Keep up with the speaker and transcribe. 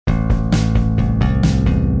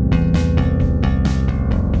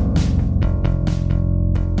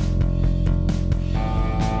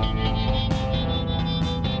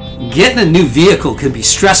Getting a new vehicle can be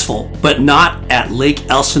stressful, but not at Lake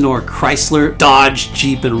Elsinore Chrysler, Dodge,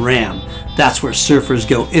 Jeep, and Ram. That's where surfers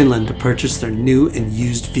go inland to purchase their new and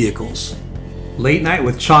used vehicles. Late Night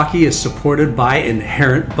with Chalky is supported by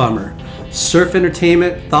Inherent Bummer. Surf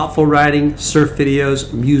entertainment, thoughtful writing, surf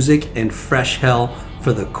videos, music, and fresh hell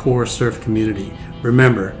for the core surf community.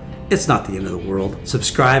 Remember, it's not the end of the world.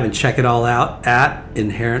 Subscribe and check it all out at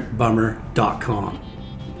inherentbummer.com.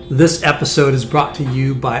 This episode is brought to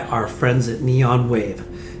you by our friends at Neon Wave.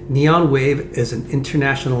 Neon Wave is an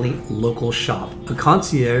internationally local shop, a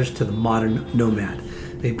concierge to the modern nomad.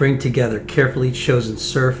 They bring together carefully chosen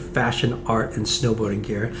surf, fashion, art, and snowboarding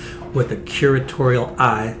gear with a curatorial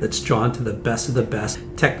eye that's drawn to the best of the best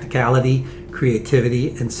technicality, creativity,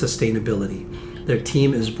 and sustainability. Their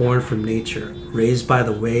team is born from nature, raised by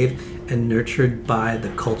the wave, and nurtured by the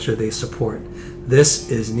culture they support.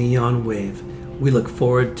 This is Neon Wave. We look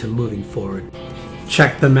forward to moving forward.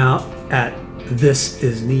 Check them out at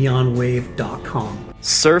thisisneonwave.com.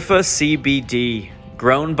 Surfa CBD,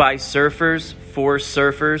 grown by surfers for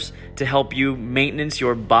surfers to help you maintenance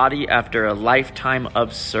your body after a lifetime of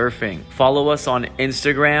surfing. Follow us on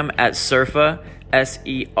Instagram at Surfa,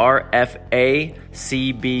 SERFA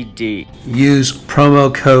CBD. Use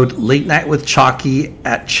promo code Late Night with Chalky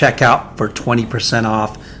at checkout for 20%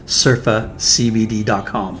 off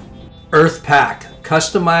surfacbd.com. EarthPack,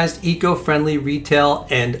 customized eco-friendly retail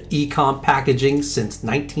and e-com packaging since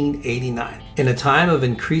 1989. In a time of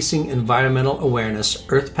increasing environmental awareness,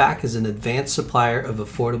 EarthPack is an advanced supplier of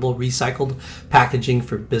affordable recycled packaging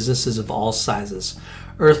for businesses of all sizes.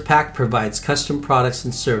 EarthPack provides custom products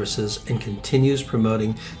and services and continues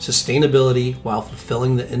promoting sustainability while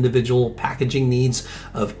fulfilling the individual packaging needs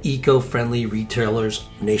of eco-friendly retailers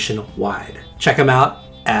nationwide. Check them out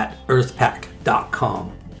at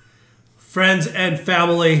earthpack.com. Friends and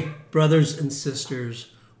family, brothers and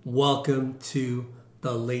sisters, welcome to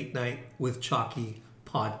the Late Night with Chalky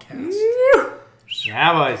podcast.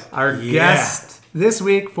 Yeah, boys. Our guest this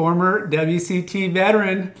week, former WCT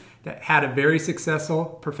veteran that had a very successful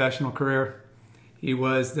professional career. He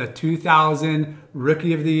was the 2000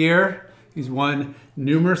 Rookie of the Year. He's won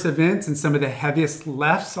numerous events in some of the heaviest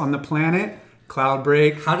lefts on the planet. Cloud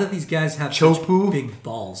break. How do these guys have Chopu. such big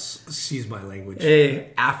balls? Excuse my language.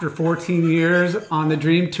 After 14 years on the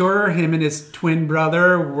Dream Tour, him and his twin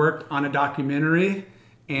brother worked on a documentary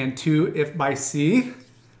and 2 If by Sea,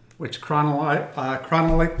 which chronologically. That's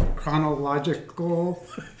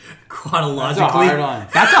a hard one.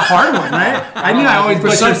 That's a hard one, right? I knew I always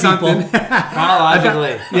butcher something.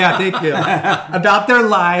 Chronologically. Yeah, thank you. About their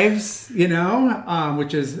lives,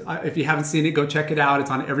 which is, if you haven't seen it, go check it out.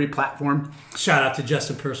 It's on every platform. Shout out to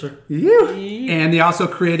Justin Purser. And they also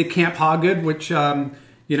created Camp Hobgood, which,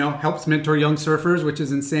 helps mentor young surfers, which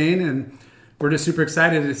is insane. And we're just super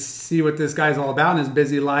excited to see what this guy's all about in his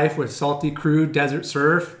busy life with Salty Crew, Desert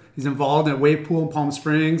Surf. He's involved in a wave pool in Palm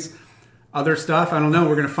Springs. Other stuff, I don't know.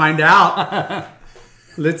 We're going to find out.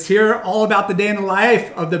 Let's hear all about the day in the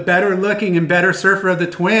life of the better looking and better surfer of the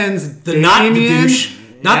twins. Damien, not the douche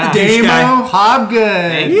guy. DAMO Hobgood.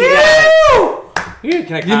 Thank you.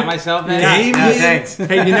 Can I count myself in? Damien. Thanks.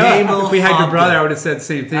 Hey, if we had your brother, I would have said the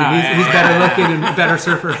same thing. He's better looking and a better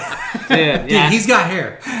surfer. Dude, he's got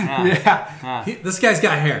hair. Yeah. This guy's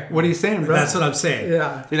got hair. What are you saying, bro? That's what I'm saying.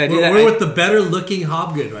 Yeah. Dude, I do We're with the better looking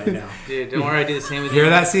Hobgood right now. Dude, don't worry, I do the same with Hear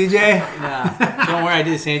that, CJ? Yeah. Don't worry, I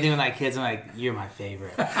do the same thing with my kids. I'm like, you're my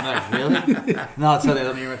favorite. I'm like, really? No, so they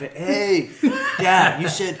let me. You're my favorite. Hey, Dad, you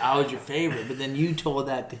said I was your favorite, but then you told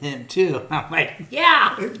that to him too. I'm like,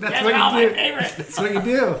 yeah, That's what you do. That's what you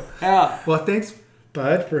do. Yeah. Well, thanks,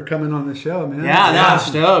 Bud, for coming on the show, man. Yeah, no, I'm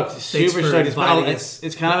stoked. Thanks Super for stoked. inviting us.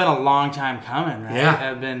 It's kind of been a long time coming, right?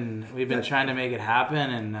 Yeah. We've been trying to make it happen,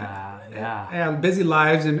 and Yeah, busy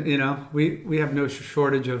lives, and we have no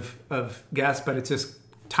shortage of guests, but it's just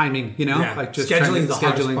timing, like just scheduling the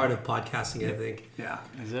hardest part of podcasting, I think. Yeah.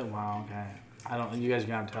 Is it? Wow. Okay. I don't. You guys are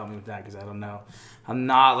gonna have to help me with that because I don't know. I'm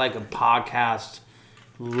not like a podcast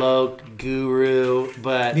guru,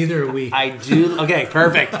 but Neither are we. I do. Okay.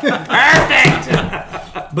 Perfect. Perfect.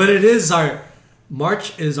 But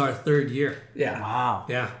March is our 3rd year. Yeah. Wow.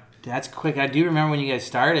 Yeah. That's quick. I do remember when you guys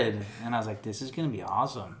started, and I was like, "This is gonna be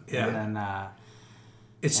awesome." Yeah. And then,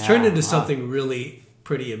 It's turned into something really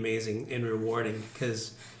pretty amazing and rewarding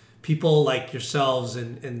because people like yourselves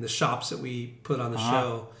and the shops that we put on the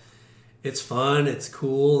show, it's fun, it's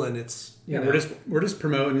cool, and it's we're just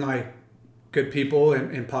promoting like good people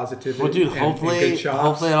and positivity. well, dude, and hopefully good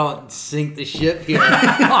shops. I don't sink the ship here.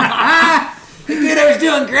 Dude, I was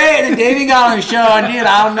doing great, and Damien got on the show, and dude,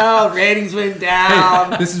 I don't know, ratings went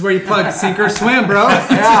down. Hey, this is where you plug sink or swim, bro.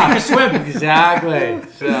 Yeah, sink or swim. Exactly.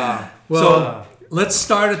 So let's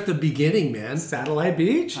start at the beginning, man. Satellite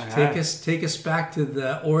Beach. Take us back to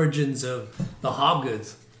the origins of the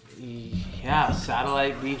Hobgoods. Yeah,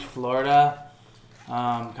 Satellite Beach, Florida.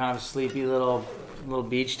 Kind of a sleepy little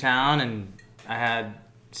beach town, and I had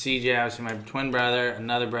CJ, obviously my twin brother,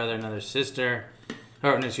 another sister.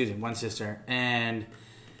 Oh, no, excuse me, one sister. And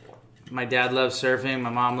my dad loved surfing. My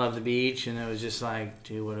mom loved the beach. And it was just like,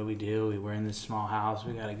 dude, what do? We're in this small house.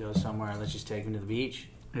 We got to go somewhere. Let's just take him to the beach.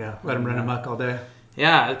 Yeah, let him run amok all day.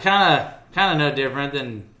 Yeah, kind of no different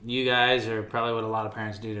than you guys or probably what a lot of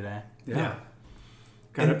parents do today. Yeah.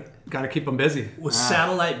 Got to keep them busy. Was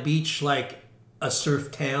Satellite Beach like a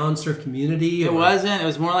surf town, surf community? It wasn't. It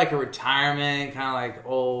was more like a retirement, kind of like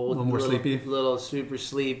old. A little more sleepy. Little super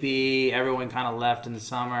sleepy. Everyone kind of left in the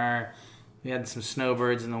summer. We had some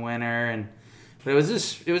snowbirds in the winter, but it was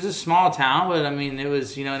a small town. But I mean, it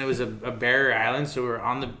was and it was a barrier island, so we were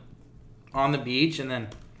on the beach, and then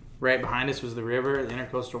right behind us was the river, the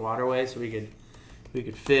Intercoastal Waterway, so we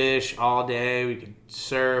could fish all day. We could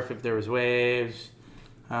surf if there was waves,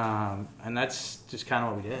 and that's just kind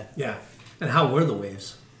of what we did. Yeah. And how were the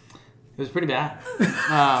waves? It was pretty bad.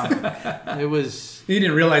 It was. You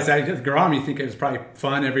didn't realize that because Grom, you think it was probably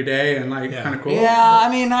fun every day and kind of cool. Yeah, I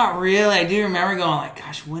mean, not really. I do remember going like,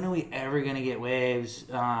 "Gosh, when are we ever gonna get waves?"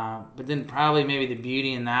 But then probably maybe the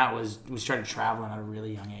beauty in that was we started traveling at a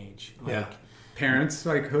really young age. Parents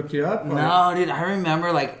hooked you up? No, dude. I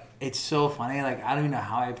remember it's so funny. I don't even know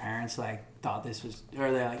how my parents thought this was,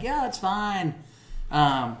 or they're like, "Yeah, it's fine."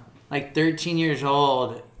 13 years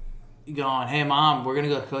old. Going, hey mom, we're gonna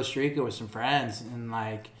go to Costa Rica with some friends, and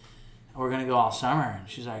we're gonna go all summer. And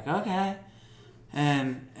she's like, okay.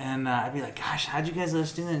 And I'd be like, gosh, how'd you guys let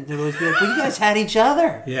us do that? And they'd always be like, well, you guys had each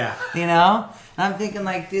other. Yeah. And I'm thinking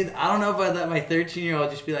dude, I don't know if I'd let my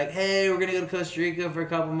 13-year-old just be like, hey, we're gonna go to Costa Rica for a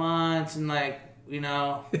couple months, and I'll let you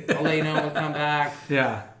know when we'll come back.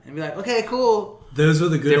 Yeah. And be like, okay, cool. Those were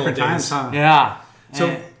the good Different old times, days. huh? Yeah.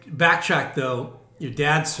 So backtrack though. Your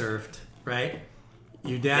dad surfed, right?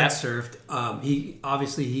 Your dad surfed.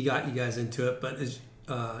 He got you guys into it, but is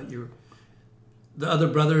the other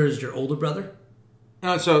brother is your older brother?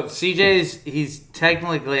 No, so he's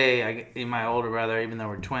technically my older brother, even though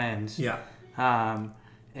we're twins. Yeah.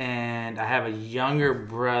 And I have a younger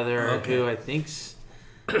brother who I think's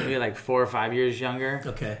maybe 4 or 5 years younger.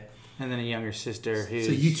 Okay. And then a younger sister who's...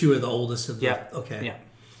 So you two are the oldest of the... Yeah. Okay. Yeah.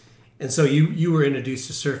 And so you were introduced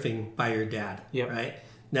to surfing by your dad, right?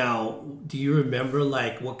 Now, do you remember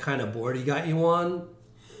what kind of board he got you on?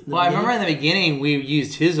 Well, I remember in the beginning we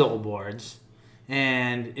used his old boards,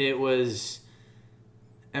 and it was...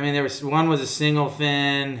 there was one was a single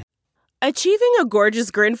fin. Achieving a gorgeous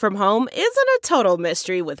grin from home isn't a total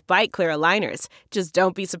mystery with Bite Clear aligners. Just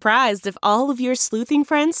don't be surprised if all of your sleuthing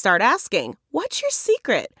friends start asking, what's your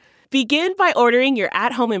secret? Begin by ordering your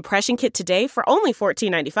at-home impression kit today for only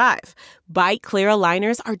 $14.95. Bite Clear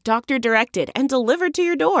aligners are doctor-directed and delivered to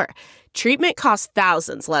your door. Treatment costs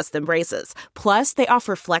thousands less than braces. Plus, they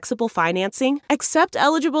offer flexible financing, accept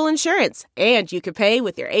eligible insurance, and you can pay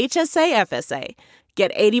with your HSA FSA.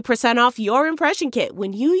 Get 80% off your impression kit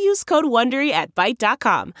when you use code WONDERY at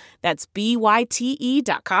Byte.com. That's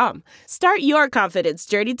BYTE.com. Start your confidence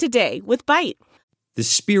journey today with Byte. The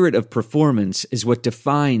spirit of performance is what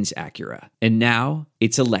defines Acura, and now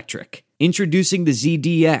it's electric. Introducing the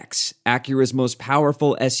ZDX, Acura's most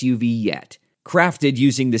powerful SUV yet. Crafted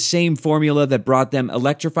using the same formula that brought them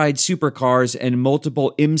electrified supercars and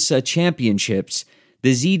multiple IMSA championships,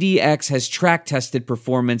 the ZDX has track-tested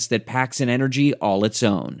performance that packs an energy all its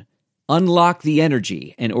own. Unlock the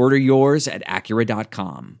energy and order yours at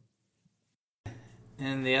Acura.com.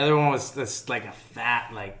 And the other one was this a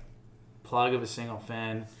fat plug of a single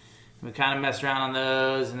fin. We kind of messed around on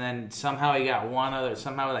those, and then somehow he got one other.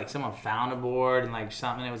 Somehow someone found a board and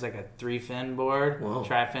something. It was a 3-fin board,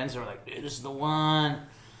 tri-fin. So we're like, dude, this is the one.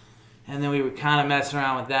 And then we were kind of messing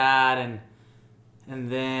around with that, and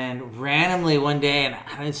then randomly one day, and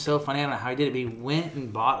it's so funny. I don't know how he did it. But he went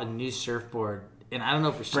and bought a new surfboard, and I don't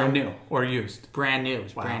know for brand new or used. Brand new. It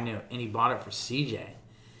was brand new, and he bought it for CJ.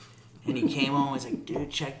 And he came home and was like, dude,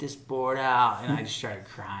 check this board out. And I just started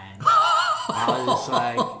crying.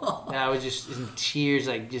 I was just in tears,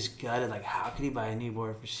 just gutted. How could he buy a new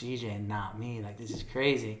board for CJ and not me? This is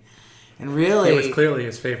crazy. And really... It was clearly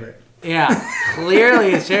his favorite. Yeah, clearly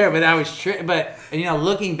his favorite. But I was... But,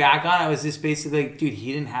 looking back on it, was just basically, dude,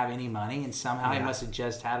 he didn't have any money. And somehow he must have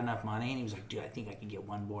just had enough money. And he was like, dude, I think I can get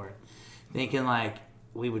one board. Thinking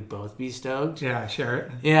we would both be stoked. Yeah, share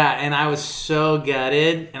it. Yeah, and I was so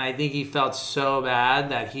gutted, and I think he felt so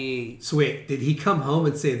bad that he... So wait, did he come home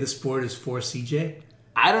and say this board is for CJ?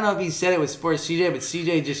 I don't know if he said it was for CJ, but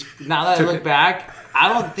CJ just, now that I look back, I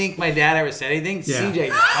don't think my dad ever said anything. Yeah. CJ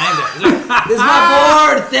just claimed it. He's like, this is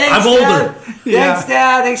my board. Thanks, I'm older. Dad. Thanks,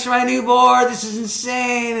 Dad. Thanks for my new board. This is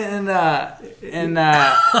insane. And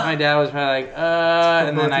my dad was probably like,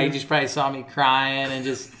 and then he just probably saw me crying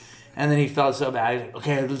and then he felt so bad. He's like,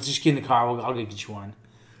 okay, let's just get in the car. I'll go get you one.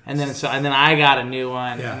 And then I got a new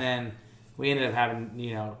one, and then we ended up having,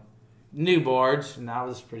 new boards, and that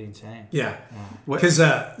was pretty insane. Yeah. Because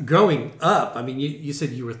growing up, I mean, you said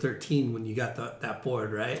you were 13 when you got that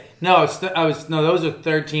board, right? No, those were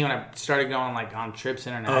 13 when I started going like on trips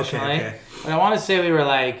internationally. Okay. But I want to say we were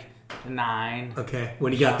like 9. Okay,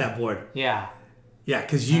 when you got that board. Yeah. Yeah,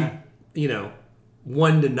 because you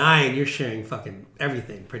 1 to 9, you're sharing fucking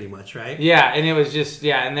everything pretty much, right? Yeah, and it was just,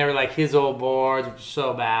 and they were like his old boards, which were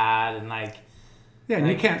so bad, and like... Yeah, and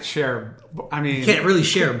you can't share, you can't really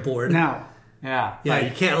share a board. No. Yeah. Yeah,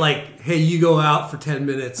 you can't like, hey, you go out for 10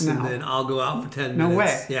 minutes and then I'll go out for 10 minutes. No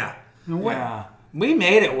way. Yeah. No way. Yeah. We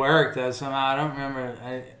made it work, though, somehow. I don't remember.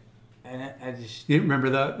 I just... You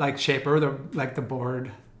remember the shaper, the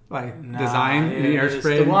board, design in the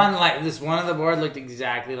airspray? The one, this one of the board looked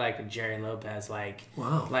exactly like a Jerry Lopez,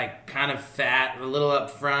 wow. Like kind of fat, a little up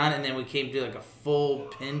front, and then we came to like a full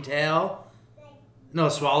pintail. No,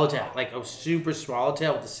 swallowtail. Like a super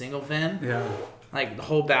swallowtail with a single fin. Yeah. Like the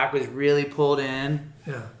whole back was really pulled in.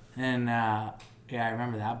 Yeah. And I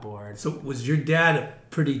remember that board. So was your dad a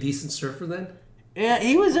pretty decent surfer then? Yeah,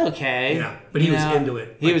 he was okay. Yeah, but he was into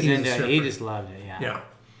it. He was into it. He just loved it. Yeah.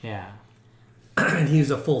 Yeah. And he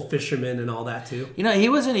was a full fisherman and all that too. He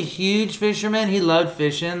wasn't a huge fisherman. He loved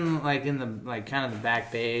fishing, like in the kind of the back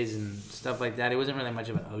bays and stuff like that. He wasn't really much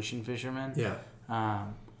of an ocean fisherman. Yeah.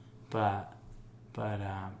 But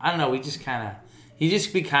I don't know. We just he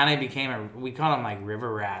became we called him like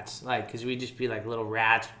river rats, like because we'd just be like little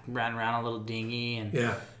rats running around a little dinghy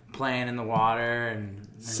and playing in the water and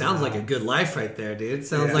sounds like a good life right there, dude.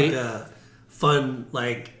 Sounds like a fun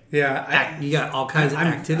you got all kinds of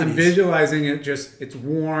activities. I'm visualizing it. It's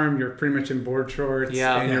warm. You're pretty much in board shorts.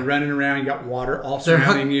 And you're running around. You got water all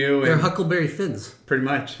surrounding you. They're Huckleberry Finns, pretty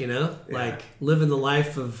much. Like living the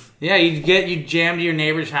life of. Yeah, you jam to your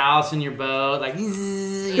neighbor's house in your boat, like and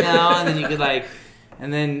then you could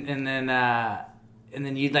and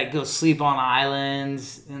then you'd like go sleep on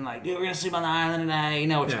islands and like, dude, we're gonna sleep on the island tonight,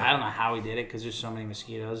 which I don't know how we did it because there's so many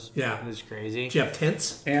mosquitoes. Yeah, it was crazy. Did you have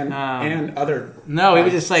tents and other? No, we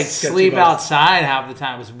would just like sleep outside half the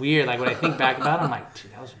time. It was weird. Like when I think back about it, I'm like,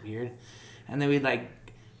 dude, that was weird. And then we'd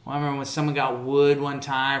I remember when someone got wood one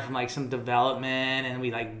time from like some development, and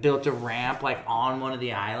we like built a ramp like on one of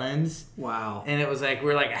the islands. Wow! And it was like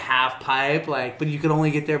we're like a half pipe, but you could only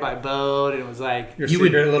get there by boat. And it was like you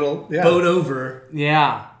would little boat over,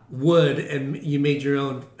 wood, and you made your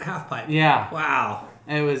own half pipe. Yeah, wow!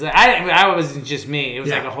 And it was like I wasn't just me; it was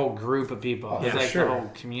like a whole group of people. It was like the whole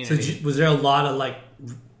community. So was there a lot of like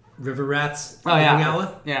river rats to hang out with?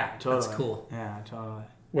 Yeah, totally. That's cool. Yeah, totally.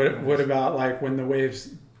 What about like when the waves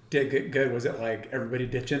did get good? Was it like everybody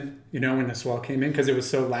ditching, when the swell came in because it was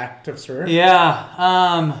so lacked of surf? Yeah.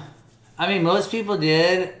 I mean, most people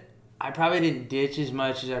did. I probably didn't ditch as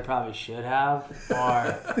much as I probably should have.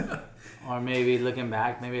 Or maybe looking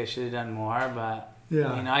back, maybe I should have done more. But,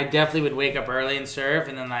 I definitely would wake up early and surf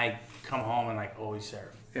and then like come home and like always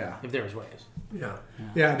surf. Yeah. If there was waves. Yeah.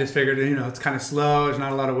 Yeah, I just figured, it's kind of slow. There's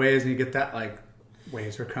not a lot of waves and you get that like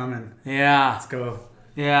waves are coming. Yeah. Let's go.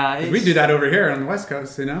 Yeah, we do that over here on the West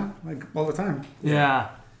Coast, like all the time. Yeah,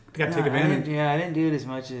 you got to take advantage. I didn't do it as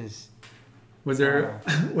much as. Was there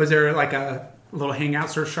like a little hangout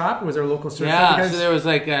surf shop? Was there a local surf shop? Yeah, so there was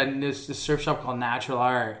like this surf shop called Natural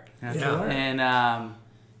Art. And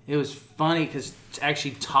it was funny because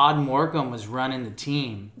actually Todd Morcom was running the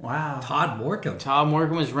team. Wow, Todd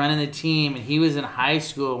Morcom was running the team, and he was in high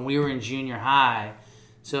school, and we were in junior high.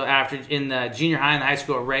 So in the junior high and the high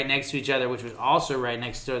school were right next to each other, which was also right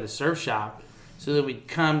next to the surf shop. So that we'd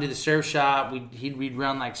come to the surf shop, we'd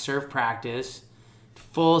run like surf practice,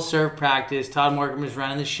 full surf practice. Todd Morgan was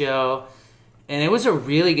running the show, and it was a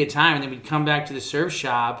really good time. And then we'd come back to the surf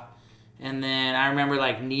shop, and then I remember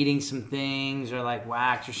like needing some things or like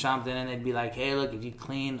wax or something, and they'd be like, "Hey, look, if you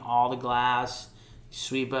clean all the glass, you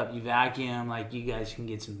sweep up, you vacuum, like you guys can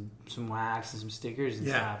get some wax and some stickers and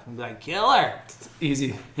stuff." And be like, "Killer, it's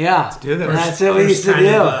easy." Yeah, let's do that. That's what we used to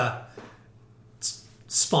do.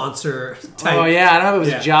 Sponsor type. Oh yeah, I don't know if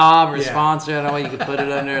it was a job or sponsor. I don't know what you could put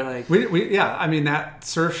it under. Like we I mean that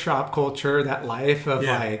surf shop culture, that life of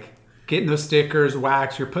like getting those stickers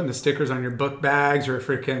waxed. You're putting the stickers on your book bags, your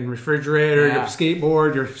freaking refrigerator, your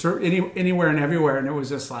skateboard, anywhere and everywhere. And it was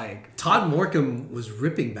just like... Todd Morcom was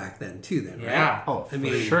ripping back then too then, right? Yeah. Oh, I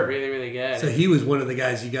mean, sure. Really, really good. So he was one of the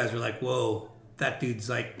guys you guys were like, whoa, that dude's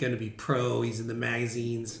like going to be pro. He's in the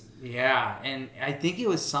magazines. Yeah, and I think it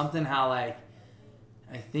was something how like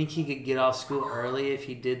I think he could get off school early if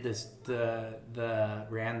he did this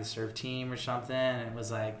ran the surf team or something, and it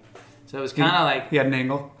was like so it was kind of like he had an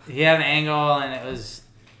angle. He had an angle, and it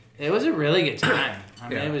was a really good time. I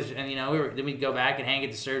mean, Yeah. it was, and you know then we'd go back and hang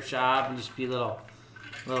at the surf shop and just be little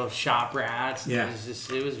shop rats. And Yeah.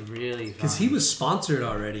 it was really fun. Because he was sponsored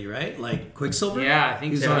already, right? Like Quicksilver? Yeah, I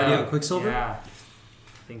think he was so. already on Quicksilver? Yeah,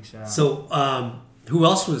 I think so. So, who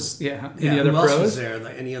else was? Any other who else pros? was there?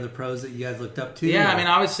 Like any other pros that you guys looked up to? Yeah, or? I mean,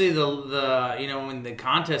 obviously the you know when the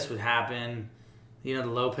contest would happen, you know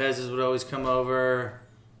the Lopez's would always come over.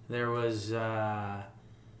 There was you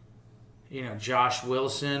know Josh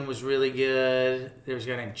Wilson was really good. There was a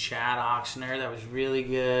guy named Chad Oxner that was really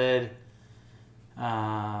good.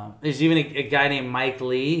 There's even a guy named Mike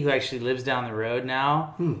Lee who actually lives down the road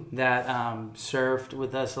now that surfed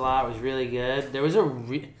with us a lot. It was really good. There was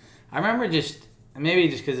I remember maybe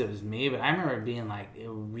just because it was me, but I remember it being like a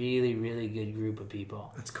really, really good group of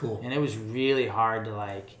people. That's cool. And it was really hard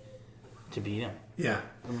to beat them. Yeah.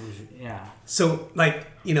 Yeah. So, like,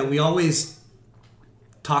 you know, we always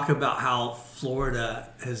talk about how Florida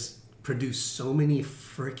has produced so many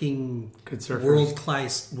freaking Good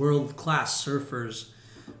surfers. world-class surfers,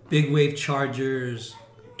 big wave chargers,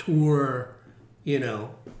 tour, you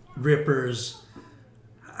know, rippers.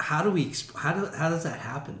 How does that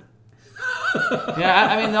happen? Yeah,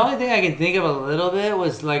 I mean, the only thing I can think of a little bit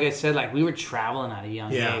was, like I said, like we were traveling at a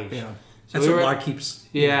young age. Yeah. So That's what Lark keeps...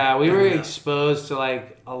 Yeah, we were bringing up. exposed to,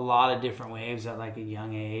 like, a lot of different waves at, like, a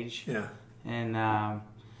young age. Yeah. And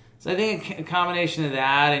so I think a combination of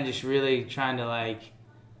that and just really trying to, like,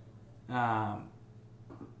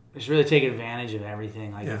 just really take advantage of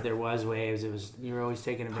everything. Like, if there was waves, you were always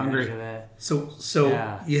taking advantage of it. So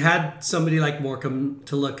Yeah. you had somebody like Morcom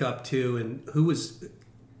to look up to, and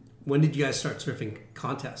when did you guys start surfing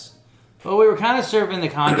contests? Well, we were kind of surfing the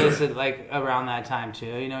contest at like around that time too.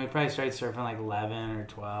 You know, we probably started surfing like 11 or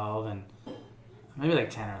 12 and maybe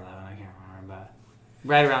like 10 or 11. I can't remember, but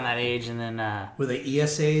right around that age. And then Were they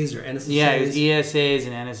ESAs or NSSAs? yeah, it was ESAs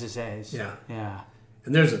and NSSAs. Yeah. Yeah.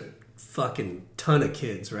 And there's a fucking ton of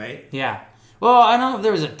kids, right? Yeah. Well, I don't know if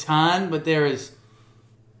there was a ton, but there was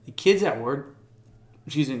the kids that were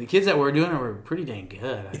doing it were pretty dang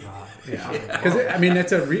good, I thought. Yeah, because I mean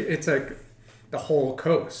it's like the whole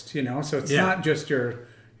coast, you know. So it's not just your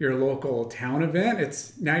local town event.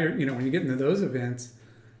 It's now when you get into those events,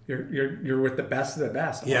 you're with the best of the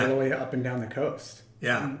best all the way up and down the coast.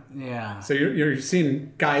 Yeah. Yeah. So you're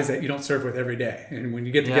seeing guys that you don't surf with every day, and when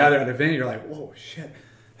you get together at an event, you're like, whoa, shit,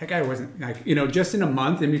 that guy wasn't like just in a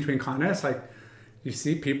month in between contests, like you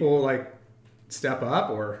see people like step up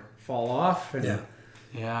or fall off. And,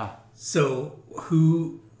 Yeah. So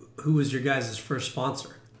who was your guys' first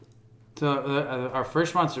sponsor? So our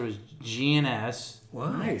first sponsor was G&S.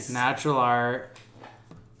 Wow. Nice. Natural Art.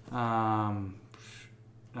 I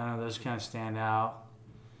don't know, those kind of stand out.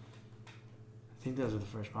 I think those were the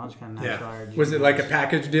first sponsors, kind of Natural Art. Was it like a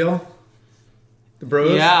package deal? The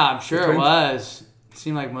Bros? Yeah, I'm sure Between- it was. It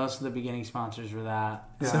seemed like most of the beginning sponsors were that.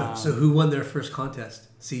 So who won their first contest?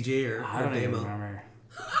 CJ or I don't even Damo? remember.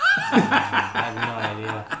 I have no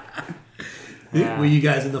idea. Yeah. Were you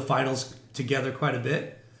guys in the finals together quite a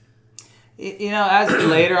bit? You know, as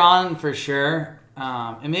later on, for sure.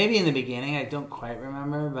 And maybe in the beginning, I don't quite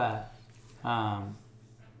remember, but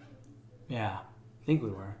yeah, I think we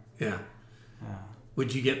were. Yeah.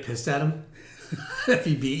 Would you get pissed at him if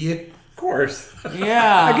he beat you? Of course.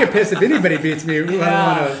 Yeah. I get pissed if anybody beats me. I don't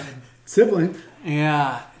want a sibling.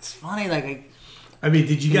 Yeah. It's funny, like, I mean,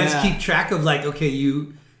 did you guys Yeah. keep track of like, okay,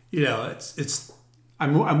 you know, it's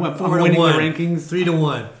I'm 4 winning to 1, the rankings. 3 to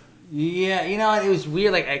 1. yeah, you know, it was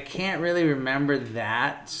weird. Like, I can't really remember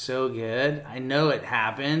that so good. I know it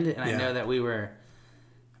happened, and I know that we were,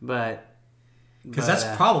 but Because that's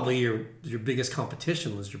probably your biggest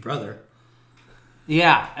competition was your brother.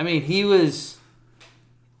 yeah. I mean, he was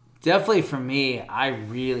definitely for me. I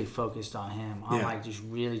really focused on him. I'm like just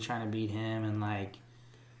really trying to beat him, and like,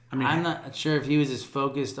 I mean, I'm not sure if he was as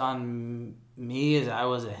focused on me as I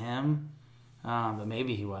was at him, but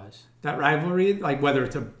maybe he was. That rivalry, like whether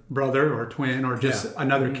it's a brother or twin or just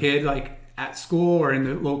another kid, like at school or in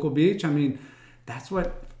the local beach. I mean, that's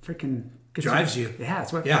what freaking Drives you. Yeah,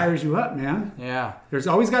 that's what fires you up, man. Yeah. There's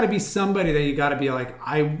always got to be somebody that you got to be like,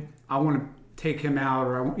 I want to take him out,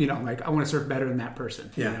 or I want to surf better than that person.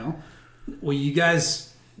 Yeah. You know, Were you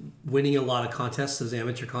guys winning a lot of contests, those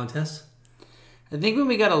amateur contests? I think when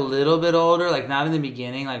we got a little bit older, like not in the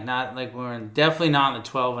beginning, like not like we were definitely not in the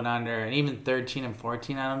 12 and under, and even 13 and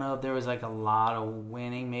 14. I don't know if there was like a lot of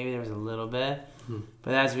winning. Maybe there was a little bit,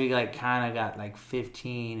 but as we like kind of got like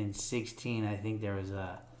 15 and 16, I think there was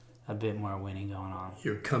a bit more winning going on.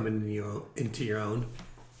 You're coming into your own.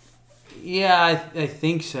 Yeah, I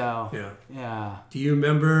think so. Yeah. Do you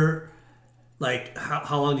remember, like,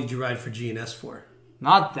 how long did you ride for GNS for?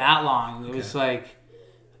 Not that long. It was like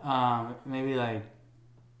maybe like,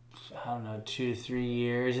 I don't know, 2 to 3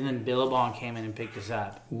 years, and then Billabong came in and picked us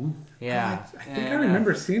up. Ooh. Yeah, I think I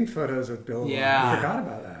remember seeing photos of Billabong. Yeah, I forgot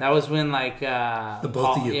about that. That was when like the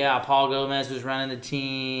both of you. Yeah, Paul Gomez was running the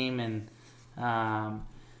team, and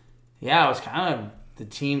yeah, it was kind of the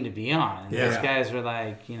team to be on. And those guys were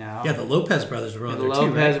like, you know, the Lopez brothers were on there too. The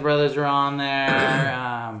Lopez brothers were on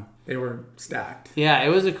there. They were stacked. Yeah, it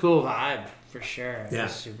was a cool vibe for sure. It yeah,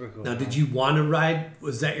 was super cool. Now, did you want to ride?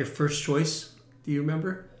 Was that your first choice? Do you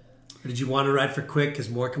remember? Or did you want to ride for Quick because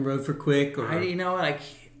Morecambe rode for Quick? Or you know what?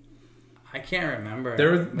 I can't remember.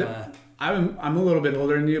 I'm a little bit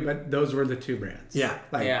older than you, but those were the two brands.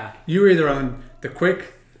 Yeah. You were either on the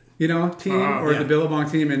Quick, team or the Billabong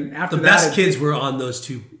team, and after the best kids were on those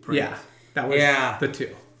two brands. Yeah, that was the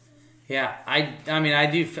two. Yeah, I mean, I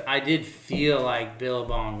did feel like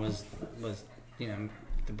Billabong was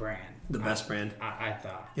the brand, the best brand. I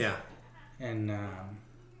thought. Yeah, and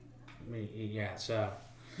so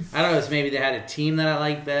I don't know. It's maybe they had a team that I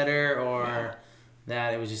liked better, or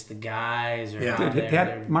that it was just the guys. Or they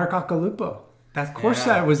had Mark Accalupo. Of course,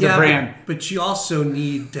 that was the brand. But you also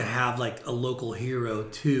need to have like a local hero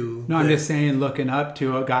too. No, I'm just saying, looking up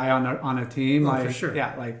to a guy on a team, for sure.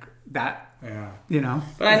 Yeah, like that. Yeah,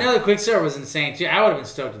 But I know the Quicksilver was insane too. I would have been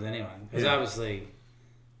stoked with anyone because obviously,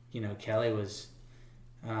 Kelly was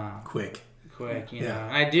quick. You know.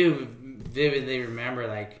 And I do vividly remember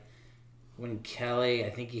like when Kelly, I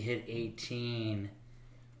think he hit 18.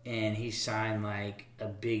 And he signed like a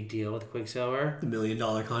big deal with Quicksilver. The $1 million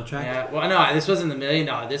contract? Yeah. Well, no, this wasn't the $1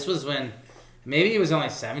 million. This was when maybe he was only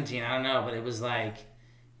 17. I don't know, but it was like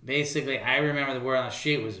basically I remember the word on the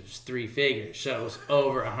street was 3 figures, so it was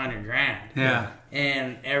over $100,000. Yeah.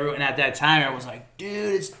 And everyone at that time, everyone was like,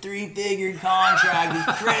 "Dude, it's 3-figure contract.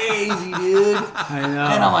 It's crazy, dude." I know.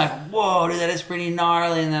 And I'm like, "Whoa, dude, that is pretty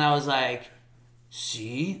gnarly." And then I was like,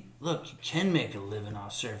 "See." Look, you can make a living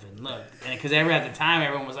off surfing. Look, and because at the time,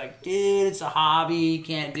 everyone was like, "Dude, it's a hobby. You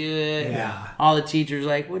can't do it." Yeah. All the teachers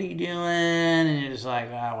were like, "What are you doing?" And you're just like,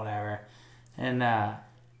 "Ah, whatever." And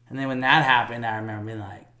then when that happened, I remember being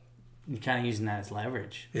like, kind of using that as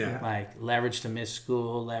leverage. Yeah. Like leverage to miss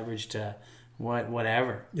school, leverage to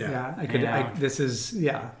whatever. Yeah. Like look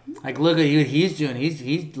at what he's doing.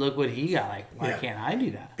 He's look what he got. Like why can't I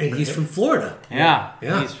do that? And he's from Florida. Yeah.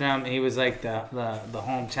 He was like the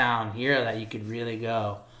hometown hero that you could really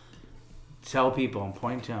go tell people and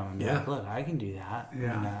point to him and be like, look, I can do that.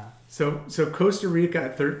 Yeah. So Costa Rica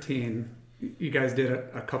at 13, you guys did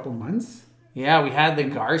a couple months? Yeah, we had the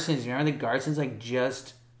Garsons. You remember the Garsons? Like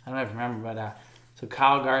just I don't know if you remember, but so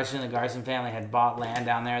Kyle Garson, the Garson family had bought land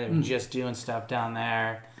down there. They were just doing stuff down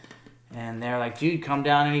there. And they're like, "Dude, come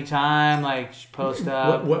down anytime. Like, just post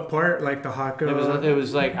up." What part? Like the Haka? It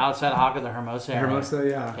was like outside Haka, the Hermosa area. Hermosa,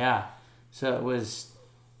 yeah. Yeah. So it was.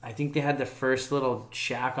 I think they had the first little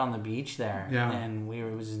shack on the beach there. Yeah. And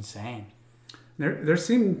it was insane. There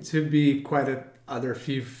seemed to be quite other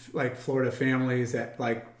few like Florida families that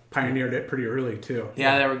like pioneered it pretty early too.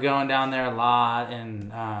 Yeah, they were going down there a lot,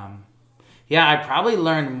 and I probably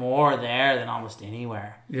learned more there than almost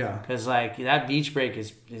anywhere. Yeah, because like that beach break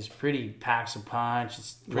is pretty packs a punch.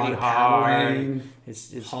 It's pretty hard. Paddling.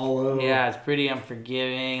 It's hollow. Yeah, it's pretty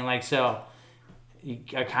unforgiving. Like so,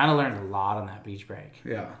 I kind of learned a lot on that beach break.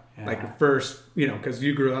 Yeah. Like at first, because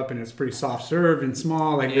you grew up and it's pretty soft served and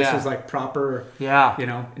small. Like this is like proper. Yeah.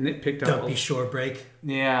 And it picked up. Dumpy shore break.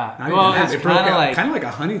 Yeah. Well, it broke out, kind of like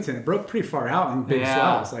a Huntington. It broke pretty far out in big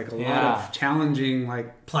swells. Like a lot of challenging,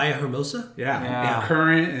 like Playa Hermosa. Yeah.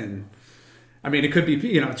 Current and. I mean, it could be,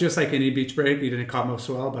 just like any beach break. You didn't Cabo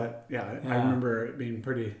swell, but I remember it being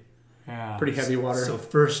pretty heavy water. So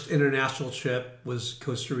first international trip was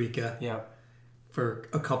Costa Rica. Yep. For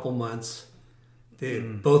a couple months.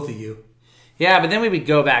 Both of you. Yeah, but then we would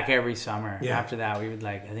go back every summer. Yeah. After that, we would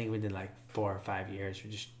I think we did 4 or 5 years.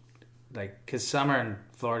 We just because summer in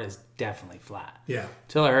Florida is definitely flat. Yeah.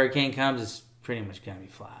 Until a hurricane comes, it's pretty much gonna be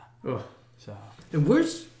flat. Oh. So. And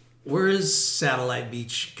where is Satellite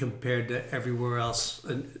Beach compared to everywhere else?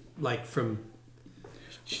 Like from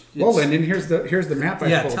Well, and then here's the map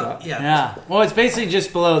I pulled up. Yeah. Well, it's basically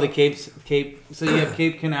just below the Cape. So you have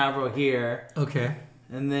Cape Canaveral here. Okay.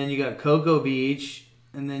 And then you got Cocoa Beach.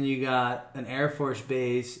 And then you got an Air Force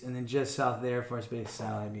Base. And then just south of the Air Force Base,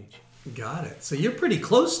 Satellite Beach. Got it. So you're pretty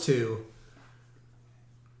close to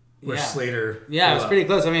where Slater. Yeah, it was pretty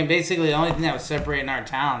close. I mean, basically the only thing that was separating our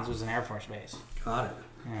towns was an Air Force Base. Got it.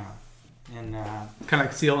 Yeah. And kind of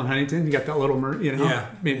like Seal and Huntington. You got that little,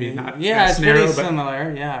 maybe not. Yeah, it's narrow, pretty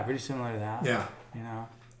similar. Yeah, pretty similar to that. Yeah. You know.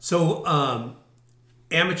 So,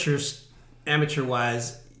 amateur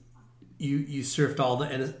wise, you surfed all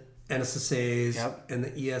the NSSAs and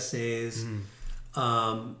the ESAs.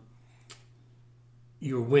 Mm-hmm.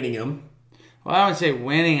 You were winning them. Well, I would say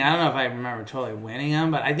winning. I don't know if I remember totally winning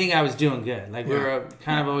them, but I think I was doing good. Like we were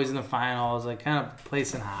kind of always in the finals, like kind of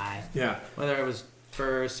placing high. Yeah. Whether it was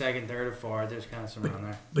first, second, third, or fourth, there's kind of some around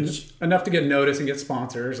there. But enough to get noticed and get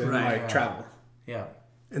sponsors and travel. Yeah.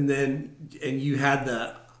 And then, you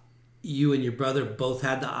had you and your brother both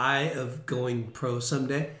had the eye of going pro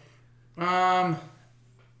someday? I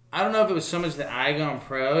don't know if it was so much that I gone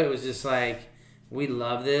pro. It was just like, we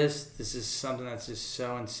love this. This is something that's just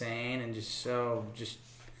so insane and just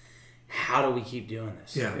how do we keep doing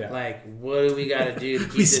this? Yeah. Like, what do we got to do to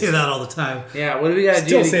keep we say that all the time. Yeah, what do we got to do?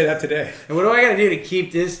 Still say that today. And what do I got to do to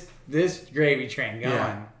keep this gravy train going?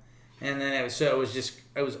 Yeah. And then it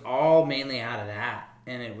was all mainly out of that.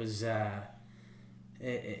 And it was,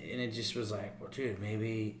 it just was like, well, dude,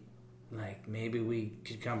 maybe we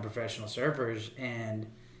could become professional surfers and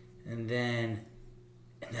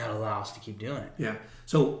that'll allow us to keep doing it. Yeah.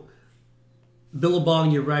 So,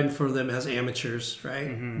 Billabong, you're riding for them as amateurs, right?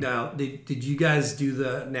 Mm-hmm. Now, did you guys do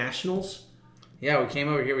the nationals? Yeah, we came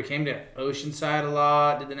over here. We came to Oceanside a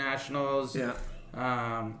lot, did the nationals. Yeah.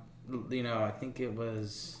 I think it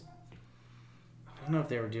was, I don't know if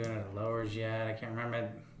they were doing it at Lowers yet. I can't remember.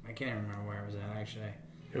 I can't even remember where it was at, actually.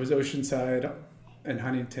 It was Oceanside and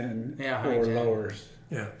Huntington or Lowers.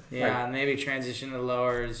 Yeah. Yeah, maybe transition to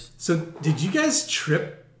Lowers. So did you guys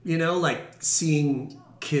trip, like seeing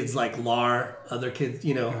kids like Lar, other kids,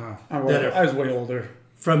 I was way older. Yeah,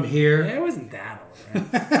 From here? it wasn't that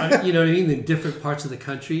old, right? You know what I mean? In different parts of the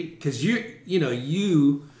country. Because you're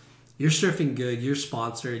surfing good, you're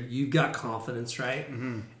sponsored, you've got confidence, right?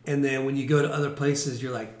 Mm-hmm. And then when you go to other places,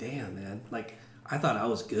 you're like, damn, man, like, I thought I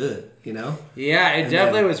was good, Yeah, it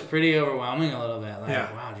definitely was pretty overwhelming a little bit.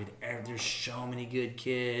 Like, wow, dude, there's so many good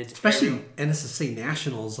kids. Especially NSSA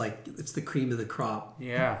Nationals, like, it's the cream of the crop.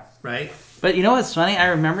 Yeah. Right? But you know what's funny? I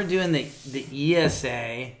remember doing the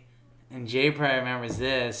ESA, and Jay probably remembers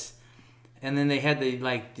this, and then they had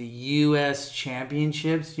the U.S.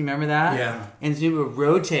 championships. Do you remember that? Yeah. And so it would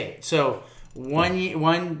rotate. So one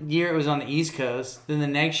year it was on the East Coast, then the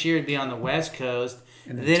next year it'd be on the West Coast,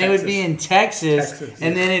 and then it would be in Texas,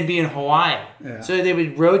 and then it'd be in Hawaii. Yeah. So they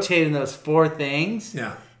would rotate in those four things.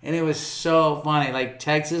 Yeah. And it was so funny. Like,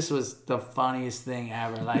 Texas was the funniest thing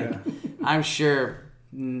ever. Like, I'm sure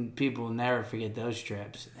people will never forget those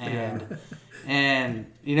trips. And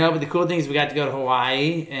but the cool thing is we got to go to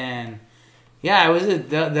Hawaii, and that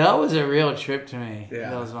was a real trip to me. Yeah.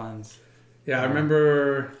 Those ones. Yeah, I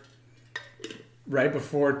remember right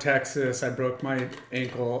before Texas, I broke my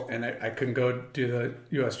ankle and I couldn't go do the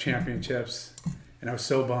U.S. championships. And I was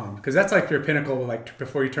so bummed. Because that's like your pinnacle, like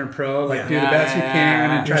before you turn pro, like do the best you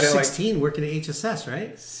can and try to 16 working at HSS,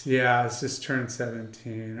 right? Yeah, it's just turned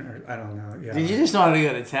 17 or I don't know. Yeah. Did you just want to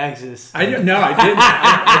go to Texas? I didn't.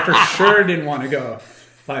 I for sure didn't want to go.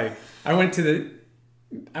 Like I went to the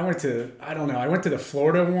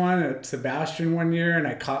Florida one at Sebastian one year and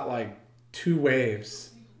I caught like 2 waves.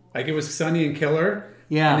 Like it was sunny and killer.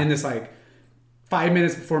 Yeah. And then this like 5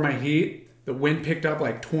 minutes before my heat, the wind picked up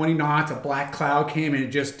like 20 knots. A black cloud came and it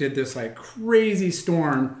just did this like crazy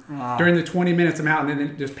storm during the 20 minutes I'm out, and then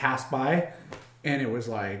it just passed by, and it was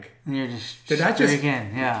like, and you're just did that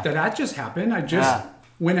just happen? I just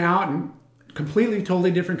went out and completely, totally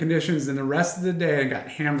different conditions than the rest of the day and got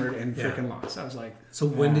hammered and freaking lost. I was like, so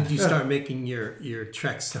when did you start making your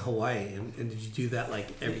treks to Hawaii, and did you do that like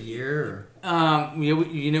every year? Or?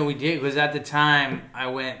 We did, because at the time I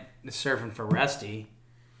went surfing for Rusty.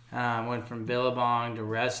 Went from Billabong to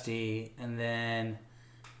Rusty, and then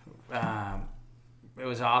it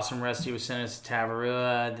was awesome. Rusty was sending us to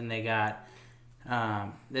Tavarua. Then they got,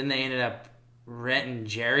 then they ended up renting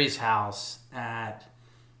Jerry's house at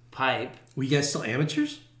Pipe. Were you guys still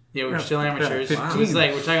amateurs? Yeah, we were still amateurs. It was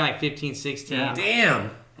like, we're talking like 15, 16. Yeah.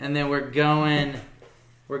 Damn. And then we're going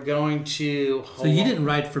to. So you didn't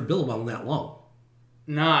ride for Billabong that long?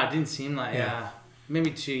 No, it didn't seem like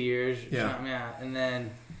maybe 2 years. Or something, and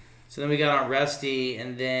then. So then we got on Rusty,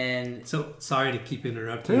 and then... So, sorry to keep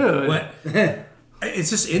interrupting. Dude. What? It's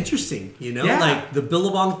just interesting, Yeah. like the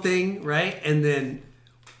Billabong thing, right? And then,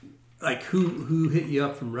 like, who hit you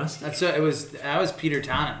up from Rusty? That was Peter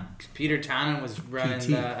Tonnen. Peter Tonnen was running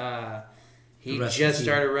PT. he The Rusty just team.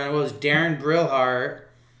 started running. Well, it was Darren Brillhart,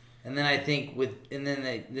 and then I think then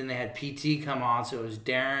they had PT come on, so it was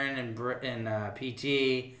Darren and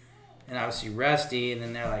PT, and obviously Rusty, and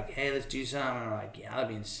then they're like, hey, let's do something. And we're like, yeah, that'd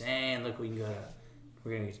be insane. Look, we're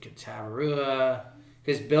gonna go to Tavarua.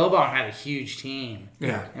 Because Billabong had a huge team.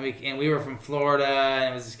 Yeah. And we were from Florida,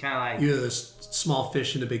 and it was just kind of like... You're the small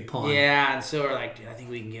fish in a big pond. Yeah, and so we're like, dude, I think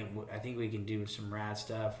we can do some rad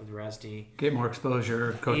stuff with Rusty. Get more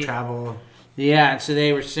exposure, go travel. Yeah, and so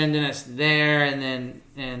they were sending us there, and then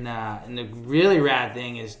and the really rad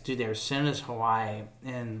thing is, dude, they were sending us Hawaii,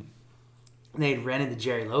 and they'd rented the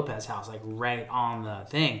Jerry Lopez house, like, right on the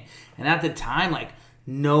thing. And at the time, like,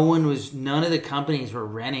 none of the companies were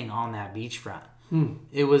renting on that beachfront.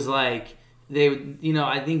 It was like they would,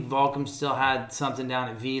 I think Volcom still had something down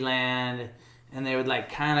at V-Land, and they would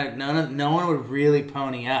like kind of no one would really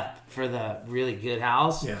pony up for the really good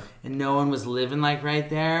house, and no one was living like right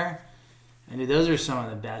there. And dude, those are some of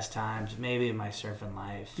the best times maybe in my surfing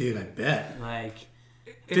life. Dude, I bet. Like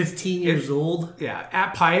 15 years old. Yeah,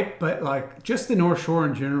 at Pipe, but like just the North Shore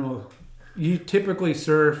in general, you typically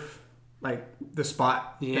surf like the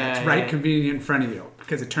spot that's right convenient in front of you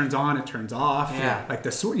because it turns on, it turns off. Yeah. Like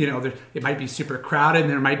it might be super crowded and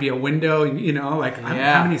there might be a window, like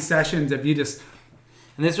how many sessions have you just...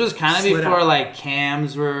 And this was kind of before like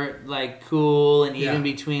cams were like cool, and even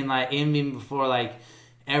even before like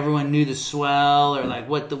everyone knew the swell or like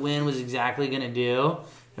what the wind was exactly going to do.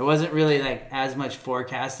 There wasn't really like as much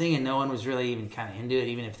forecasting, and no one was really even kind of into it,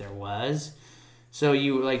 even if there was. So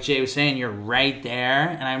you, like Jay was saying, you're right there.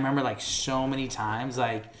 And I remember like so many times,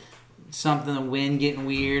 like the wind getting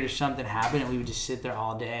weird or something happened, and we would just sit there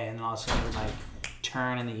all day, and then all of a sudden it would like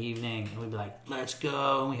turn in the evening, and we'd be like, let's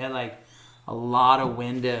go. And we had like a lot of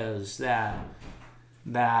windows that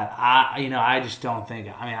I just don't think,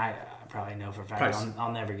 I probably know for a fact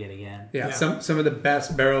I'll never get again. Yeah, some of the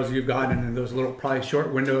best barrels you've gotten in those little probably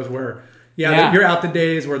short windows where you're out the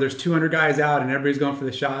days where there's 200 guys out and everybody's going for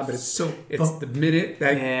the shot, but it's the minute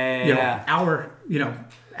that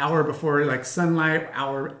hour before like sunlight,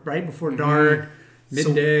 hour right before dark,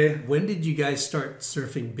 midday. So when did you guys start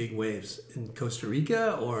surfing big waves in Costa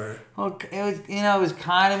Rica or? Well, it was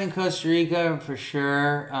kind of in Costa Rica for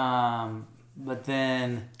sure, but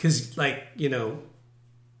then because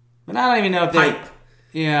but I don't even know if Pipe.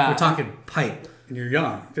 We're talking Pipe, and you're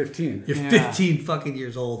young, 15. You're 15 fucking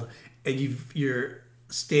years old. And you're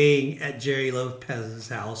staying at Jerry Lopez's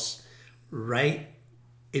house right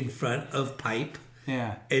in front of Pipe.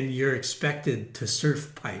 Yeah. And you're expected to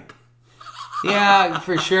surf Pipe. Yeah,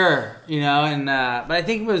 for sure. But I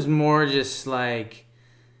think it was more just like,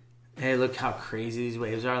 hey, look how crazy these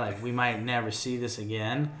waves are. Like, we might never see this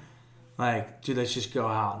again. Like, dude, let's just go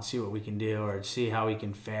out and see what we can do or see how we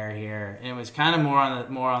can fare here. And it was kind of more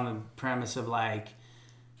on the premise of like,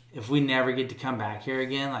 if we never get to come back here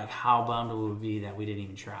again, like how bummed we would be that we didn't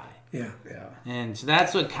even try. Yeah. And so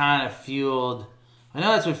that's what kind of fueled. I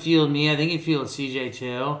know that's what fueled me. I think it fueled CJ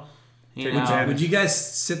too. Would you guys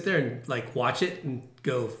sit there and like watch it and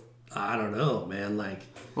go, I don't know, man, like.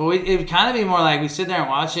 Well, it would kind of be more like we sit there and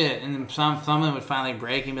watch it, and then someone would finally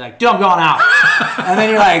break and be like, "Dude, I'm going out," and then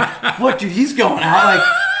you're like, "What, dude? He's going out."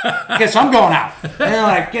 Like, guess I'm going out. And then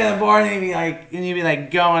like get on board, and you'd be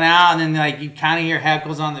like going out, and then like you kind of hear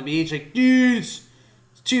heckles on the beach, like, "Dude, it's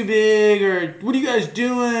too big," or "What are you guys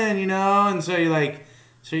doing?" And so you're like,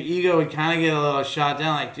 so your ego would kind of get a little shot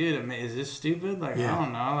down, like, "Dude, is this stupid?" Like, I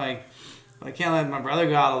don't know, like, I can't let my brother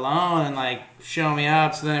go out alone and like show me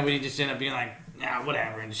up. So then we just end up being like, nah,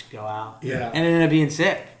 whatever, and just go out. Yeah. And it ended up being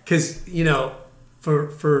sick. Because,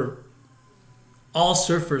 for all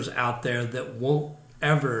surfers out there that won't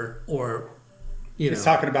ever He's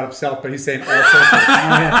talking about himself, but he's saying all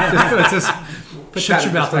surfers. just shut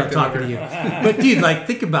your mouth when I'm talking to you. But dude, like,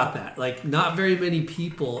 think about that. Like, not very many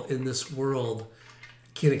people in this world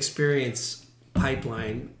can experience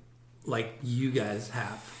pipeline like you guys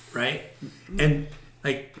have, right? And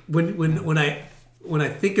like when I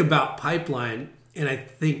think about pipeline and I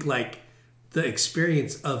think like the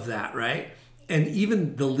experience of that, right? And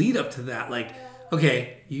even the lead up to that, like,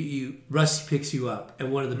 okay, you Rusty picks you up,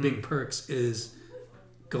 and one of the big perks is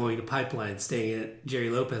going to Pipeline, staying at Jerry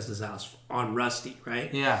Lopez's house on Rusty,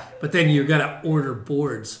 right? Yeah. But then you're gonna order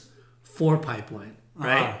boards for Pipeline,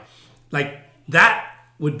 right? Uh-huh. Like that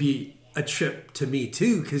would be a trip to me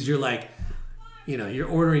too, because you're like, you're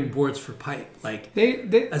ordering boards for pipe, like They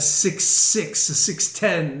a 6'6", a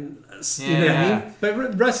 6'10", you know what I mean?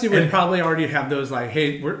 But Rusty would probably already have those, like,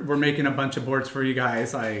 hey, we're making a bunch of boards for you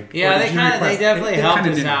guys, like. Yeah, they definitely helped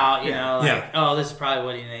us out, Yeah. this is probably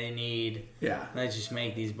what they need. Yeah. Let's just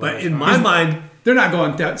make these boards. But in my mind, they're not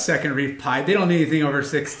going that second reef pipe. They don't need anything over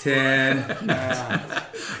 6'10".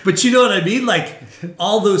 but you know what I mean? Like,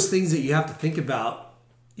 all those things that you have to think about,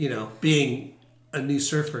 being a new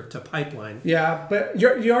surfer to pipeline. Yeah, but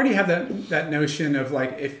you already have that notion of,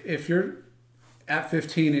 like, if you're at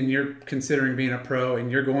 15 and you're considering being a pro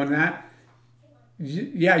and you're going that,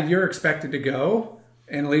 you're expected to go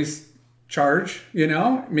and at least charge,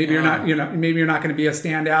 maybe you're not, maybe you're not going to be a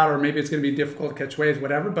standout, or maybe it's going to be difficult to catch waves,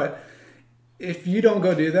 whatever. But if you don't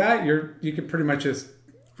go do that, you could pretty much just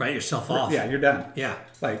write yourself off. Yeah, you're done. Yeah.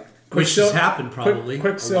 Like, which has happened probably.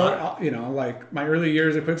 Quicksilver, like my early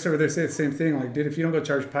years of Quicksilver, they say the same thing. Like, dude, if you don't go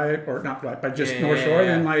charge pipe, or not pipe, but just North Shore,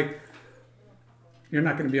 then, like, you're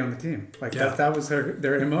not going to be on the team. Like, that was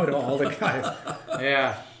their MO to all the guys.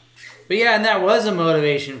 Yeah. But yeah, and that was a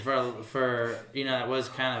motivation for that was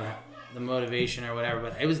kind of the motivation or whatever,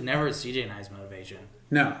 but it was never CJ and I's motivation.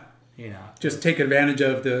 No. Just take advantage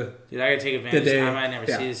of the... Dude, I got to take advantage. I might never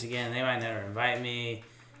see Yeah. this again. They might never invite me.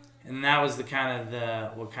 And that was what kind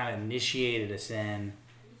of initiated us in.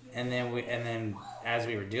 And then as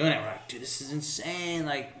we were doing it, we're like, dude, this is insane.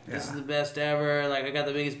 Like, this is the best ever. Like, I got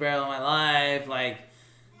the biggest barrel of my life. Like,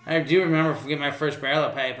 I do remember getting my first barrel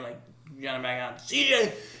of pipe and, like, running back out.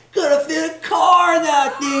 CJ, could have fit a car in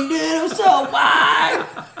that thing, dude. It was so wide.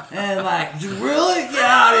 And, like, really?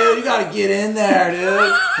 Yeah, dude, you got to get in there,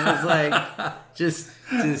 dude. And it was like, just,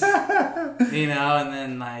 and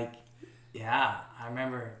then, like, yeah, I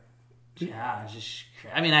remember... Yeah, it's just...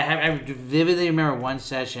 I mean, I vividly remember one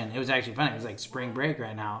session. It was actually funny. It was like spring break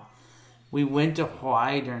right now. We went to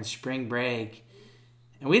Hawaii during spring break,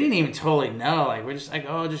 and we didn't even totally know. Like, we're just like,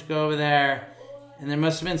 oh, just go over there. And there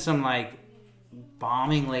must have been some, like,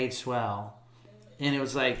 bombing late swell. And it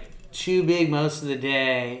was, like, too big most of the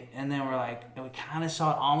day. And then we're like... And we kind of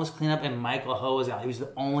saw it almost clean up, and Michael Ho was out. He was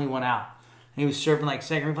the only one out. And he was surfing, like,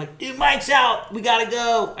 second reef. Like, dude, Mike's out. We got to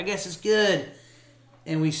go. I guess it's good.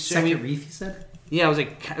 And second reef, you said? Yeah, it was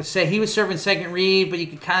like he was surfing second reef, but you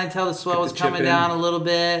could kind of tell the swell was coming down a little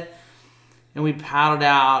bit. And we paddled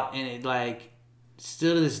out, and it, like,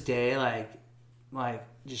 still to this day, like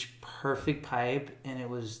just perfect pipe. And it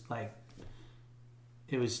was like,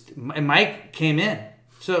 and Mike came in,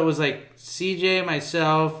 so it was like CJ,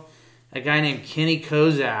 myself, a guy named Kenny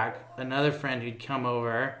Kozak, another friend who'd come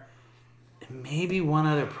over. Maybe one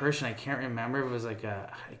other person, I can't remember. It was like I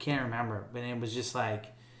can't remember, but it was just like,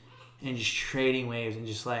 and just trading waves and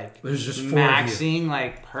just like there's just maxing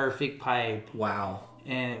like perfect pipe. Wow.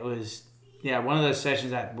 And it was one of those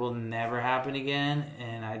sessions that will never happen again.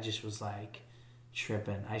 And I just was like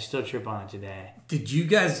tripping. I still trip on it today. Did you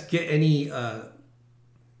guys get any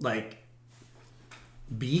like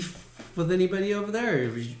beef with anybody over there?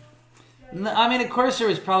 Or I mean, of course, there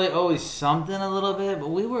was probably always something a little bit, but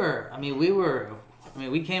we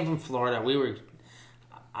came from Florida.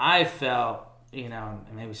 I felt, and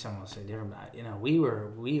maybe someone will say different, but,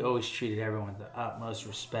 we always treated everyone with the utmost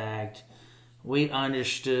respect. We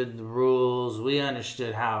understood the rules. We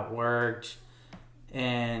understood how it worked.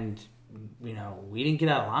 And, we didn't get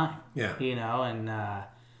out of line. Yeah. And...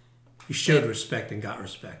 you showed respect and got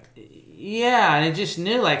respect. Yeah, and it just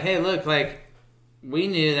knew, like, hey, look, like... We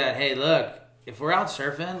knew that, hey, look, if we're out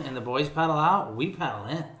surfing and the boys paddle out, we paddle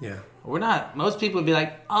in. Yeah. We're not, most people would be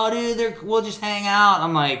like, oh, dude, we'll just hang out.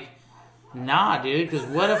 I'm like, nah, dude, because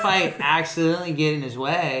what if I accidentally get in his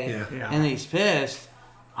way and he's pissed?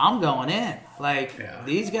 I'm going in. Like,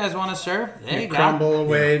 these guys want to surf. They crumble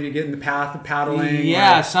away, you get in the path of paddling.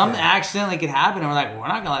 Yeah, accidentally could happen. And we're like, we're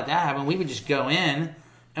not going to let that happen. We would just go in.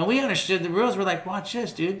 And we understood the rules. We're like, watch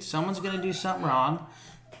this, dude. Someone's going to do something wrong.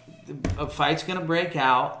 A fight's going to break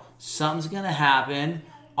out. Something's going to happen.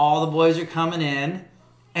 All the boys are coming in.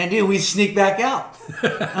 And, dude, we sneak back out.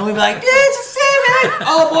 And we'd be like, dude, it's a salmon.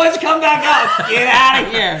 All the boys come back out. Get out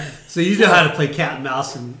of here. So you know how to play cat and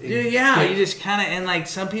mouse. Dude, yeah. You just kind of, and, like,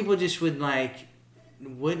 some people just would, like,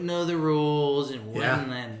 wouldn't know the rules and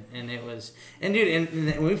wouldn't. And it was, and, dude, and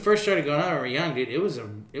when we first started going out when we were young, dude, it was a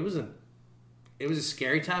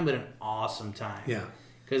scary time, but an awesome time. Yeah.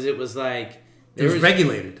 Because it was, like, it was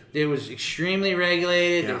regulated. It was extremely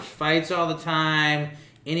regulated. There was fights all the time.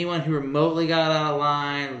 Anyone who remotely got out of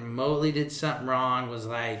line, remotely did something wrong, was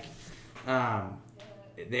like,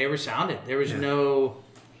 they were sounded. There was no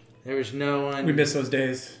one. We miss those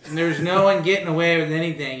days. And there was no one getting away with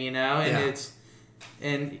anything,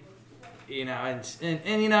 And you know,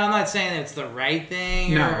 and you know, I'm not saying it's the right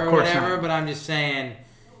thing or whatever, but I'm just saying,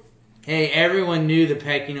 hey, everyone knew the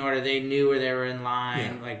pecking order. They knew where they were in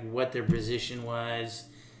line, like what their position was.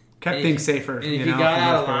 Kept things safer. And if you got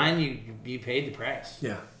out of line, you paid the price.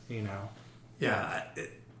 Yeah. You know. Yeah.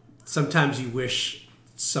 Sometimes you wish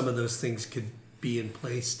some of those things could be in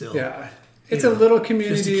place still. Yeah. It's a little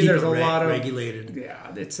community. There's a lot of regulated.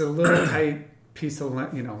 Yeah, it's a little tight piece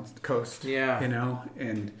of coast. Yeah. You know,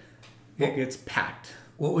 and it gets packed.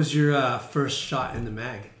 What was your first shot in the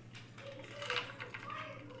mag?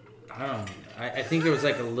 I don't know. I think there was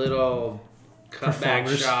like a little cutback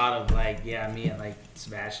shot of like me at like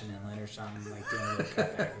Sebastian Inlet or something, like doing a little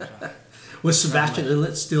cutback or something. Was Sebastian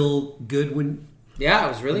Inlet still good when? Yeah, it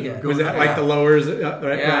was really good. Was that like the lowers,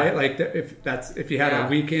 right? Like if you had a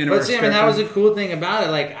weekend or. But see, I mean, that was a cool thing about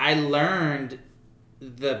it. Like I learned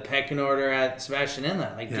the pecking order at Sebastian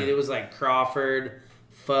Inlet. Like, dude, it was like Crawford,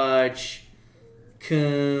 Fudge,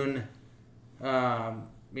 Coon,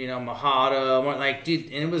 Mojado. Like, dude,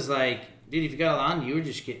 and it was like, dude, if you got on, you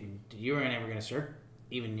were never gonna surf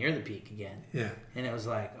even near the peak again. Yeah. And it was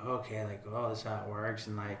like, okay, like, oh, this is how it works,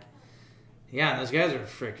 and like. Yeah, and those guys are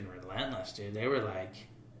freaking relentless, dude. They were like...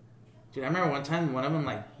 Dude, I remember one time one of them,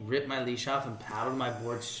 like, ripped my leash off and paddled my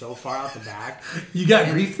board so far out the back. You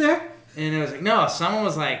got grief there? And it was like, no, someone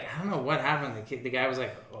was like... I don't know what happened. The guy was,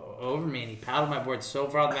 like, over me, and he paddled my board so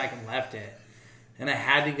far out the back and left it. And I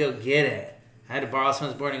had to go get it. I had to borrow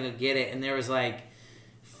someone's board and go get it. And there was, like...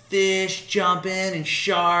 fish jumping and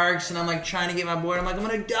sharks, and I'm like trying to get my board. I'm like, I'm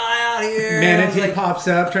gonna die out here. Manatee like, pops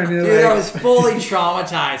up trying to. Dude, I was fully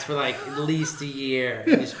traumatized for like at least a year.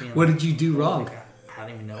 Just being what like, did you do wrong? I don't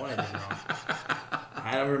even know what I did wrong.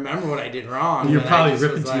 I don't remember what I did wrong. You're probably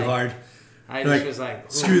ripping too hard. I just was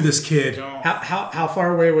like, screw this kid. How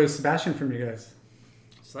far away was Sebastian from you guys?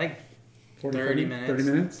 It's like 30 minutes. 30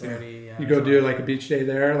 minutes. 30. Yeah, you go do like a beach day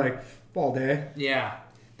there, like all day. Yeah.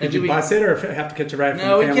 Did you bus it or have to catch a ride from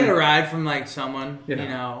No, the we family? get a ride from like someone,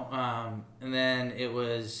 Yeah. And then it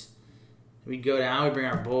was, we'd go down, we'd bring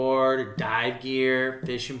our board, dive gear,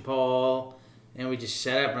 fishing pole, and we just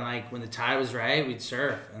set up and like when the tide was right, we'd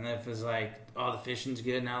surf. And if it was like, oh, the fishing's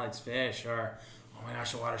good, now let's fish. Or, oh my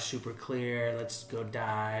gosh, the water's super clear, let's go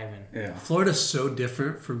dive. And yeah. Florida's so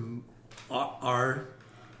different from our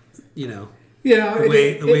the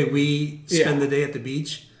the way we spend the day at the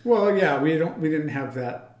beach. Well, yeah, we didn't have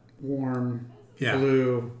that warm,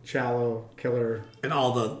 blue, shallow, killer, and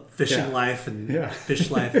all the fishing life and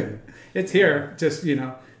fish life. And, it's here. Just you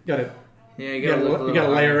gotta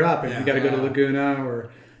layer up, and you gotta go to Laguna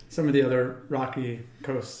or some of the other rocky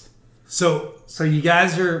coasts. So you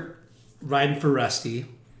guys are riding for Rusty.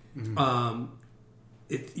 Mm-hmm.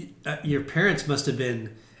 Your parents must have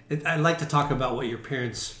been. I'd like to talk about what your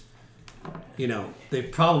parents. They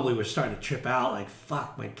probably were starting to trip out. Like,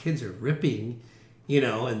 fuck, my kids are ripping.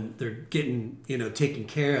 And they're getting, taken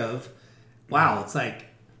care of. Wow, it's like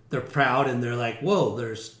they're proud and they're like, whoa,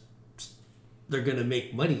 they're going to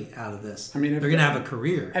make money out of this. I mean, they're going to have a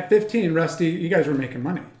career. At 15, Rusty, you guys were making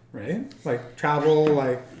money, right? Like travel,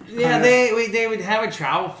 like... Yeah, they would have a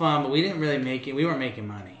travel fund, but we didn't really make it. We weren't making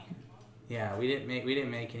money. Yeah, we didn't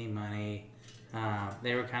make any money.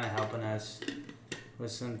 They were kind of helping us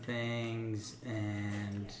with some things,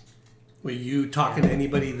 and... Were you talking to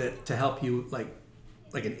anybody to help you, like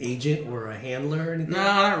an agent or a handler or anything? No,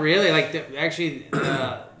 not really. Like the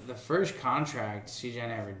first contract CJ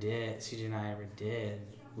and I ever did,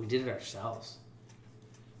 we did it ourselves,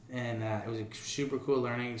 and it was a super cool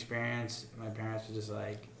learning experience. My parents were just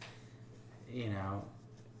like, they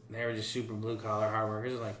were just super blue collar hard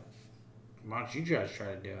workers. Like, why don't you guys try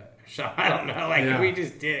to do it? So I don't know. We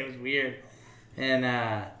just did. It was weird,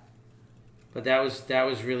 and but that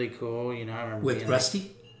was really cool. I remember with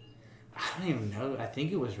Rusty. I don't even know. I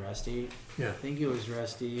think it was Rusty. Yeah. I think it was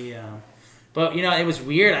Rusty. But, it was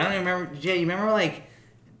weird. I don't even remember. Jay, you remember,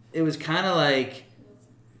 it was kind of like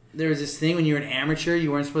there was this thing when you were an amateur,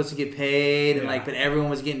 you weren't supposed to get paid, and but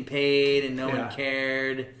everyone was getting paid, and no one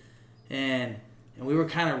cared. And we were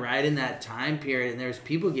kind of right in that time period, and there was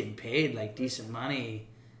people getting paid, decent money.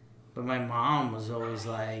 But my mom was always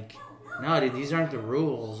like, no, dude, these aren't the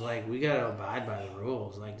rules. We got to abide by the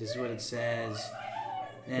rules. This is what it says.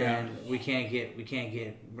 And we're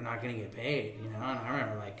not going to get paid, And I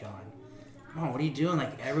remember going, Mom, what are you doing?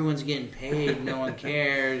 Everyone's getting paid. No one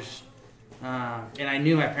cares. And I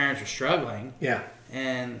knew my parents were struggling. Yeah.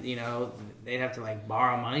 And, they'd have to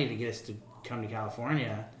borrow money to get us to come to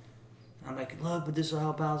California. I'm like, look, but this will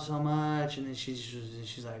help out so much. And then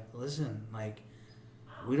she's like, listen,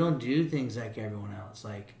 we don't do things like everyone else.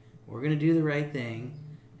 We're going to do the right thing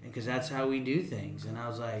because that's how we do things. And I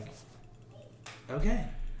was like, okay.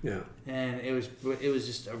 Yeah. And it was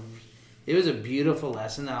just it was a beautiful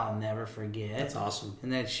lesson that I'll never forget. That's awesome.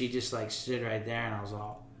 And then she just like stood right there, and I was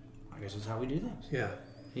all, I guess that's how we do things. Yeah.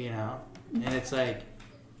 You know, and it's like,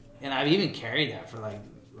 and I've even carried that for like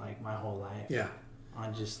my whole life. Yeah.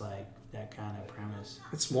 On just like that kind of premise.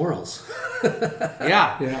 It's morals.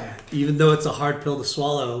 Yeah. Yeah. Even though it's a hard pill to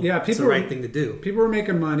swallow, Yeah, it's the right thing to do. People were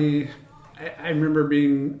making money. I remember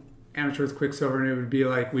being amateur with Quicksilver, and it would be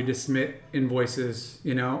like we just submit invoices,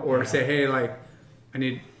 you know, or say, hey, like I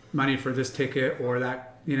need money for this ticket or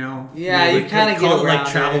that, you know. Yeah, you kind of get call it around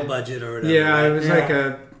like travel it. budget or whatever. Yeah, right? it was like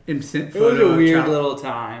a instant It was photo a of weird travel. little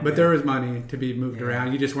time. But there was money to be moved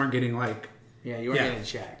around. You just weren't getting like Yeah, you weren't getting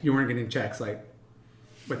checked. you weren't getting checks like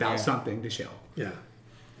without Yeah. something to show. Yeah.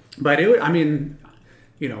 But it, I mean,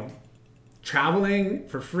 you know, traveling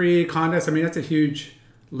for free contests. I mean, that's a huge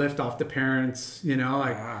lift off the parents. You know,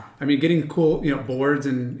 like I mean, getting cool, you know, boards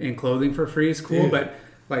and clothing for free is cool. Yeah. But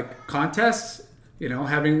like contests, you know,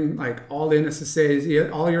 having like all the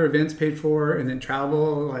NSSAs, all your events paid for, and then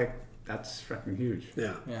travel, like that's fucking huge.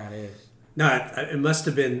 Yeah. Yeah, it is. No, it must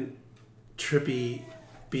have been trippy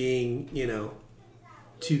being, you know,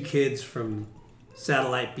 two kids from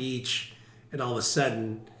Satellite Beach, and all of a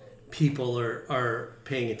sudden people are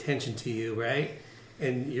paying attention to you, right?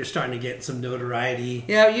 And you're starting to get some notoriety.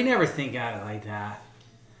 Yeah, you never think at it like that.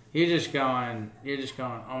 You're just going,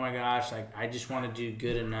 oh my gosh, like I just want to do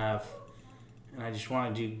good enough, and I just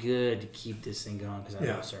want to do good to keep this thing going because I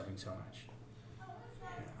love surfing so much.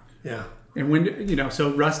 Yeah. And when, you know,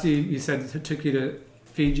 so Rusty, you said took you to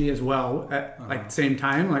Fiji as well at like the same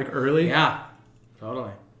time, like early. Yeah,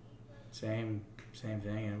 totally. Same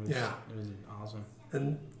thing. It was awesome.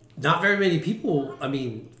 And not very many people, I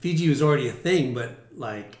mean, Fiji was already a thing, but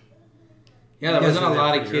like... Yeah, there you guys wasn't a were there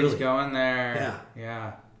lot of pretty kids early. going there. Yeah.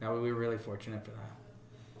 Yeah. No, we were really fortunate for that.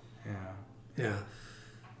 Yeah. Yeah.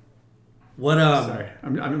 What, Sorry,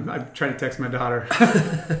 I'm trying to text my daughter.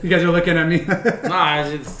 You guys are looking at me. No, I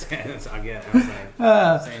was just, I get it. I was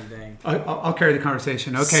like, same thing. I'll carry the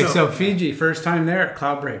conversation. Okay, so Fiji, first time there at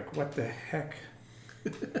Cloud Break. What the heck?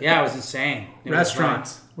 Yeah, it was insane. It was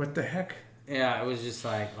Restaurants. What the heck? Yeah, it was just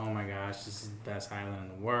like, oh my gosh, this is the best island in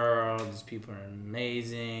the world. These people are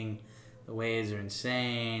amazing. The waves are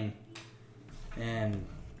insane. And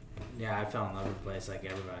yeah, I fell in love with the place like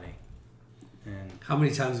everybody. And how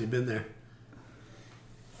many times have you been there?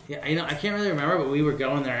 yeah, you know, I can't really remember, but we were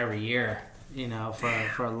going there every year, you know,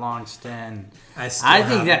 for a long stint. I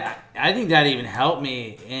think that even helped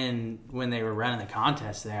me in when they were running the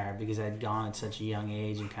contest there because I'd gone at such a young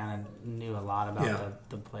age and kind of knew a lot about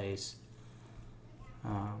the place.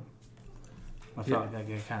 I felt like that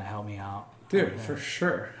could kind of help me out. Dude, for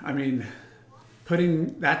sure. I mean,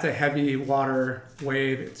 that's a heavy water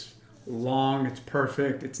wave. It's long. It's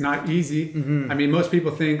perfect. It's not easy. I mean, most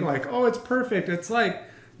people think like, oh, it's perfect. It's like,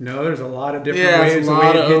 no, there's a lot of different waves. It's a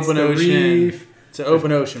lot of open ocean. Reef. It's an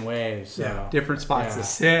open ocean wave. So. Different spots to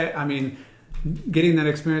sit. I mean, getting that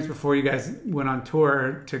experience before you guys went on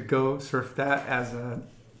tour to go surf that as a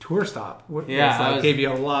tour stop gave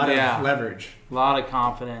you a lot of leverage. A lot of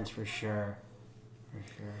confidence for sure.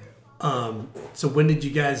 So when did you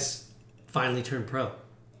guys finally turn pro?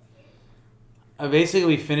 Basically,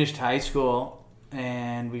 we finished high school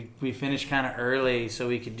and we finished kind of early so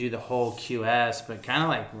we could do the whole QS, but kind of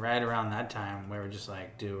like right around that time we were just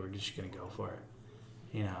like, dude, we're just going to go for it,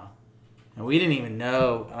 you know? And we didn't even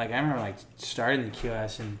know, like I remember like starting the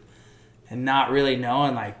QS and not really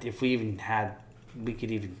knowing like if we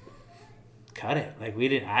could even cut it. Like we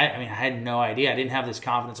didn't, I mean, I had no idea. I didn't have this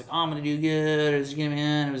confidence like, oh, I'm going to do good or this is going to be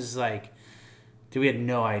in. It was just like, dude, we had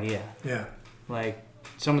no idea. Yeah. Like,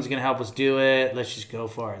 someone's going to help us do it. Let's just go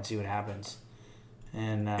for it and see what happens.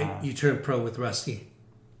 And you turned pro with Rusty.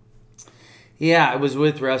 yeah, it was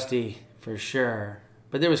with Rusty for sure.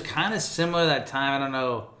 But there was kind of similar that time. I don't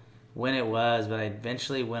know when it was, but I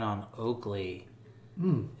eventually went on Oakley.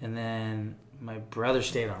 And then my brother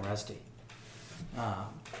stayed on Rusty.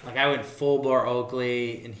 Like I went full bore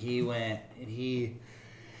Oakley, and he went and he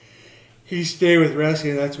stayed with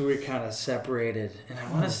Rusty, and that's where we kind of separated. And I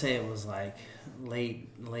want to say it was like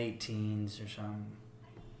late teens or something.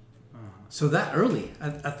 So that early?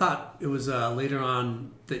 I thought it was later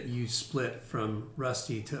on that you split from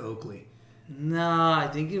Rusty to Oakley. No, I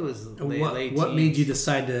think it was late teens. What made you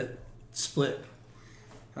decide to split?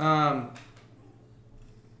 Because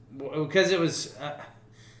it was...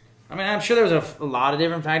 I mean, I'm sure there was a lot of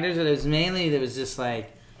different factors, but it was mainly, there was just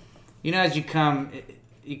like, you know, as you come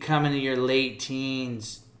into your late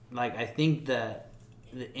teens, like I think the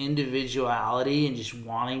individuality and just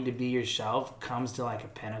wanting to be yourself comes to like a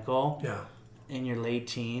pinnacle in your late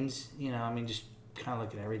teens. You know, I mean, just kind of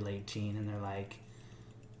look at every late teen and they're like,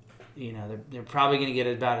 you know, they're probably going to get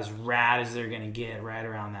about as rad as they're going to get right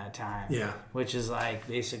around that time. Yeah. Which is like,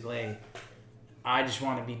 basically, I just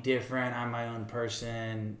want to be different. I'm my own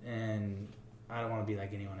person, and I don't want to be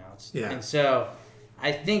like anyone else. Yeah. And so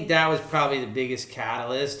I think that was probably the biggest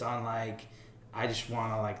catalyst on, like, I just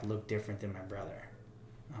want to, like, look different than my brother.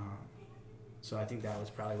 So I think that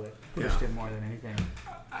was probably what pushed it more than anything.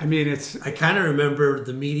 I mean, I kind of remember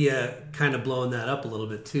the media kind of blowing that up a little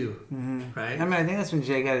bit too, right? I mean, I think that's when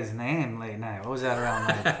Jay got his name, Late Night. What was that around,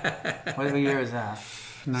 like? What year was that?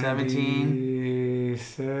 17?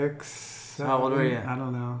 96. How old were you? I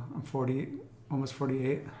don't know. I'm 40, almost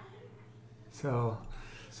 48. So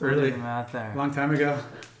Early math there. Long time ago.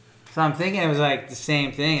 So I'm thinking it was like the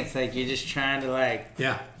same thing. It's like you're just trying to, like, you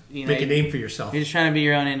know, make a name for yourself. You're just trying to be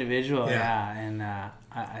your own individual, Yeah. And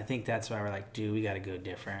I think that's why we're like, dude, we got to go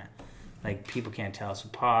different. Like, people can't tell us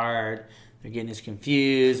apart. They're getting us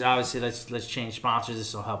confused. Obviously, let's change sponsors.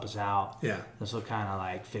 This will help us out. Yeah. This will kind of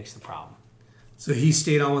like fix the problem. So he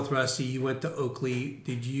stayed on with Rusty. You went to Oakley.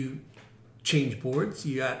 Did you change boards?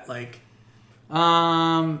 You got like...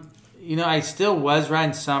 You know, I still was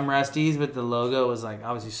riding some Rusties, but the logo was like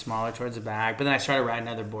obviously smaller towards the back. But then I started riding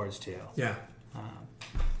other boards too. Yeah.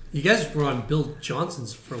 You guys were on Bill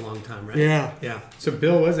Johnson's for a long time, right? Yeah. Yeah. So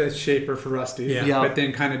Bill was a shaper for Rusty, Yeah. but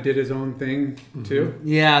then kind of did his own thing too.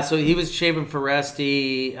 Yeah, so he was shaping for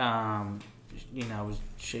Rusty. You know, was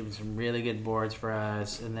shaping some really good boards for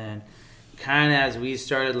us, and then kind of as we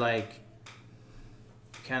started like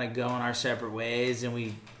kind of going our separate ways, and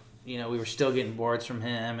we were still getting boards from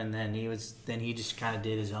him, and then he just kind of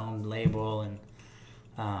did his own label, and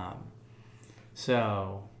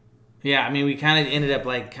so yeah, I mean, we kind of ended up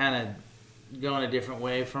like kind of going a different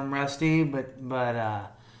way from Rusty, but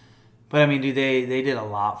I mean, dude, they did a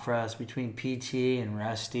lot for us between PT and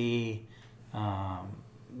Rusty.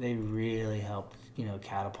 They really helped, you know,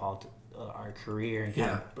 catapult our career and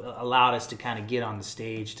kind of allowed us to kind of get on the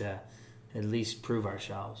stage to at least prove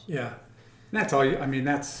ourselves. Yeah. And that's all.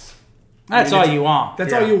 That's all you want.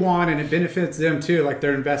 That's all you want, and it benefits them too. Like,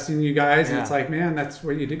 they're investing in you guys, and it's like, man, that's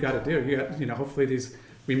what you got to do. You got, you know, hopefully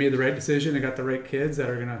we made the right decision and got the right kids that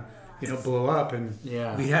are gonna, you know, blow up. And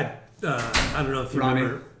we had I don't know if you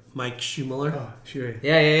remember Mike Schumacher. Oh, Shuey.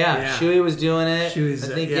 Yeah. Shuey was doing it. Shuey's,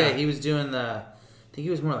 I think he was doing I think he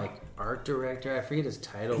was more like art director. I forget his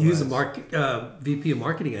title. He was a VP of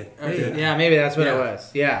marketing, I think. Yeah, maybe that's what it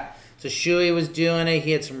was. Yeah. So Shuey was doing it. He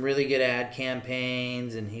had some really good ad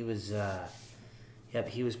campaigns, and he was,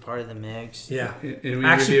 he was part of the mix. Yeah. And we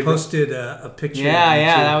actually posted a picture.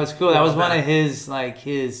 Yeah, that was cool. That was one of his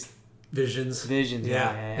visions.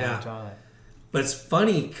 Yeah, totally. But it's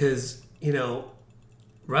funny because, you know,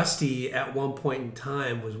 Rusty at one point in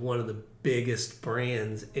time was one of the biggest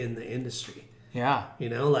brands in the industry. Yeah. You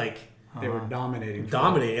know, like... They were dominating.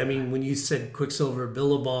 I mean, when you said Quicksilver,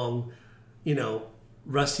 Billabong, you know,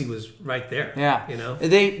 Rusty was right there. Yeah. You know?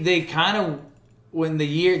 They kind of, when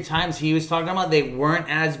the times he was talking about, they weren't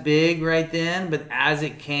as big right then, but as we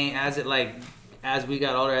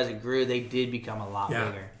got older, as it grew, they did become a lot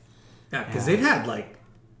bigger. Yeah, because they've had, like,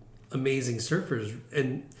 amazing surfers.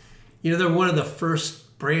 And, you know, they're one of the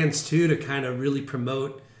first brands, too, to kind of really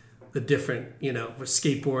promote the different, you know,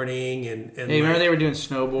 skateboarding and hey, remember they were doing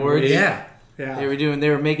snowboards? Yeah. They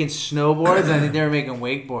were making snowboards. I think they were making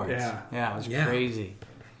wakeboards. Yeah, it was crazy.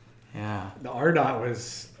 Yeah, the RDOT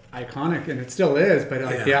was iconic, and it still is.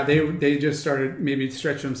 But they just started maybe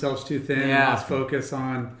stretching themselves too thin. Yeah, let's focus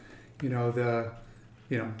on, you know,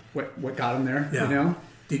 what got them there. You know,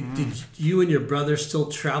 did you and your brother still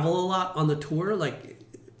travel a lot on the tour? Like,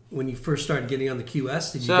 when you first started getting on the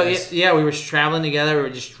QS, did you guys... Yeah, we were traveling together. We were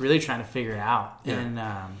just really trying to figure it out.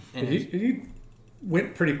 Yeah. And you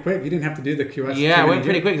went pretty quick. You didn't have to do the QS. Yeah, I went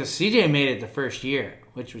pretty quick. So CJ made it the first year,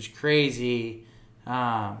 which was crazy. You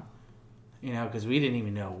know, because we didn't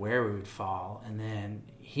even know where we would fall. And then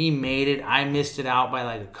he made it. I missed it out by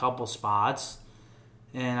like a couple spots.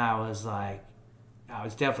 And I was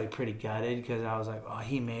definitely pretty gutted because I was like, oh,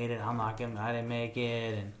 he made it. I didn't make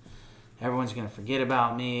it. And everyone's going to forget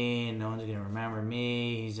about me, and no one's going to remember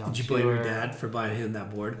me. He's on Did you tour. blame your dad for buying him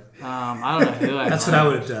that board? I don't know who I That's what I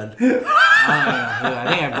would have done. I don't know who. I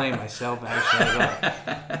think I blamed myself, actually.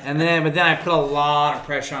 But then I put a lot of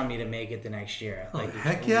pressure on me to make it the next year. Like,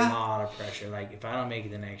 heck yeah. A lot of pressure. Like, if I don't make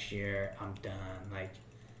it the next year, I'm done. Like,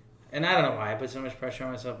 and I don't know why I put so much pressure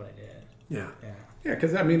on myself, but I did. Yeah. Yeah,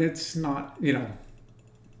 because, I mean, it's not, you know,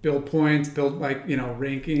 build points, build, like, you know,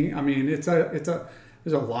 ranking. I mean, there's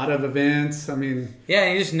a lot of events. I mean...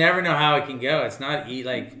 Yeah, you just never know how it can go. It's not...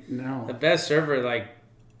 No. The best surfer, like,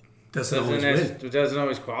 doesn't always win. It doesn't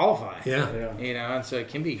always qualify. Yeah. You know, and so it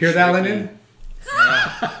can be Hear tricky. that, Lyndon?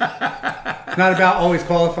 Yeah. It's not about always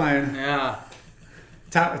qualifying. Yeah.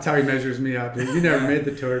 That's how he measures me up, dude. You never made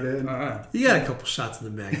the tour, dude. You got a couple shots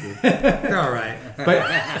in the bag, dude. You're all right.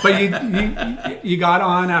 But you got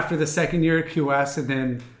on after the second year at QS, and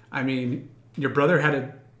then, I mean, your brother had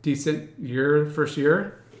a decent year first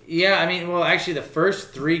year. Yeah, I mean, well, actually, the first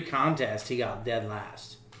 3 contests, he got dead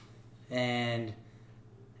last. And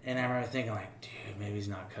I remember thinking, like, dude, maybe he's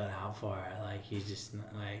not cut out for it. Like, he's just,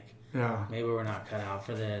 like, maybe we're not cut out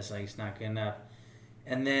for this. Like, he's not good enough.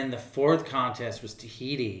 And then the 4th contest was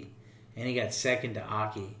Tahiti, and he got second to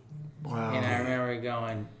Aki. Wow. And I remember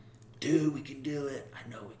going, dude, we can do it. I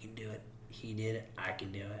know we can do it. He did it. I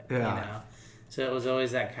can do it. Yeah. You know? So it was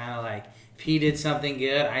always that kind of like, if he did something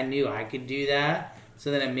good, I knew I could do that. So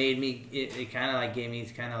then it made me, it kind of like gave me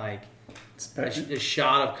kind of like a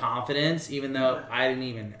shot of confidence, even though I didn't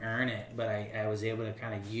even earn it. But I was able to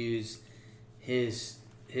kind of use his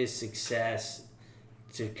success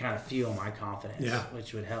to kind of fuel my confidence,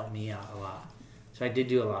 which would help me out a lot. So I did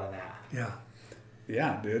do a lot of that. Yeah.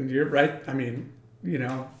 Yeah, dude, you're right. I mean, you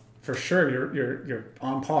know, for sure you're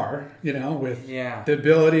on par, you know, with the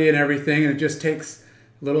ability and everything, and it just takes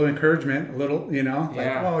a little encouragement, a little, you know, like,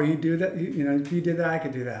 oh, you do that, you know, if you did that, I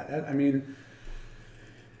could do that. I mean,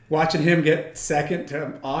 watching him get second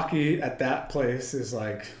to Aki at that place is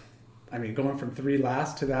like, I mean, going from 3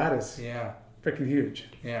 last to that is freaking huge.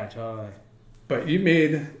 Yeah, totally. But you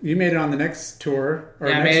made it on the next tour, or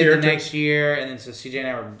I next made year. it the next year, and then so CJ and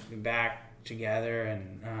I were back together,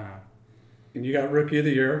 and you got Rookie of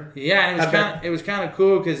the Year. Yeah, and it was kind of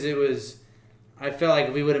cool because it was. I felt like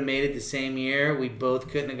if we would have made it the same year, we both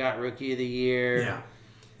couldn't have got Rookie of the Year. Yeah.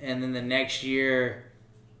 And then the next year,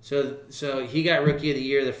 so he got Rookie of the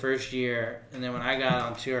Year the first year, and then when I got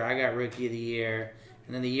on tour, I got Rookie of the Year,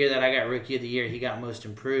 and then the year that I got Rookie of the Year, he got Most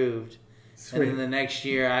Improved. Sweet. And then the next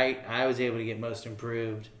year, I was able to get Most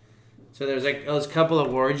Improved. So there's like those couple of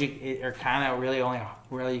awards are kind of really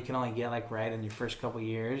you can only get like right in your first couple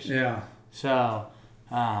years. Yeah. So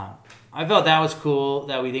I felt that was cool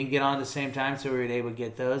that we didn't get on at the same time, so we were able to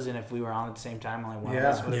get those. And if we were on at the same time, only one of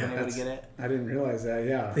us would have been able to get it. I didn't realize that.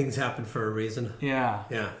 Yeah. Things happen for a reason. Yeah.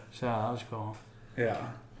 Yeah. So that was cool. Yeah.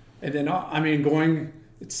 And then I mean,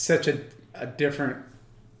 it's such a different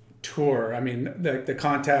tour. I mean, the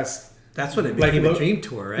contest. That's when it became a dream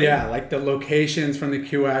tour, right? Yeah, like the locations from the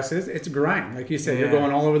QS, it's grind. Like you said, you're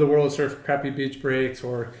going all over the world, surf crappy beach breaks,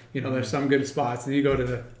 or, you know, there's some good spots. And you go to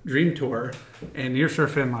the dream tour, and you're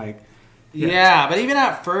surfing like... Yeah, but even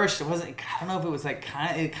at first, it wasn't... I don't know if it was like...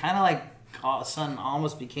 It kind of like... all of a sudden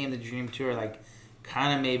almost became the dream tour, like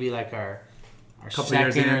kind of maybe like our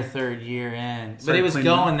second or third year in. But it was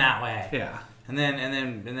going that way. Yeah. And then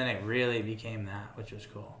it really became that, which was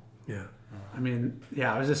cool. Yeah. I mean,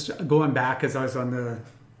 I was just going back as I was on the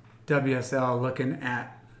WSL looking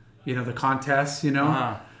at, you know, the contests, you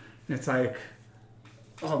know. And it's like,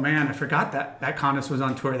 oh man, I forgot that contest was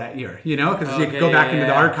on tour that year, you know, because you could go back into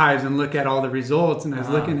the archives and look at all the results. And I was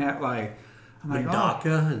looking at like, I'm like,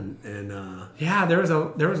 DACA and there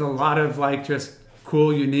was a lot of like just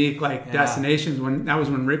cool, unique like destinations. That was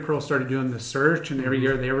when Rick Curl started doing the search, and every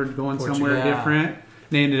year they were going somewhere different.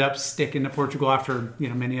 They ended up sticking to Portugal after, you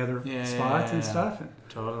know, many other spots and stuff. And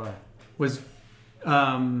totally. Was,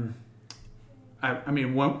 I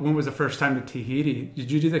mean, when was the first time to Tahiti?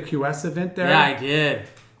 Did you do the QS event there? Yeah, I did.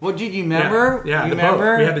 Well, did you remember? Yeah, you the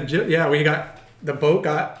remember? Boat. We got the boat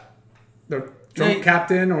got the drunk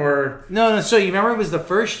captain or no. So you remember it was the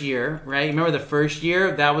first year, right? You remember the first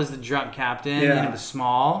year that was the drunk captain, and it was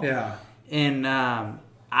small. Yeah. And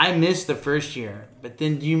I missed the first year. But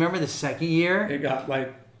then, do you remember the second year? It got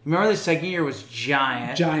like... Remember the second year was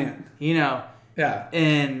giant. You know. Yeah.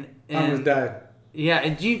 And I was dead. Yeah.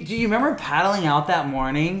 And do you remember paddling out that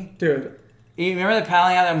morning? Dude. You remember the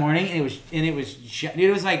paddling out that morning? And it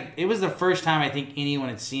was the first time I think anyone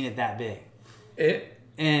had seen it that big.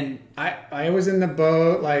 And I was in the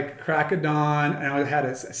boat like crack of dawn, and I had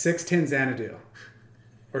a 6'10" Xanadu.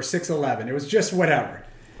 Or 6'11". It was just whatever.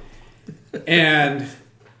 And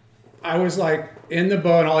I was like in the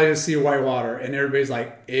boat, and all I did was see white water, and everybody's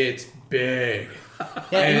like, "It's big."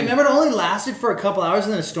 Yeah, and you remember it only lasted for a couple hours,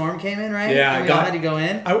 and then a storm came in, right? Yeah, and we all had to go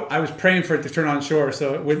in. I was praying for it to turn on shore,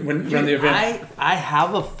 so it wouldn't run the event. I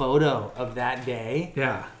have a photo of that day.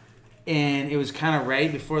 Yeah, and it was kind of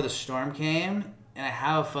right before the storm came, and I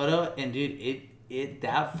have a photo, and dude,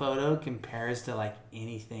 that photo compares to like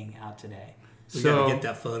anything out today. We gotta get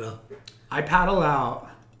that photo. I paddle out.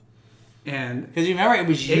 And because you remember it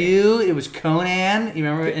was it was Conan, you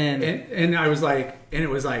remember, and I was like, and it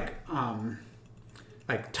was like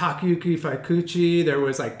like Takayuki Fikuchi. There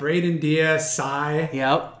was like Braden Diaz, Sai.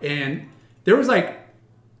 Yep. And there was like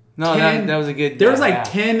No, 10, that was a good. There was like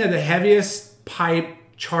 10 of the heaviest pipe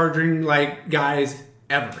charging like guys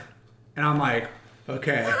ever. And I'm like,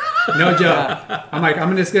 okay, no joke. I'm like,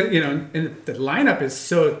 I'm just gonna, and the lineup is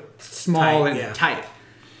so small and tight.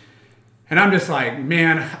 And I'm just like,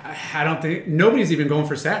 man, I don't think nobody's even going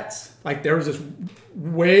for sets. Like there was this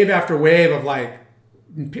wave after wave of like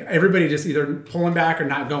everybody just either pulling back or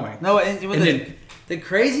not going. No, and the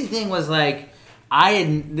crazy thing was like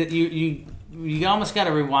you almost got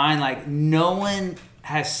to rewind. Like no one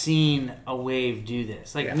has seen a wave do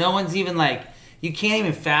this. Like no one's even like. You can't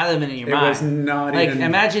even fathom it in your mind. It was not like, even...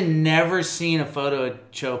 imagine never seeing a photo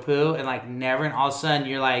of Chopu and, like, never, and all of a sudden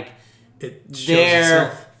you're, like, there,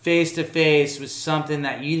 face to face with something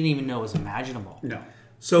that you didn't even know was imaginable. No.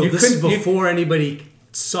 So this is before anybody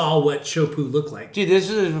saw what Chopu looked like. Dude, this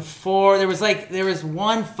was before... There was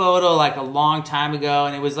one photo, like, a long time ago,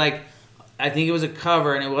 and it was, like, I think it was a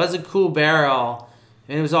cover, and it was a cool barrel,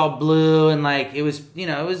 and it was all blue, and, like, it was,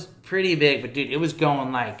 it was pretty big, but, dude, it was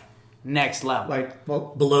going, like... next level, like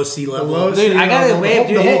below sea level. I got a wave,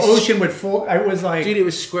 dude. The whole ocean would full. I was like, dude, it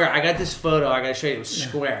was square. I got this photo. I gotta show you. It was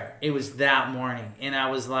square. It was that morning, and I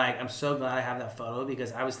was like, I'm so glad I have that photo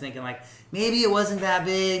because I was thinking like maybe it wasn't that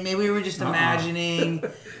big. Maybe we were just imagining,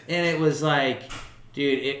 and it was like,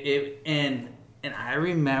 dude, and I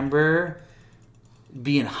remember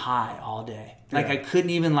being high all day. Like I couldn't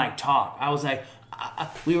even like talk. I was like,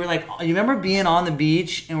 we were like, you remember being on the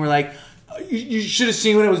beach and we're like. You should have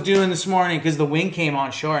seen what it was doing this morning because the wind came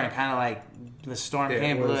on shore and it kind of like the storm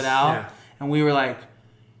blew it out, and we were like,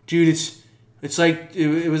 dude, it's like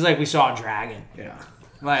it was like we saw a dragon. Yeah.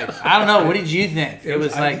 Like I don't know, what did you think? It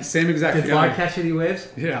was like same exact. Did Vlog catch any waves?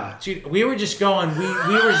 Yeah. Dude, we were just going.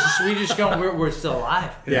 We just going. We're still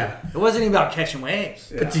alive. Yeah. It wasn't even about catching waves.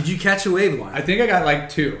 Yeah. But did you catch a wave line? I think I got like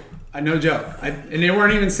 2. No joke. And they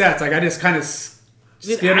weren't even sets. Like I just kind of.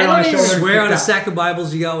 Dude, I don't even swear on a sack of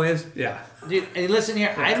Bibles you got waves. Yeah, dude. And listen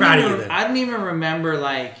here, I don't even remember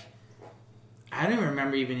like. I don't even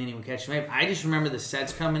remember even anyone catching wave. I just remember the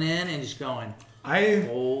sets coming in and just going.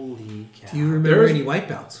 Holy cow! Do you remember any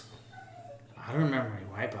wipeouts? I don't remember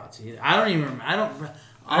any wipeouts either. I don't even remember.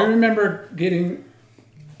 I remember getting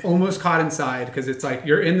almost caught inside because it's like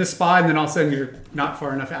you're in the spot and then all of a sudden you're not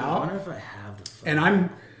far enough out. I wonder if I have the photo. And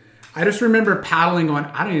I just remember paddling on.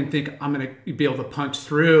 I don't even think I'm going to be able to punch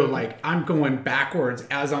through. Like I'm going backwards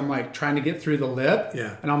as I'm like trying to get through the lip.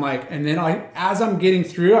 Yeah. And I'm like, and then as I'm getting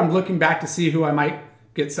through, I'm looking back to see who I might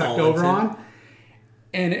get sucked over on.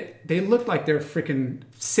 And they looked like they're freaking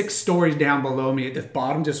 6 stories down below me. The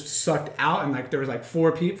bottom just sucked out, and like there was like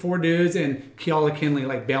 4 dudes and Keala Kinley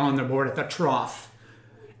like bailing their board at the trough.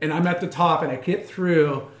 And I'm at the top, and I get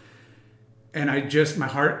through, and my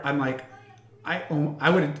heart, I'm like.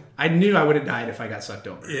 I knew I would have died if I got sucked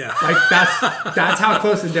over. Yeah. Like that's how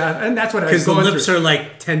close to death. And that's what I was going through. Because the lips are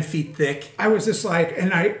like 10 feet thick. I was just like,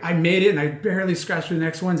 and I made it and I barely scratched through the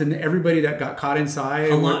next ones and everybody that got caught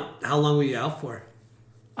inside. How long were you out for?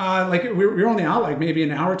 Like we were only out like maybe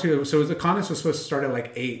an hour or two. So the contest was supposed to start at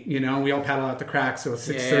like 8, we all paddled out the crack. So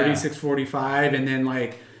 6:30, 6:45. And then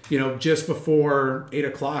like, just before 8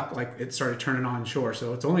 o'clock, like it started turning on shore.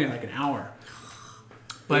 So it's only like an hour.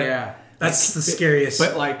 But yeah. That's the scariest.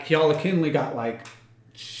 But like Keala Kinley got like,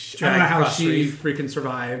 I don't know how she freaking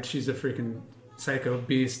survived. She's a freaking psycho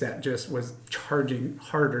beast that just was charging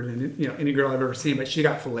harder than any girl I've ever seen. But she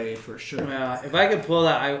got filleted for sure. Well, if I could pull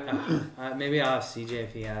that, maybe I'll have CJ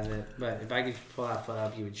if he has it. But if I could pull that foot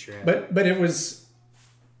up, you would shred. But it was,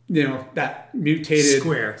 that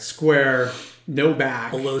mutated square, no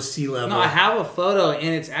back, below sea level. No, I have a photo, and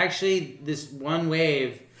it's actually this one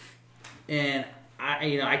wave, and.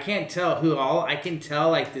 I can't tell who all. I can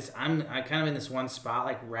tell like this. I'm kind of in this one spot,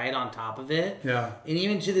 like right on top of it. Yeah. And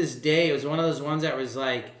even to this day, it was one of those ones that was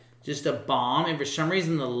like just a bomb. And for some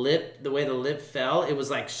reason, the way the lip fell, it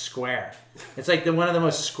was like square. It's like one of the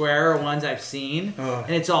most square ones I've seen. Oh.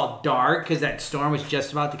 And it's all dark because that storm was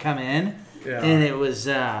just about to come in. Yeah. And it was.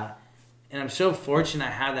 And I'm so fortunate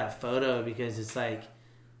I have that photo because it's like.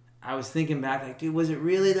 I was thinking back, like, dude, was it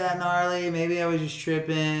really that gnarly? Maybe I was just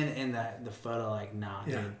tripping. And the photo, like, nah,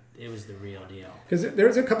 dude, it was the real deal. Because there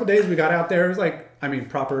was a couple days we got out there. It was like,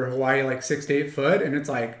 proper Hawaii, like 6 to 8 foot. And it's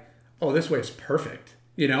like, oh, this wave's perfect.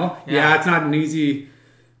 Yeah, it's not an easy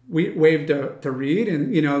wave to read.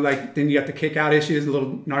 And, like, then you got the kick out issues, a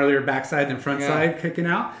little gnarlier backside than front side kicking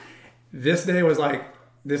out. This day was like,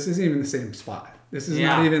 this isn't even the same spot. This is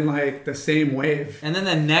not even like the same wave. And then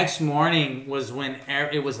the next morning was when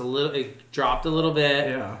it dropped a little bit.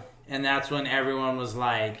 Yeah. And that's when everyone was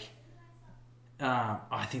like,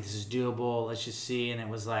 I think this is doable. Let's just see. And it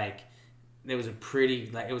was like, it was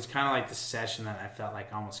it was kind of like the session that I felt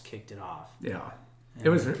like almost kicked it off. Yeah. It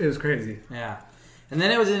was crazy. Yeah. And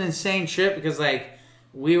then it was an insane trip because like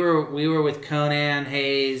we were with Conan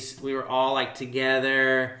Hayes. We were all like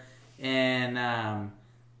together and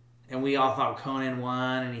we all thought Conan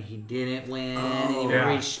won and he didn't win.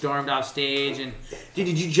 And he stormed off stage. And dude,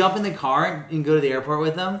 did you jump in the car and go to the airport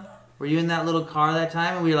with him? Were you in that little car that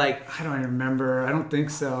time? And we were like... I don't even remember. I don't think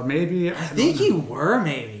so. Maybe. I think you were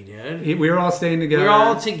maybe, dude. We were all staying together. We were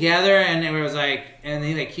all together and it was like... And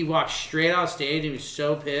he walked straight off stage. He was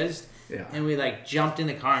so pissed. Yeah. And we like jumped in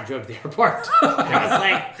the car and drove to the airport.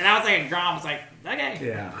 I was like a grom. I was like, okay.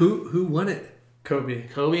 Yeah. Who won it? Kobe.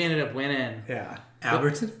 Kobe ended up winning. Yeah.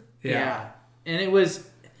 Alberton? Yeah. And it was...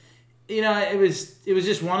 it was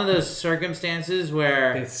just one of those circumstances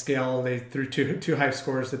where they threw two high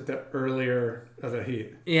scores at the earlier of the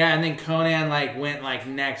heat. Yeah, and then Conan went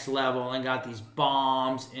next level and got these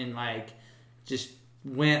bombs and just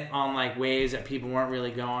went on waves that people weren't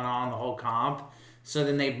really going on the whole comp. So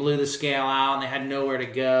then they blew the scale out and they had nowhere to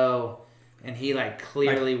go, and he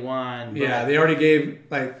clearly won. Yeah, they already gave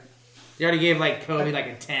Kobe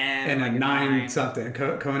a 10 and a 9 something.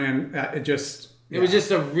 Conan It was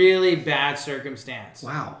just a really bad circumstance.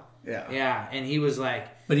 Wow. Yeah. Yeah, and he was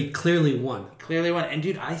But he clearly won. And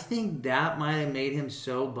dude, I think that might have made him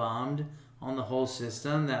so bummed on the whole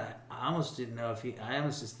system that I almost didn't know I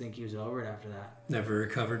almost just think he was over it after that. Never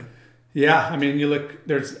recovered. Yeah, I mean, you look,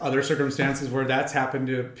 there's other circumstances where that's happened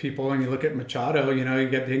to people, and you look at Machado, he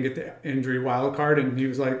didn't get the injury wild card, and he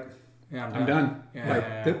was like, yeah, I'm done.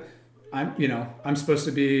 Yeah, I'm supposed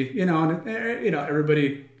to be, and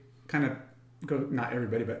everybody kind of go, not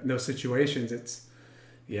everybody, but in those situations,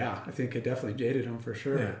 I think it definitely jaded him for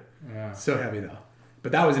sure. Yeah. So heavy though.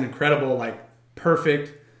 But that was an incredible,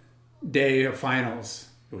 perfect day of finals.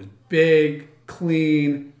 It was big,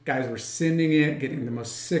 clean. Guys were sending it, getting the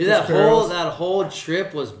most sickest girls. That whole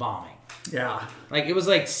trip was bombing. Yeah. It was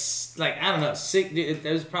I don't know, sick. It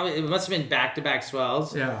must have been back-to-back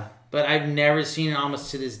swells. Yeah. But I've never seen it almost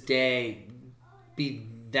to this day be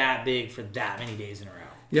that big for that many days in a row.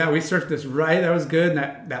 Yeah, we surfed this right. That was good.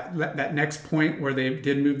 And that next point where they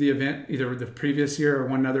did move the event, either the previous year or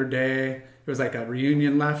one other day, it was like a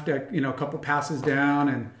reunion left, a couple passes down,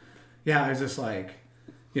 and I was just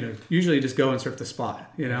usually you just go and surf the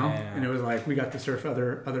spot, and it was we got to surf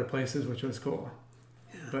other places, which was cool.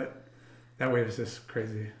 Yeah. But that wave was just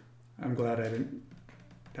crazy. I'm glad I didn't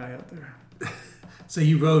die out there. So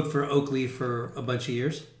you rode for Oakley for a bunch of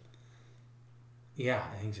years? Yeah,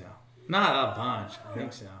 I think so. Not a bunch. I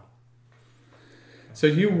think so. So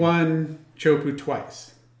you won Chopu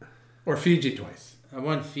twice, or Fiji twice. I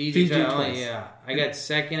won Fiji twice. Yeah, I got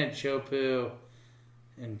second at Chopu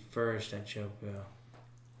and first at Chopu.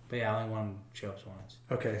 But I only won Chops once.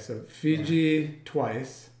 Okay, so Fiji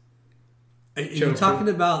twice. Are you talking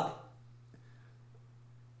about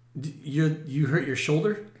you hurt your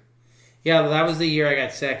shoulder? Yeah, that was the year I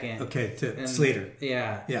got second. Okay, Slater.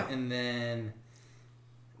 Yeah. Yeah. And then,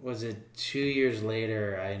 was it 2 years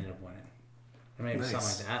later, I ended up winning. Or maybe something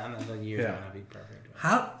like that. And then the years might not be perfect.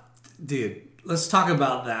 Dude, let's talk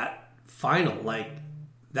about that final.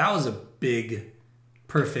 That was a big,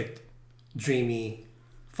 perfect, dreamy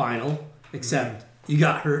final, except you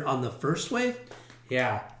got hurt on the first wave?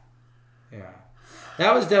 Yeah.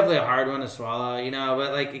 That was definitely a hard one to swallow,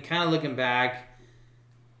 but kind of looking back,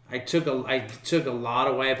 I took a lot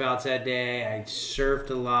of wipeouts that day. I surfed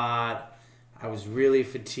a lot. I was really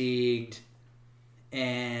fatigued,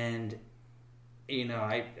 and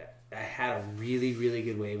I had a really, really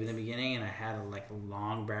good wave in the beginning, and I had a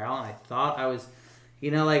long barrel, and I thought I was,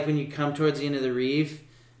 when you come towards the end of the reef,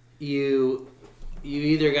 you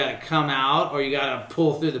either got to come out or you got to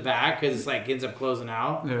pull through the back because it ends up closing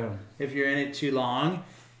out. Yeah. If you're in it too long.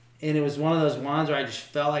 And it was one of those ones where I just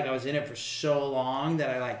felt like I was in it for so long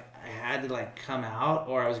that I had to come out,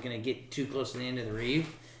 or I was going to get too close to the end of the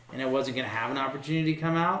reef and I wasn't going to have an opportunity to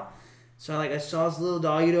come out. So I saw this little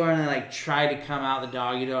doggy door, and I tried to come out the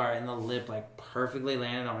doggy door, and the lip perfectly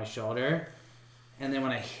landed on my shoulder. And then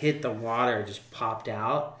when I hit the water, it just popped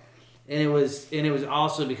out. And it was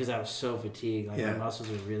also because I was so fatigued. My muscles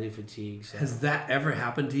were really fatigued. So. Has that ever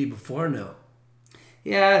happened to you before? No.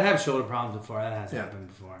 Yeah, I've had shoulder problems before. That has happened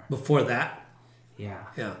before. Before that? Yeah.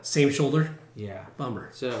 Yeah. Same shoulder? Yeah. Bummer.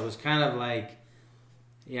 So it was kind of I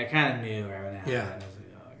kind of knew right when it happened. Yeah. I was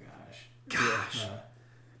oh, gosh.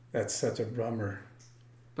 That's such a bummer.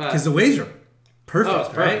 Because the waves are perfect, Oh,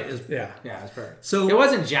 it's right? perfect. Yeah. Yeah, it was perfect. So it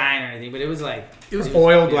wasn't giant or anything, but it was like It was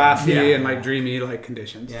oil, yeah. glassy, Yeah. and like dreamy like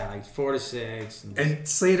conditions. Yeah, like 4 to 6. And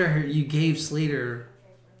Slater, you gave Slater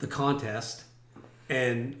the contest,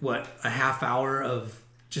 and what, a half hour of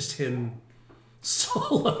just him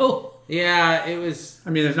solo? Yeah, it was. I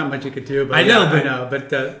mean, there's not much you could do, but I know,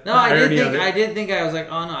 but No, I did think I was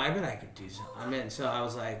like, oh no, I bet I could do something. I mean, so I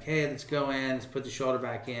was like, hey, let's go in, let's put the shoulder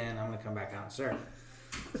back in. I'm gonna come back out and surf.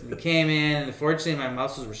 So we came in, and unfortunately, my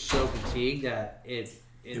muscles were so fatigued that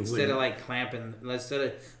instead of like clamping, most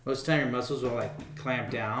of the time your muscles will like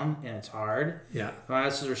clamp down, and it's hard. Yeah. My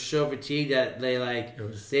muscles were so fatigued that they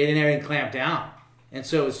didn't even clamp down, and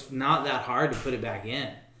so it was not that hard to put it back in.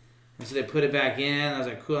 And so they put it back in. I was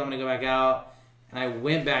like, cool, I'm going to go back out. And I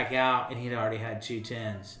went back out, and he'd already had 2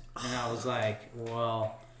 10s. And I was like,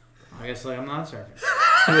 well, I guess I'm not surfing.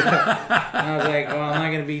 And I was like, well, I'm not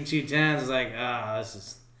going to beat 2 10s. I was like, this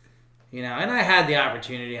is, and I had the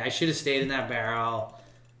opportunity. I should have stayed in that barrel.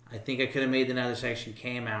 I think I could have made another section,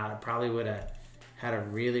 came out. I probably would have had a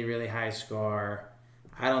really, really high score.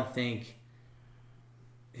 I don't think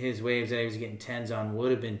his waves that he was getting 10s on would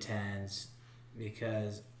have been 10s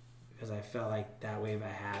because I felt like that wave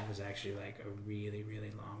I had was actually like a really,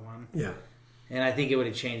 really long one. Yeah. And I think it would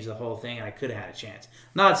have changed the whole thing, and I could have had a chance.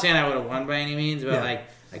 I'm not saying I would have won by any means, but I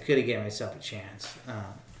could have given myself a chance.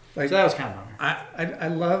 So that was kind of a bummer. I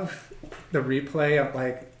love the replay of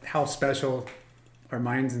like how special our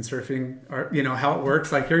minds in surfing are, how it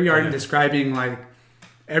works. Like here you are describing like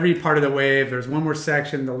every part of the wave. There's one more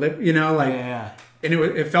section, the lip, Yeah. And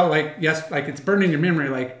it felt like, yes, like it's burned in your memory.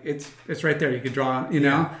 Like it's right there. You could draw on,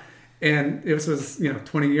 know. And it was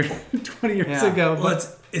 20 years ago. Well,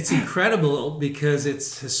 it's incredible because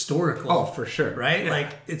it's historical. Oh, for sure. Right? Yeah. Like,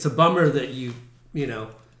 it's a bummer that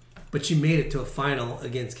but you made it to a final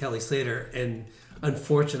against Kelly Slater, and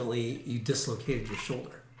unfortunately, you dislocated your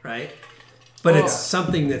shoulder, right? But it's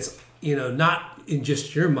something that's, not in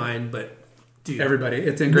just your mind, but, dude. Everybody.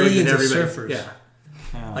 It's engraved in everybody. Millions of surfers.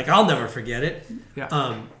 Yeah. Like, I'll never forget it.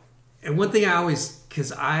 Yeah. And one thing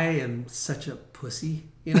because I am such a pussy,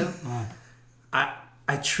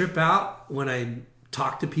 I trip out when I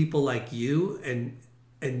talk to people like you and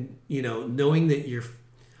knowing that you're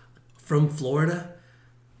from Florida,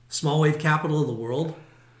 small wave capital of the world.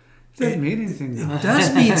 It doesn't mean anything, though. It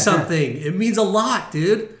does mean something. It means a lot,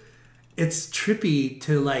 dude. It's trippy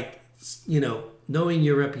to knowing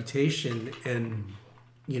your reputation and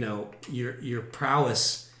your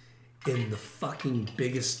prowess in the fucking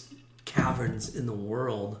biggest caverns in the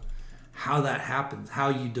world, how that happens, how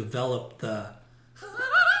you develop the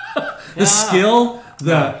skill,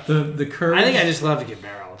 the courage. I think I just love to get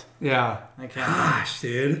barreled. Yeah. Gosh,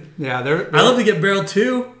 dude. Yeah, I love to get barreled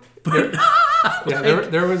too, but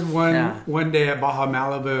there was one day at Baja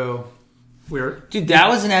Malibu. Dude, that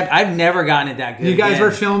was I've never gotten it that good. You guys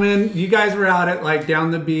were filming. You guys were out at like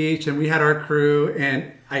down the beach, and we had our crew,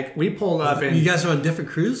 and we pulled up. And you guys are on different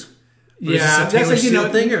crews. Or yeah, is this a Taylor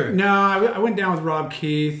Steele thing, or? No, I went down with Rob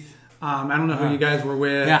Keith. I don't know who you guys were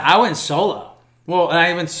with. Yeah, I went solo. Well,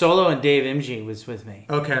 I went solo, and Dave MG was with me.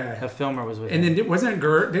 Okay, a filmer was with me. And then wasn't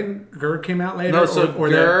Gert? Didn't Gert came out later? No, so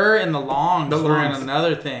Gert and the Longs were in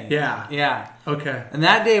another thing. Yeah. Okay. And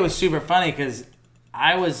that day was super funny because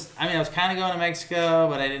I was kind of going to Mexico,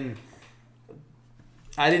 but I didn't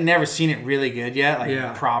never seen it really good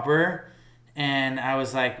yet, proper. And I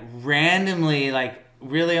was like randomly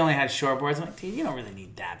really only had short boards. I'm like, dude, you don't really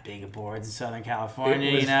need that big of boards in Southern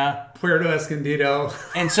California, Puerto Escondido.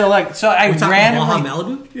 And so I randomly,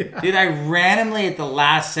 Malibu? Yeah. Dude, I randomly at the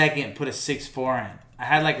last second put a 6.4 in. I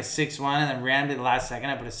had like a 6.1, and then randomly at the last second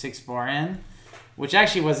I put a 6.4 in, which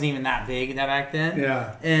actually wasn't even that big back then.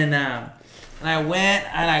 Yeah. And I went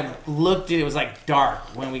and I looked at it. It was like dark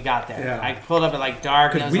when we got there. Yeah. I pulled up at like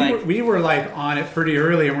dark, and I was we were like on it pretty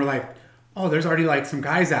early, and we're like, oh, there's already like some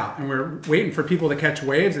guys out, and we're waiting for people to catch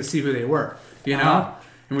waves to see who they were, And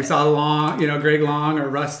we saw Long, Greg Long or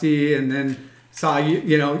Rusty, and then saw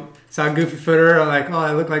Goofy Footer, like, oh,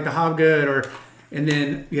 I look like the Hobgood, and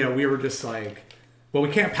then we were just like, well, we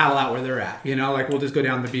can't paddle out where they're at, like we'll just go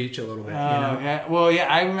down the beach a little bit, Yeah. Well, yeah,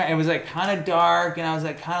 I remember it was like kind of dark, and I was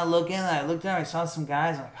like kind of looking, and I looked down, I saw some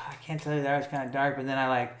guys, I'm like, oh, I can't tell you that, it was kind of dark, but then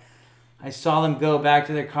I saw them go back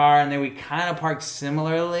to their car, and then we kind of parked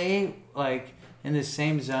similarly, like in the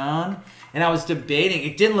same zone. And I was debating.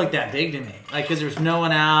 It didn't look that big to me, because there was no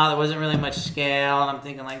one out. There wasn't really much scale, and I'm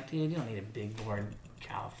thinking dude, you don't need a big board in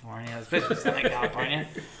California, especially Southern California.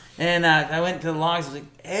 And I went to the Longs. I was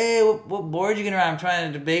like, hey, what board are you gonna ride? I'm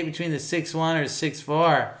trying to debate between the 6.1 or the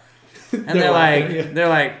 6.4. And they're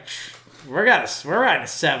like, we're riding a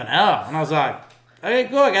 7.0. And I was like, okay,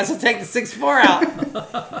 cool. I guess I'll take the 6.4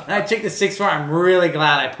 out. And I took the 6.4. I'm really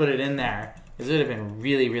glad I put it in there. Because it would have been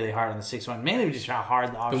really, really hard on the 6.1. Mainly just how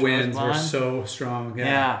hard the offshore The winds was were so strong.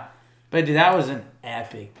 Yeah. But dude, that was an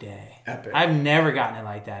epic day. Epic. I've never gotten it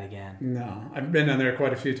like that again. No, I've been on there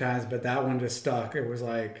quite a few times, but that one just stuck. It was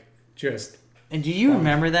like just. And do you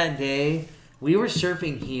remember that day? We were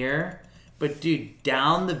surfing here, but dude,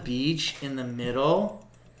 down the beach in the middle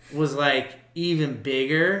was like even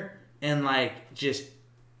bigger and like just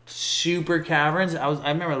super caverns. I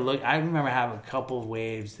remember having a couple of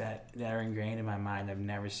waves that are ingrained in my mind I've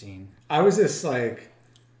never seen. I was just like,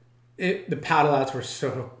 the paddle outs were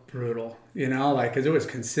so brutal, like, because it was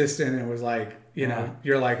consistent. It was like, know,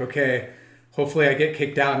 you're like, okay, hopefully I get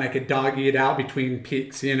kicked out and I could doggy it out between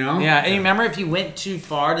peaks, Yeah, and you remember if you went too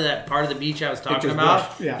far to that part of the beach I was talking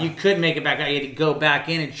about, you couldn't make it back out. You had to go back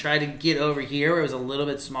in and try to get over here where it was a little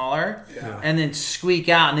bit smaller, and then squeak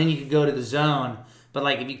out, and then you could go to the zone. But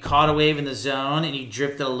like if you caught a wave in the zone and you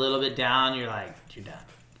drifted a little bit down, you're like, you're done.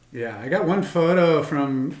 Yeah, I got one photo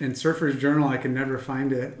in Surfer's Journal. I can never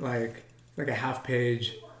find it. Like a half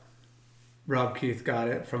page. Rob Keith got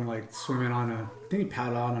it from like swimming on I think he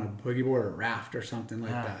paddled out on a boogie board or raft or something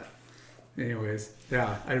like that. Anyways,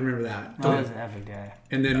 yeah, I remember that. That was an epic day.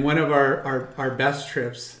 And then one of our best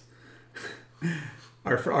trips,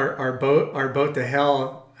 our boat to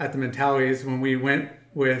hell at the Mentawais when we went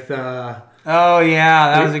with. Oh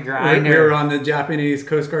yeah, that was a grinder. We were on the Japanese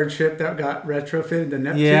Coast Guard ship that got retrofitted, the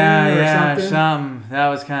Neptune or something. That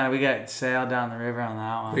was we got sailed down the river on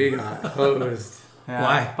that one. We got hosed. Yeah.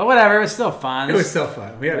 Why? But whatever, it was still fun. It was still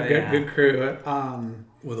fun. We had a good crew.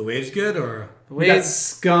 Were the waves good or? We got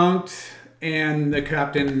skunked, and the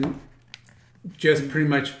captain just pretty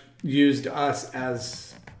much used us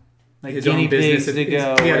as like his own business. He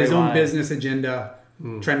had his own business agenda.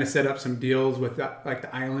 Trying to set up some deals with like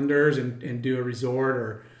the Islanders and do a resort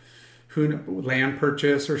or land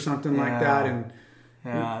purchase or something like that.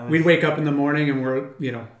 And we'd wake up in the morning and we're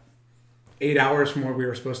 8 hours from where we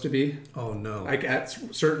were supposed to be. Oh no! Like at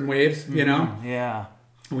certain waves, Yeah.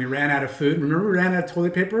 And we ran out of food. Remember we ran out of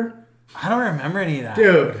toilet paper? I don't remember any of that,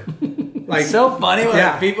 dude. Like it's so funny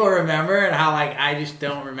what people remember and how like I just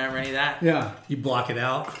don't remember any of that. Yeah, you block it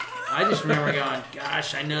out. I just remember going,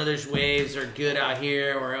 gosh, I know there's waves are good out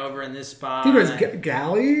here. We're over in this spot. I think it was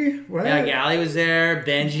Galley. What? Yeah, Galley was there.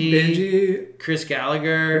 Benji, Chris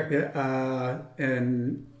Gallagher,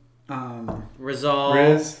 and Rizal.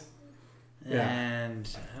 Riz. And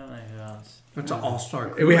I don't know who else. That's an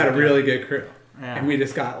all-star crew. We had a really good crew. Yeah. And we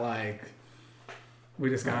just got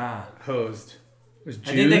hosed. It was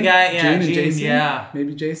June, I think the guy, June and Jason, yeah.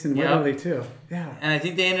 Maybe Jason Weatherly too. Yeah. And I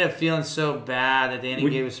think they ended up feeling so bad that they ended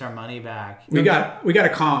up gave us our money back. We got a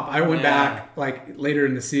comp. I went back like later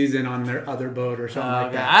in the season on their other boat or something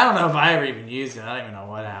like that. I don't know if I ever even used it. I don't even know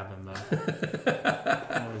what happened, but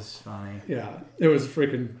that was funny. Yeah, it was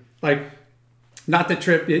freaking like not the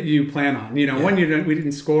trip that you plan on. One year we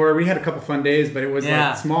didn't score. We had a couple fun days, but it was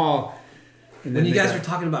like small. And when you guys were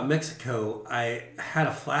talking about Mexico, I had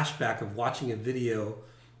a flashback of watching a video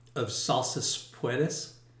of Salsas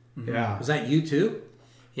Puedes. Yeah. Was that you too?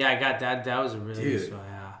 Yeah, I got that. That was a really good one,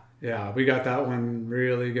 Yeah, we got that one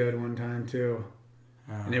really good one time too.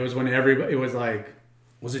 And it was when everybody, it was like...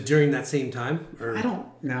 Was it during that same time? Or? I don't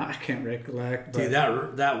know. I can't recollect. Dude,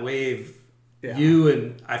 that wave, you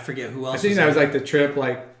and I forget who else. I think that was like the trip,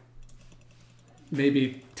 like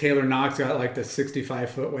maybe Taylor Knox got like the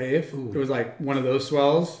 65-foot wave. Ooh. It was like one of those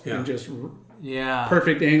swells and just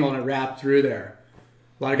perfect angle and it wrapped through there.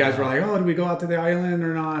 A lot of guys were like, "Oh, do we go out to the island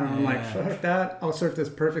or not?" And I'm like, "Fuck that! I'll surf this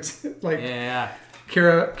perfect." Like,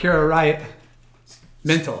 Kira Wright,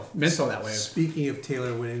 mental that wave. Speaking of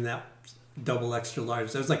Taylor winning that double extra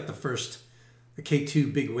large, that was like the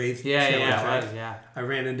K2 big wave. Yeah. I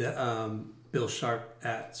ran into Bill Sharp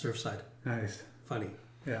at Surfside. Nice, funny.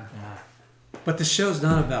 Yeah. But the show's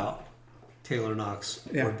not about Taylor Knox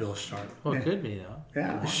or Bill Sharp. Well, it could be though.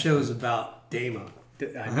 Yeah, the show's about DAMO.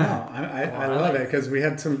 I know. I love it because we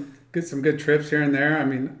had some good trips here and there. I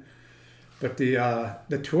mean, but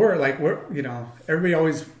the tour, like everybody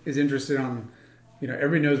always is interested on,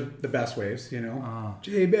 everybody knows the best waves,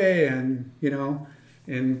 J Bay and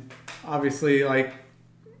and obviously like,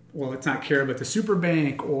 well, it's not Kira, but the Super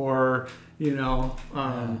Bank or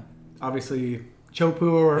obviously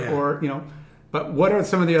Chopu or but what are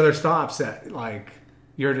some of the other stops that like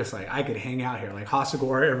you're just like I could hang out here like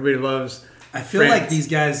Hossegor, everybody loves. I feel like these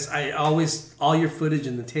guys, all your footage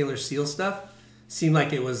in the Taylor Seal stuff seemed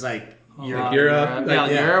like it was like Europe.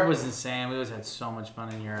 Europe was insane. We always had so much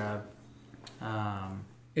fun in Europe.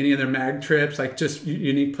 Any other mag trips, like just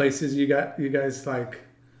unique places you guys like,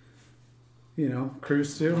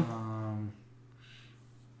 cruise to?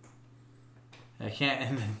 I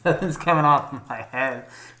can't. Nothing's coming off my head.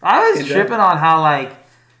 I was tripping on how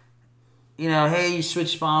hey, you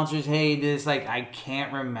switch sponsors. Hey, this I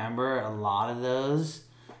can't remember a lot of those,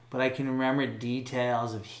 but I can remember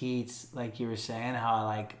details of heats, like you were saying, how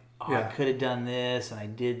I could have done this and I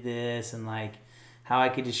did this, and how I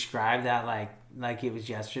could describe that like it was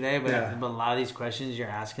yesterday. But a lot of these questions you're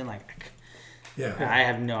asking, I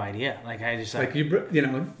have no idea. I just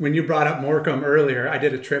when you brought up Morecambe earlier, I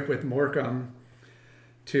did a trip with Morecambe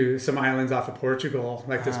to some islands off of Portugal,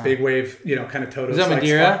 this big wave, kind of Toto's. Was that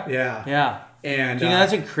Madeira? Yeah. Yeah. And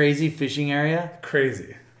that's a crazy fishing area.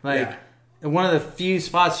 Crazy. One of the few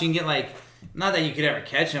spots you can get not that you could ever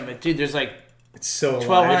catch them, but dude, there's it's so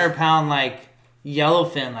 1,200-pound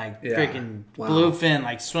yellowfin, freaking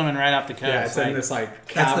bluefin, swimming right off the coast. Yeah, it's in this That's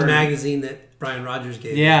cavern. the magazine that Brian Rogers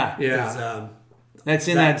gave. Yeah. Yeah. That's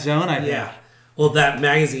in that zone, I think. Yeah. Well, that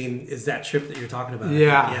magazine is that trip that you're talking about.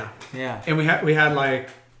 Yeah. Yeah. And we had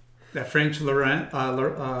that French Laurent.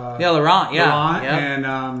 Laurent. Yeah. Laurent, Yep.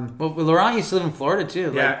 and Laurent used to live in Florida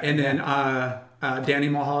too. and then Danny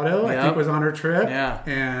Mojado, I think, was on her trip. Yeah.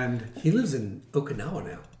 And He lives in Okinawa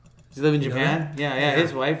now. Does he live in Japan? Yeah.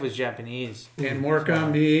 His wife was Japanese. And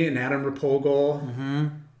Morecambe, me, and Adam Rapogel. Mm-hmm.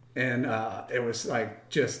 And it was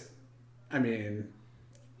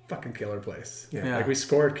fucking killer place. Yeah. We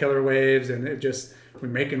scored killer waves, and we're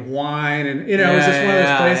making wine, and it was just one of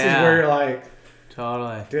those places where you're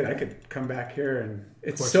totally, dude, I could come back here, and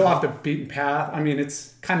it's so off the beaten path. I mean,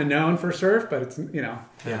 it's kind of known for surf, but it's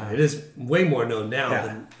Yeah, it is way more known now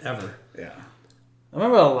than ever. Yeah. I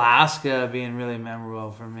remember Alaska being really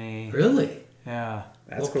memorable for me. Really? Yeah.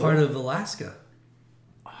 That's what cool. part of Alaska?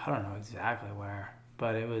 I don't know exactly where,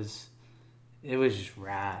 but it was just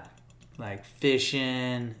rad.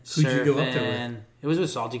 Fishing, Who'd surfing. you go up there with? It was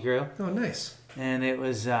with Salty Crew. Oh, nice. And it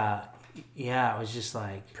was, it was just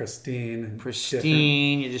pristine. And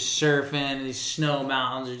pristine. You're just surfing. These snow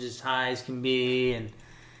mountains are just high as can be. And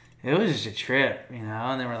it was just a trip, And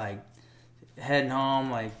then we're heading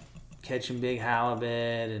home, catching big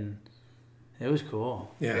halibut. And it was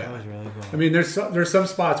cool. Yeah. It was really cool. I mean, there's some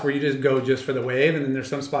spots where you just go just for the wave, and then there's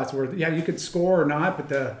some spots where you could score or not, but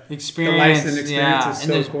the experience, is and so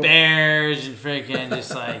there's cool. bears and freaking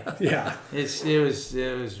just yeah, it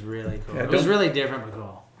was really cool. Yeah, it was really different but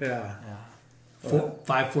cool. Yeah.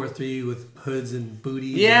 543 with hoods and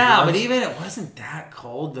booties. Yeah, and but gloves. even it wasn't that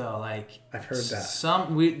cold though. I've heard that.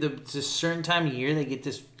 It's a certain time of year they get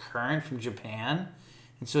this current from Japan,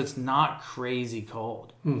 and so it's not crazy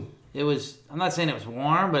cold. It was. I'm not saying it was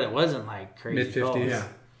warm, but it wasn't crazy Mid-50s. cold.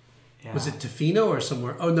 Yeah. Was it Tofino or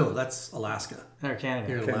somewhere? Oh no, that's Alaska. Or Canada.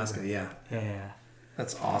 Here in Alaska, yeah.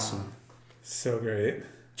 That's awesome. So great.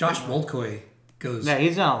 Josh Moldkoy goes. Yeah,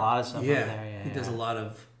 he's done a lot of stuff over Yeah, there. he does a lot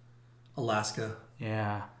of Alaska.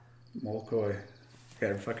 Yeah, Molkoy.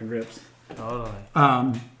 Got fucking rips. totally.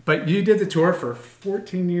 But you did the tour for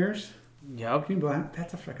 14 years? Yep. Can you believe that?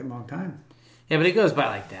 That's a fucking long time. Yeah, but it goes by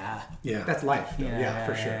like that. Yeah, That's life. Though. Yeah,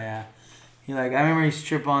 for sure. Yeah. He I remember he used to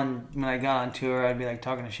trip on, when I got on tour, I'd be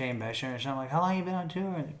talking to Shane Besher or something, how long you been on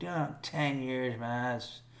tour? And dude, 10 years, man.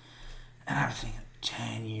 And I was thinking,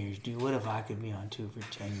 10 years, dude, what if I could be on tour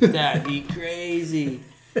for 10 years? That'd be crazy.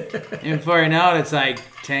 And before you know it, it's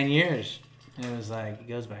 10 years. And it was it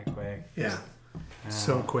goes by quick. yeah.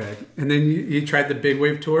 So quick. And then you tried the big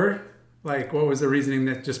wave tour? What was the reasoning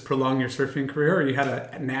that just prolonged your surfing career, or you had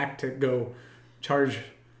a knack to go charge?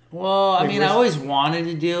 Well, I mean, I always wanted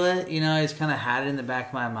to do it. I just kind of had it in the back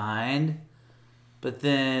of my mind. But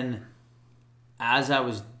then as I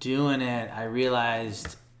was doing it, I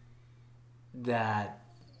realized that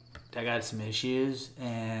I got some issues.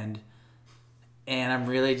 And I'm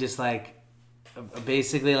really just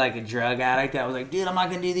basically like a drug addict. I was dude, I'm not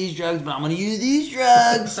going to do these drugs, but I'm going to use these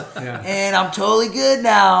drugs. Yeah. And I'm totally good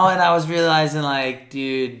now. And I was realizing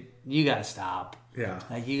dude, you got to stop. Yeah.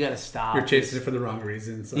 You got to stop. You're chasing it for the wrong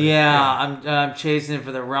reasons. I'm chasing it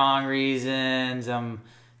for the wrong reasons. I'm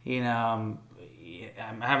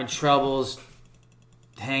having troubles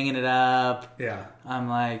hanging it up. Yeah.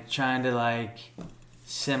 I'm trying to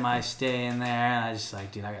semi-stay in there, and I just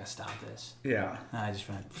dude, I got to stop this. Yeah. And I just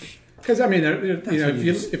went... Because I mean,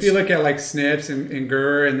 if you look at Snips and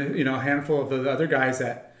Gurr and a handful of the other guys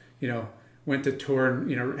that went to tour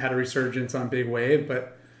and had a resurgence on big wave,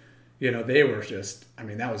 but they were just, I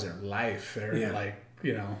mean, that was their life. They're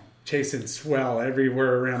chasing swell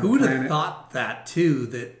everywhere around. Who would the have planet. thought that too?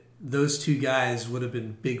 That those two guys would have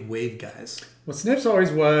been big wave guys. Well, Snips always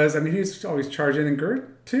was. I mean, he's always charging, and Gurr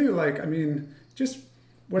too. Wasn't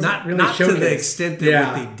Not really not to showcased. the extent that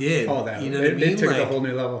what they did. All that. You know they, what I mean? They took it a whole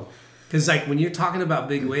new level. Because like when you're talking about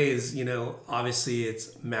big waves, you know, obviously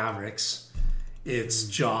it's Mavericks, it's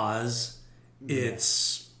Jaws,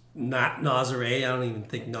 it's not Nazare. I don't even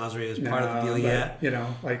think Nazare is part of the deal yet. You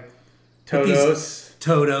know, like Todos,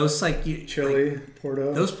 like Chile, like,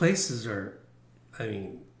 Porto. those places are. I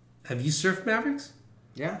mean, have you surfed Mavericks?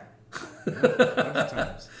 Yeah. A bunch of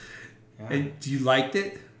times. Yeah. And you liked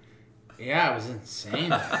it? Yeah, it was insane. It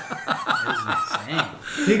was insane.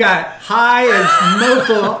 He got high as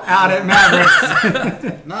mofo out at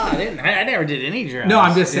Mavericks. No, I didn't. I never did any drugs. No,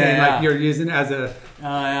 I'm just saying, Yeah. like you're using it as a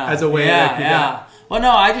as a way. Yeah, like, you yeah. got- Well,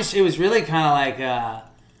 no, it was really kind of like,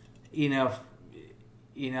 you know,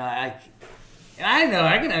 like, and I know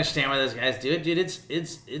I can understand why those guys do it, dude.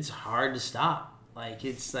 It's hard to stop. Like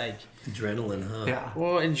it's like Adrenaline, huh? Yeah.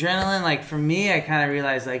 well, adrenaline. Like for me, I kind of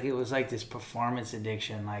realized like it was like this performance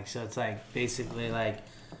addiction. Like so, it's like basically like,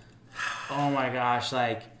 oh my gosh,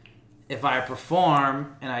 like if I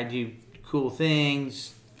perform and I do cool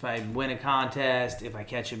things. If I win a contest, if I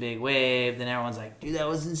catch a big wave, then everyone's like, dude, that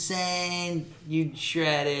was insane. You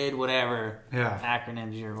shredded, whatever. Yeah.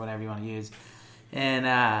 Acronyms or whatever you want to use.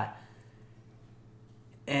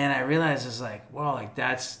 And I realized it's like, well, like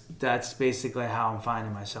that's basically how I'm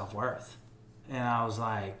finding my self-worth. And I was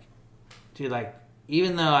like, dude, like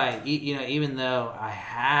even though I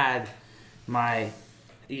had my,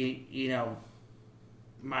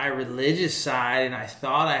 my religious side, and I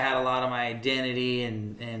thought I had a lot of my identity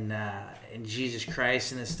in Jesus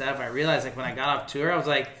Christ and this stuff. I realized like when I got off tour, I was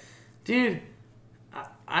like, dude,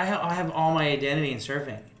 I have all my identity in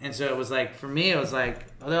surfing. And so it was like, for me, it was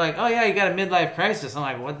like, they're like, oh yeah, you got a midlife crisis. I'm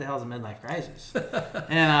like, what the hell is a midlife crisis?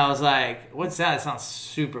 And I was like, what's that? It sounds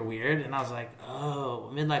super weird. And I was like, oh,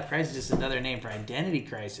 midlife crisis is another name for identity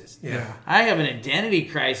crisis. Yeah. I have an identity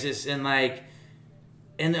crisis, and like,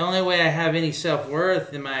 and the only way I have any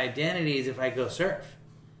self-worth in my identity is if I go surf.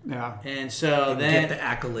 Yeah. And so And then get the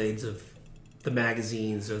accolades of the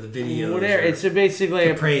magazines or the videos. whatever. or It's basically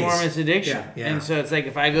the a praise. performance addiction. Yeah, yeah. And so it's like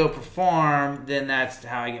if I go perform, then that's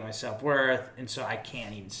how I get my self-worth. And so I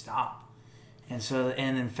can't even stop. And so,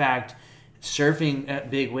 and in fact, surfing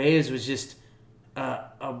at big waves was just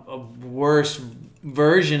a worse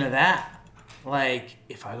version of that. Like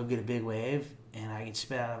if I go get a big wave and I get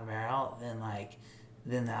spit out of a barrel,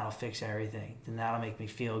 then that'll fix everything. Then that'll make me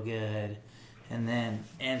feel good.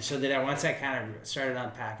 And so that once I kind of started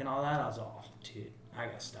unpacking all that, I was all, dude, I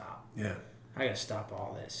gotta stop. Yeah. I gotta stop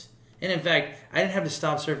all this. And in fact, I didn't have to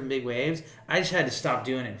stop surfing big waves. I just had to stop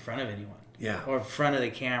doing it in front of anyone. Yeah. Or in front of the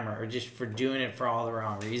camera, or just for doing it for all the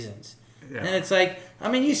wrong reasons. Yeah. And it's like, I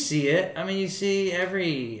mean, you see it. I mean, you see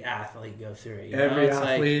every athlete go through it. You know? Every It's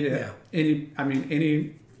athlete, yeah.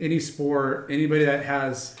 any sport, anybody that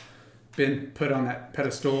has been put on that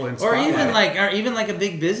pedestal and or spotlight. even like a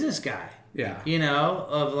big business guy. Yeah. You know,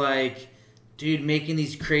 of like, dude, making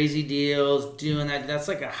these crazy deals, doing that. That's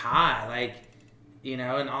like a high, like, you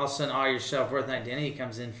know, and all of a sudden all your self-worth and identity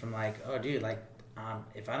comes in from like, oh, dude, like,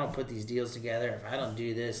 if I don't put these deals together, if I don't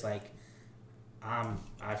do this, like,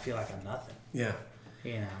 I feel like I'm nothing. Yeah.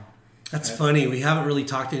 You know. That's funny. We haven't really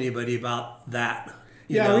talked to anybody about that.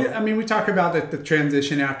 You Yeah, know? we talk about the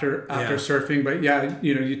transition after Yeah. surfing, but yeah,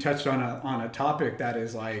 you touched on a topic that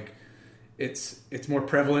is like, it's more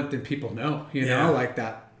prevalent than people know. You Yeah. know, like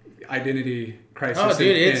that identity crisis. Oh,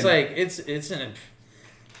 dude, it's and- like it's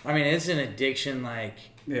an addiction like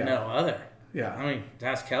Yeah. no other. Yeah. I mean,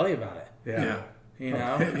 ask Kelly about it. yeah. You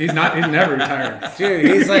know. He's never retired. Dude,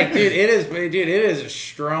 he's like, dude, it is a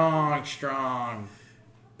strong,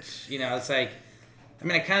 you know, it's like, I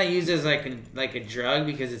mean, I kind of use it as like a drug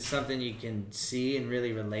because it's something you can see and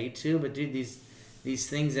really relate to, but dude, these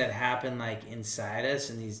things that happen like inside us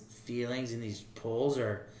and these feelings and these pulls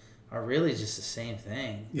are really just the same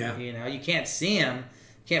thing. Yeah. You know, you can't see them,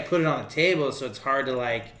 can't put it on the table, so it's hard to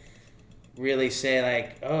like really say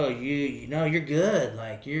like, oh, you know, you're good,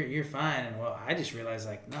 like you're fine. And well, I just realized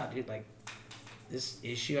like, no, dude, like this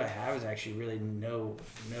issue I have is actually really no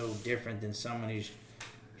different than someone who's,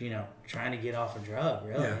 you know, trying to get off a drug,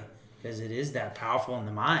 really, because it is that powerful in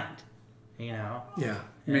the mind, you know. Yeah.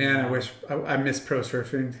 Man, I miss pro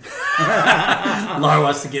surfing. Laura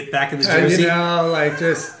wants to get back in the jersey. You know, like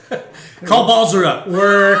just Call balls are up.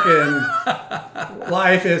 work and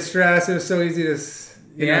life is stress. It was so easy to,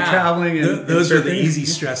 you know, traveling. And Those and are the surfing. easy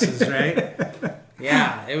stresses, right?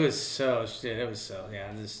 Yeah, this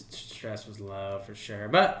stress was low for sure.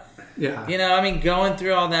 But, Yeah. you know, I mean, going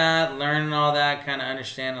through all that, learning all that, kind of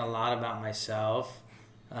understanding a lot about myself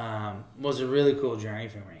was a really cool journey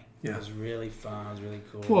for me. Yeah. It was really fun. It was really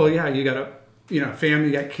cool. Well, yeah, you got a family,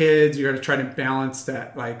 you got kids, you got to try to balance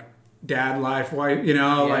that, like, dad life, wife, you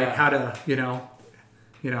know, like how to, you know,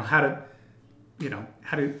 how to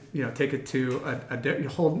take it to a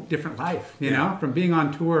whole different life, you know, from being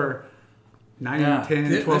on tour 9,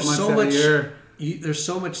 10, 12 months out of the year. There's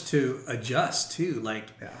so much to adjust too, like,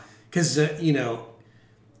 because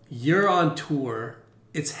you're on tour,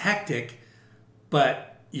 it's hectic, but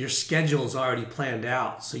your schedule is already planned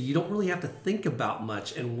out, so you don't really have to think about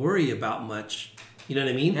much and worry about much. You know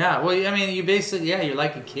what I mean? Yeah. Well, I mean, you basically, you're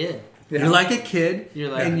like a kid. Yeah. You're like a kid,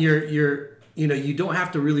 and you're you don't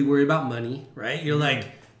have to really worry about money, right? You're like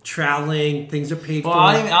traveling, things are paid for. Well,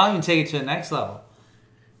 I'll even take it to the next level.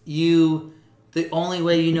 The only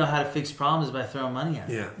way you know how to fix problems is by throwing money at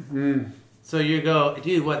it. Yeah. Mm. So you go,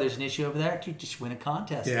 dude, what, there's an issue over there? Dude, just win a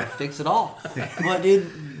contest. Yeah. Fix it all. What, dude,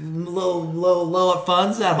 low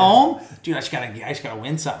funds at home? Dude, I just gotta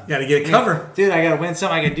win something. Got to get a cover. Dude, I gotta win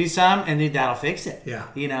something. I gotta do something, and dude, that'll fix it. Yeah.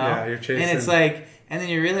 You know? Yeah, you're chasing. And it's like, and then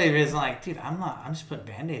you realize, like, dude, I'm just putting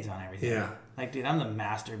Band-Aids on everything. Yeah. Like, dude, I'm the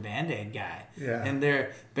master Band-Aid guy. Yeah. And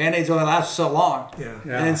their Band-Aids only last so long. Yeah.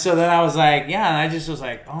 Yeah. And so then I was like, and I just was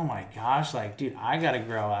like, oh my gosh, like, dude, I gotta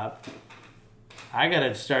grow up. I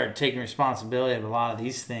gotta start taking responsibility of a lot of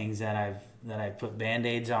these things that I've put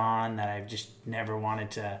Band-Aids on, that I've just never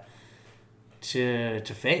wanted to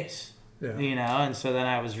face. Yeah. You know, and so then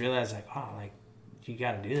I was realized, like, oh, like, you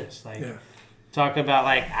gotta do this. Like, Yeah. talk about,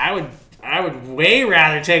 like, I would way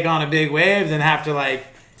rather take on a big wave than have to, like,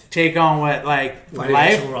 take on what, like,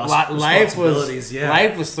 life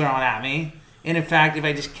was throwing at me. And in fact, if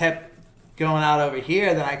I just kept going out over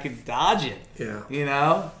here, then I could dodge it. Yeah. You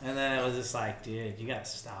know? And then it was just like, dude, you gotta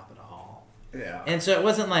stop it all. Yeah. And so it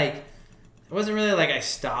wasn't really like I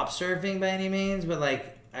stopped surfing by any means, but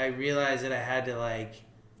like I realized that I had to like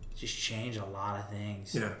just change a lot of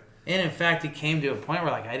things. Yeah. And in fact, it came to a point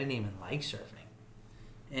where like I didn't even like surfing.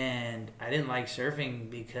 And I didn't like surfing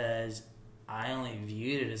because I only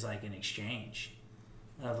viewed it as like an exchange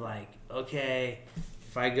of like, okay,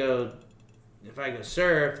 if I go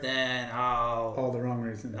surf, then all the wrong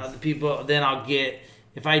reasons. I'll get,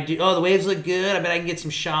 if I do, the waves look good, I bet I can get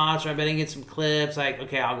some shots, or I bet I can get some clips, like,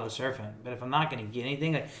 okay, I'll go surfing. But if I'm not going to get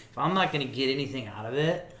anything, like, if I'm not going to get anything out of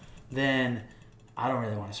it, then I don't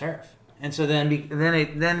really want to surf. And so then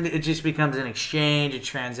it just becomes an exchange, a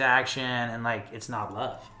transaction, and like, it's not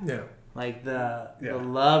love. Yeah. Like the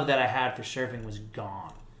love that I had for surfing was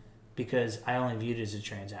gone because I only viewed it as a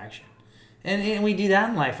transaction. And we do that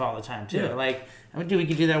in life all the time too. Yeah. Like, we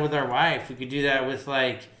could do that with our wife. We could do that with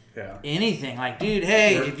like anything. Like, dude,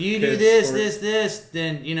 hey, Work, if you kids, do this, sports. this,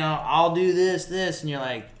 then I'll do this, and you're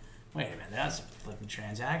like, wait a minute, that's a flipping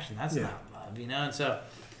transaction. That's not love, you know. And so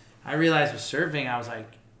I realized with surfing, I was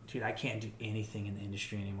like, dude, I can't do anything in the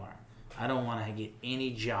industry anymore. I don't want to get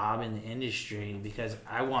any job in the industry because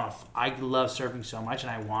I love surfing so much and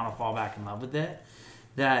I want to fall back in love with it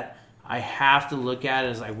that I have to look at it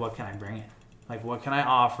as like, what can I bring it? Like, what can I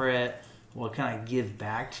offer it? What can I give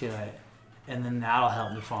back to it? And then that'll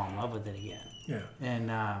help me fall in love with it again. Yeah.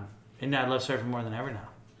 And I love surfing more than ever now.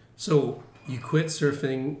 So you quit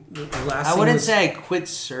surfing the last I thing wouldn't was say I quit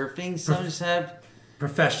surfing. Some just have.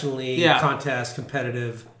 professionally, contest,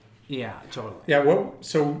 competitive. Yeah, totally. Yeah.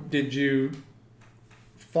 So did you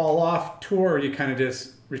fall off tour, or you kind of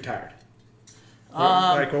just retired?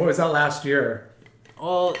 Like, what was that last year?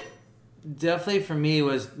 Well, definitely for me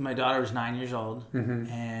was my daughter was 9 years old,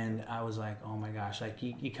 and I was like, oh my gosh, like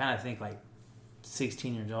you kind of think like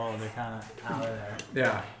 16 years old, they're kind of out of there,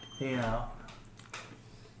 Yeah. you know.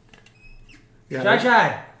 Yeah.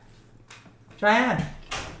 Cheyenne.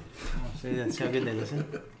 Oh, see, that's how good they listen.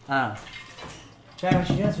 Cheyenne, what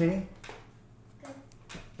you doing, sweetie? Good.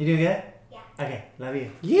 You doing good? Yeah. Okay, love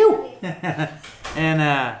you. You. And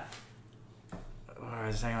what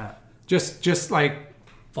was I talking about? Just like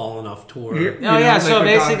Falling off tour. So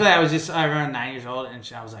basically I was around 9 years old, and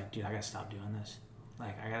I was like, dude, I gotta stop doing this.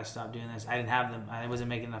 Like, I gotta stop doing this. I didn't have them. I wasn't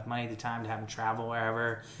making enough money at the time to have them travel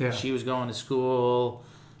wherever. Yeah. She was going to school,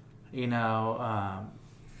 you know,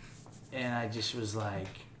 and I just was like,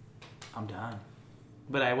 I'm done.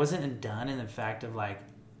 But I wasn't done in the fact of like,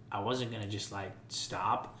 I wasn't gonna just like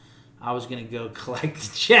stop. I was gonna go collect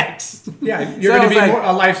the checks. Yeah, you're gonna be more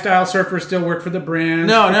a lifestyle surfer, still work for the brand.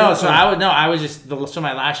 No. So I was just so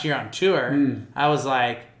my last year on tour, I was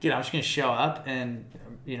like, dude, I'm just gonna show up and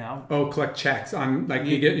collect checks on like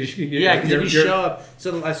because if you show up.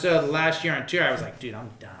 So the last year on tour, I was like, dude, I'm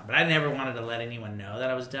done. But I never wanted to let anyone know that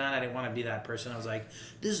I was done. I didn't want to be that person. I was like,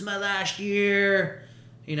 this is my last year.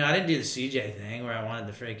 You know, I didn't do the CJ thing where I wanted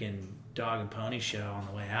the freaking dog and pony show on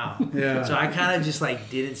the way out. Yeah. So I kind of just like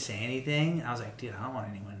didn't say anything. I was like, dude, I don't want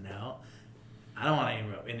anyone to know. I don't want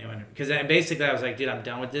anyone because basically I was like, dude, I'm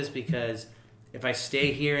done with this because if I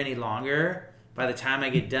stay here any longer, by the time I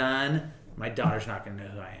get done, my daughter's not going to know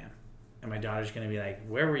who I am. And my daughter's going to be like,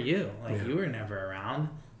 where were you? Like, you were never around.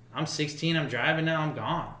 I'm 16, I'm driving now, I'm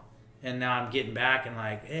gone. And now I'm getting back and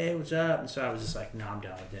like, hey, what's up? And so I was just like, no, I'm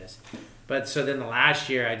done with this. But so then the last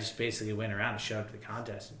year, I just basically went around and showed up to the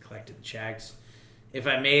contest and collected the checks. If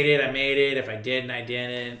I made it, I made it. If I didn't, I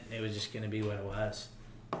didn't. It was just going to be what it was.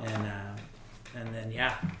 And then,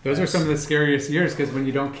 yeah. Those are some of the scariest years because when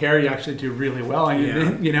you don't care, you actually do really well.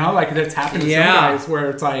 And you know, like that's happened to some guys where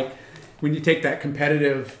it's like when you take that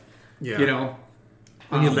competitive, you know.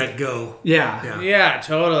 When you let go. Yeah,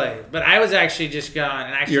 totally. But I was actually just going,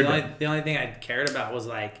 and actually the only thing I cared about was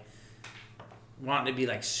like wanting to be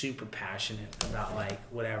like super passionate about like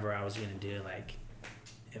whatever I was going to do. Like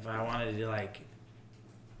if I wanted to do like,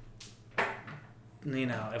 you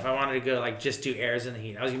know, if I wanted to go like just do airs in the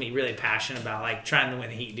heat, I was going to be really passionate about like trying to win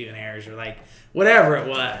the heat doing airs or like whatever it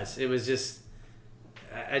was. It was just,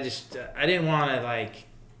 I didn't want to like,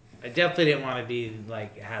 I definitely didn't want to be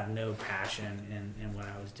like have no passion in what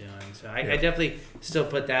I was doing. So I definitely still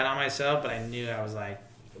put that on myself, but I knew I was like,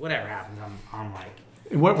 whatever happens, I'm like.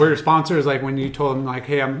 And what were your sponsors like when you told them like,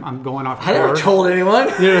 hey, I'm going off? I never told anyone.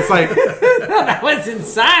 Yeah, it's like that was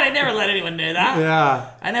inside. I never let anyone know that.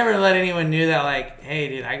 Yeah, I never let anyone know that. Like, hey,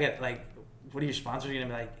 dude, I get like, what are your sponsors gonna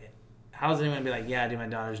be like? How's anyone gonna be like? Yeah, dude, my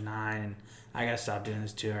daughter's 9, and I gotta stop doing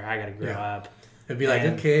this tour. I gotta grow up. It'd be like,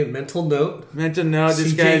 okay, mental note. This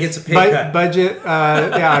CJ guy gets a pay cut. Budget,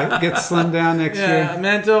 gets slimmed down next year.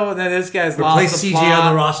 Mental. Then this guy's replace lost the CJ plot.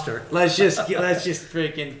 on the roster. Let's just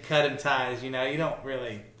freaking cut him ties. You know, you don't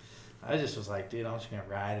really. I just was like, dude, I'm just gonna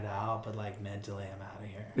ride it out, but like mentally, I'm out of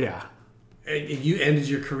here. Yeah. And you ended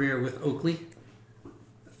your career with Oakley,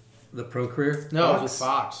 the pro career. No, it was with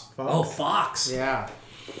Fox. Oh, Fox. Yeah.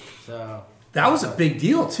 So that was a big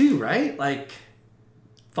deal too, right? Like.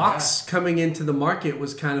 Fox coming into the market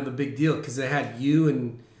was kind of a big deal because they had you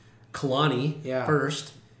and Kalani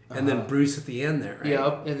first, and then Bruce at the end there, right?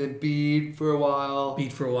 Yep, and then Bede for a while.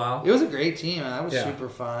 It was a great team, and that was super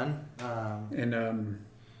fun. And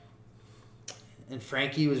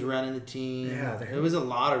Frankie was running the team. Yeah, there was a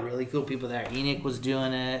lot of really cool people there. Enoch was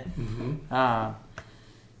doing it. Mm-hmm. I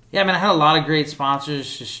had a lot of great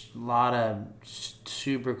sponsors, just a lot of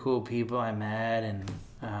super cool people I met, and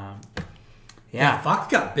Fox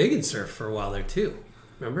got big in surf for a while there too.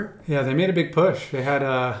 Remember? Yeah, they made a big push. They had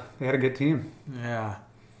a good team. Yeah.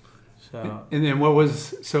 So and then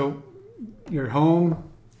you're home.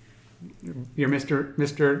 You're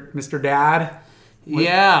Mr. Dad.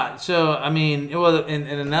 Yeah. So I mean,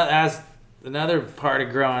 another part of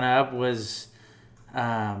growing up was,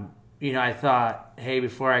 I thought, hey,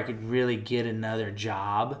 before I could really get another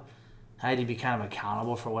job, I had to be kind of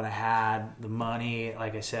accountable for what I had, the money.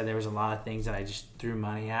 Like I said, there was a lot of things that I just threw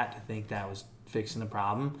money at to think that was fixing the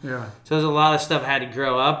problem. Yeah. So there's a lot of stuff I had to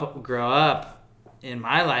grow up in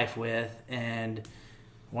my life with, and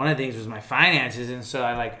one of the things was my finances. And so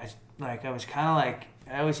I was kind of like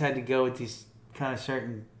I always had to go with these kind of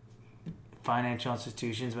certain financial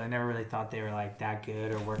institutions, but I never really thought they were like that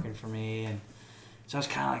good or working for me. And so I was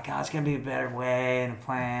kind of like, it's gonna be a better way and a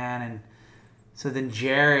plan. And so then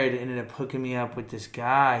Jared ended up hooking me up with this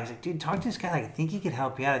guy. He's like, dude, talk to this guy. Like, I think he could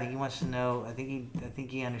help you out. I think he wants to know. I think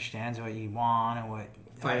he understands what you want and what.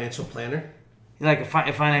 Financial planner? Like a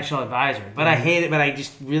financial advisor. But I hate it. But I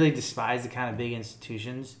just really despise the kind of big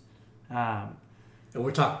institutions. And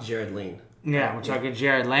we're talking Jared Lane. Yeah, we're talking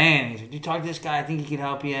Jared Lane. He's like, dude, talk to this guy. I think he could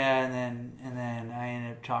help you. And then I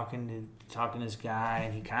ended up talking to this guy,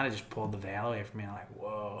 and he kind of just pulled the veil away from me. I'm like,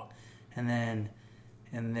 whoa. And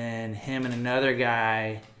then him and another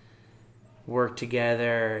guy worked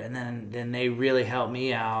together, and then they really helped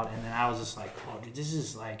me out. And then I was just like, oh, dude, this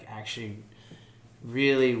is like actually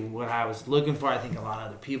really what I was looking for. I think a lot of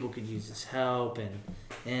other people could use this help.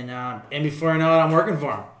 And before I know it, I'm working for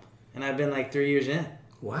them. And I've been like 3 years in.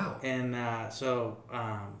 Wow. And I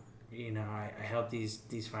help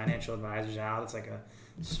these financial advisors out. It's like a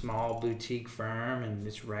small boutique firm, and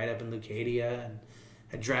it's right up in Leucadia. And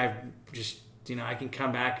I drive just... I can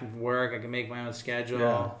come back and work. I can make my own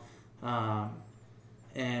schedule,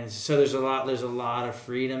 and so there's a lot of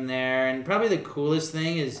freedom there. And probably the coolest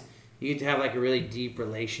thing is you get to have like a really deep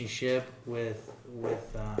relationship with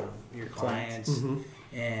your clients,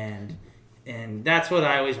 and that's what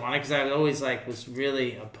I always wanted, because I always was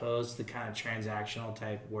really opposed to kind of transactional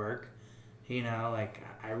type work.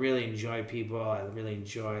 I really enjoy people. I really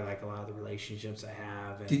enjoy like a lot of the relationships I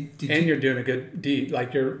have. And you're doing a good deed.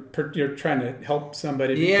 Like you're trying to help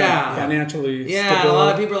somebody become financially stable. Yeah, a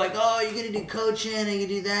lot of people are like, oh, you're going to do coaching and you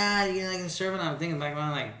do that. You're going to serve. And I'm thinking back,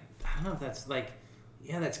 I don't know if that's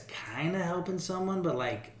that's kind of helping someone, but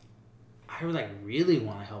like, I I like really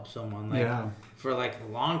want to help someone like for like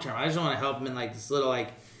the long term. I just want to help them in like this little like,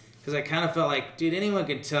 because I kind of felt like, dude, anyone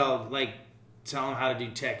could tell them how to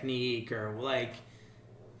do technique, or like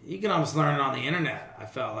you can almost learn it on the internet. I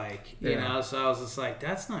felt like, you know, so I was just like,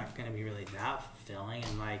 that's not going to be really that fulfilling,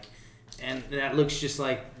 and like, and that looks just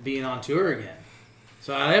like being on tour again.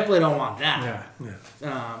 So I definitely don't want that.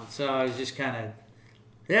 So I was just kind of,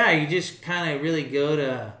 you just kind of really go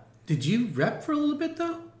to. Did you rep for a little bit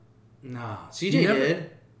though? No, CJ did.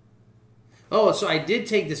 Oh, so I did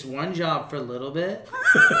take this one job for a little bit,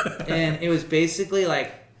 and it was basically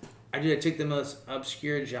like, I took the most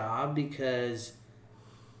obscure job because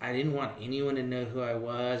I didn't want anyone to know who I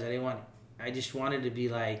was. I just wanted to be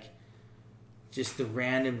like, just the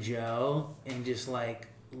random Joe, and just like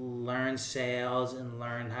learn sales and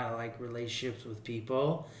learn how to like relationships with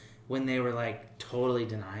people when they were like totally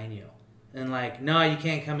denying you. And like, no, you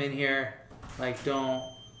can't come in here. Like, don't,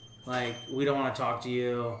 like, we don't want to talk to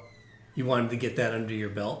you. You wanted to get that under your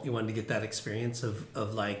belt. You wanted to get that experience of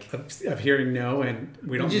hearing no, and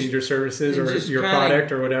we don't need your services or your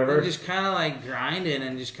product or whatever. And just kind of like grinding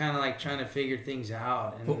and just kind of like trying to figure things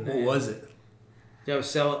out. And, what was it? I was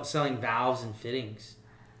selling valves and fittings,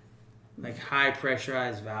 like high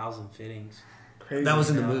pressurized valves and fittings. Crazy. That was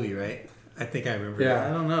in the movie, right? I think I remember. Yeah,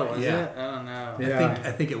 I don't know. Was it? I don't know. Yeah.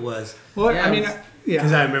 I think it was. Well, Yeah, I mean,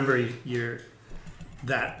 because I remember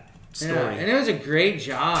that story. Yeah, and it was a great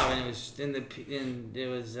job, and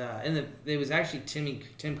it was actually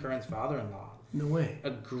Tim Curran's father-in-law. No way.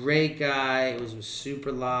 A great guy. It was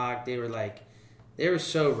super locked. They were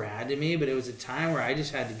so rad to me, but it was a time where I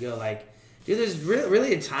just had to go like, dude, there's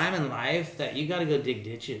really a time in life that you got to go dig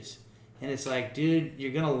ditches. And it's like, dude,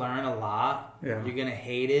 you're going to learn a lot. Yeah. You're going to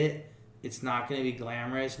hate it. It's not going to be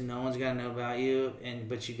glamorous. No one's going to know about you,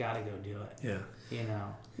 but you got to go do it. Yeah. You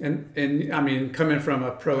know. And I mean, coming from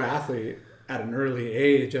a pro athlete at an early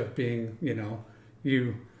age of being, you know,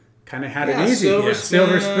 you kind of had it easy.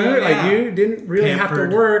 Silver spoon. Like you didn't really have to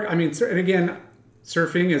work. I mean, and again,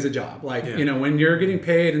 surfing is a job. Like, you know, when you're getting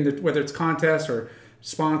paid, and whether it's contest or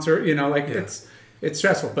sponsor, you know, like it's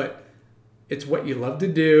stressful, but it's what you love to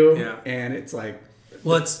do. Yeah. And it's like,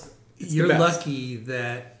 well, you're lucky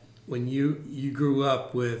that when you grew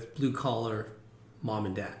up with blue collar mom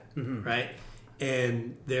and dad, right?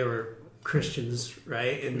 And they were Christians,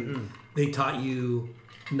 right? And they taught you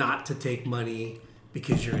not to take money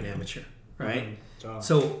because you're an amateur, right?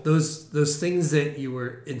 So those things that you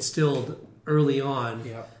were instilled early on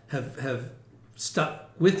have stuck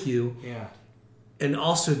with you. Yeah. And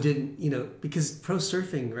also didn't, you know, because pro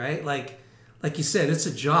surfing, right? Like you said, it's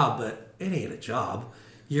a job, but it ain't a job.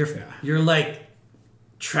 You're like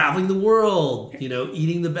traveling the world, you know,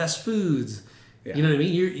 eating the best foods. Yeah. You know what I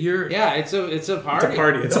mean? You're it's a party.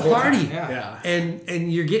 It's a party. Yeah.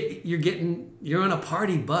 And you're on a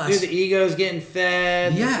party bus. Dude, the ego's getting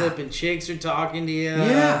fed. The flipping chicks are talking to you.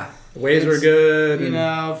 Yeah. The waves were good. You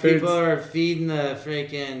know, people are feeding the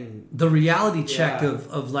freaking the reality check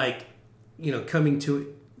of like, you know, coming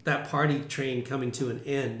to that party train coming to an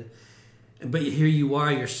end. But here you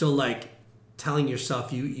are, you're still like telling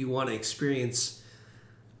yourself you want to experience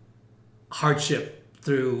hardship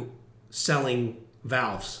through selling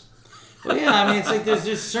valves. Well, yeah, I mean, it's like there's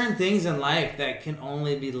just certain things in life that can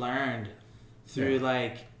only be learned through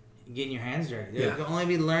like getting your hands dirty. They can only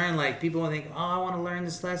be learned, like people will think, oh, I want to learn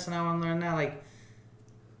this lesson, I want to learn that. Like,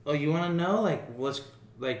 oh, you want to know like what's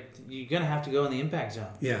like you're gonna have to go in the impact zone.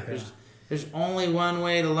 Yeah. There's only one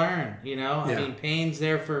way to learn. You know, Yeah. I mean, pain's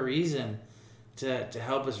there for a reason to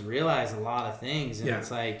help us realize a lot of things, and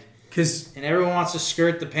it's like. And everyone wants to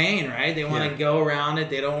skirt the pain, right? They want to go around it.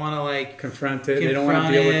 They don't want to like confront it. They don't want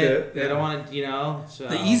to deal with it. They don't want to, you know. So.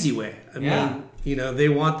 The easy way. I mean, you know, they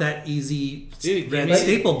want that easy red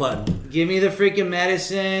staple button. Give me the freaking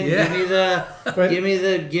medicine. Yeah. Give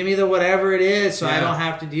me the whatever it is, so I don't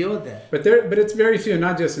have to deal with it. But it's very few,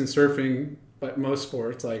 not just in surfing, but most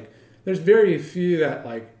sports. Like there's very few that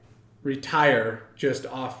like retire just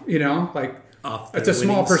off. You know, like it's a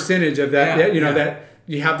small percentage of that. Yeah, you know that.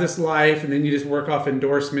 You have this life, and then you just work off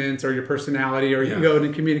endorsements or your personality, or you go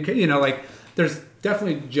and communicate. You know, like there's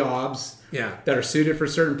definitely jobs that are suited for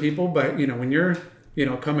certain people. But you know, when you're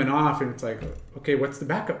coming off, and it's like, okay, what's the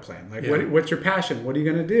backup plan? Like, what's your passion? What are you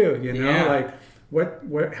going to do? You know, like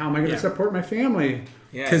what? How am I going to support my family?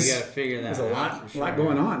 Yeah, you got to figure that. There's a lot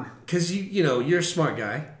going on. Because you're a smart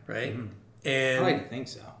guy, right? Mm-hmm. And I like to think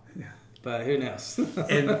so. Yeah, but who knows?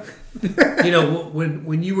 And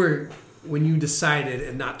when you decided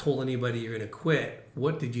and not told anybody you're going to quit,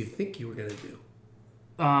 what did you think you were going to do?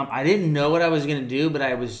 I didn't know what I was going to do, but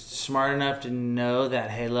I was smart enough to know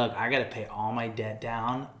that, hey, look, I got to pay all my debt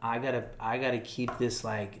down. I got to keep this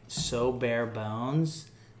like so bare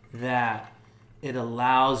bones that it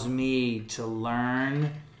allows me to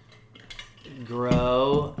learn,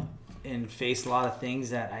 grow, and face a lot of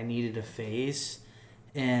things that I needed to face.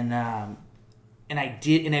 And I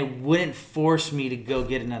did, and it wouldn't force me to go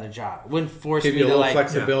get another job. It wouldn't force Give me you a to little like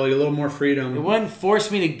flexibility, a little more freedom. It wouldn't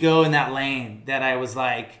force me to go in that lane that I was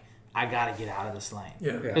like, I gotta get out of this lane.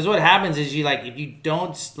 Yeah. Because what happens is you like if you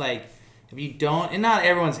don't, and not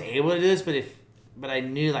everyone's able to do this, but I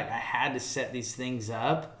knew like I had to set these things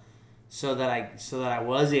up so that I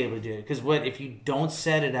was able to do it. Because if you don't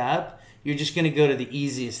set it up, you're just gonna go to the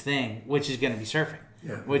easiest thing, which is gonna be surfing.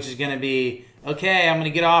 Yeah. Which is gonna be okay. I'm gonna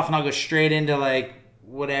get off and I'll go straight into like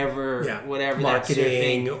whatever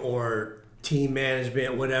marketing that surfing or team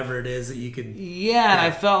management, whatever it is that you could. Yeah, and I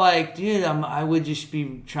felt like, dude, I would just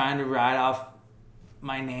be trying to ride off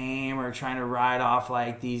my name or trying to ride off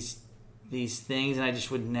like these things, and I just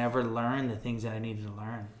would never learn the things that I needed to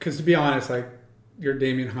learn. Because to be honest, like you're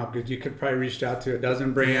Damien Hobgood, you could probably reach out to a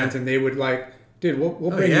dozen brands, and they would like, dude, we'll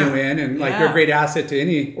bring you in, and like you're a great asset to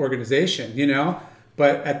any organization, you know.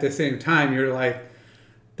 But at the same time, you're like,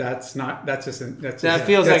 that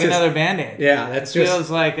feels like another Band-Aid. Yeah, feels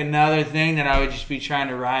like another thing that I would just be trying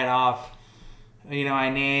to ride off. You know, my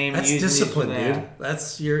name. That's discipline, dude.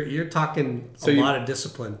 That's you're talking a lot of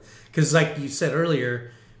discipline. Because like you said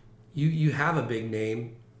earlier, you have a big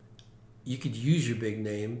name. You could use your big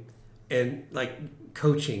name, and like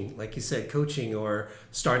coaching, like you said, coaching or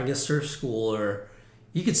starting a surf school, or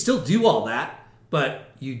you could still do all that, but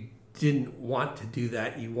you didn't want to do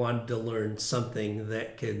that. You wanted to learn something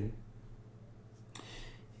that can.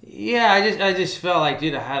 Yeah, I just felt like,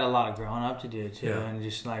 dude, I had a lot of growing up to do too, and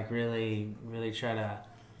just like really, really try to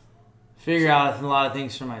figure out a lot of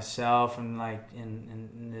things for myself, and like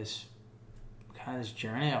in this kind of this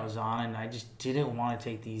journey I was on, and I just didn't want to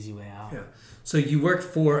take the easy way out. Yeah. So you work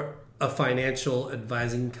for a financial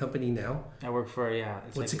advising company now? I work for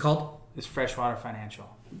What's it called? It's Freshwater Financial.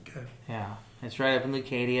 Okay. Yeah, it's right up in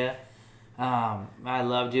Leucadia. I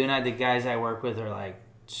love doing it. The guys I work with are like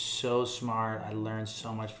so smart. I learn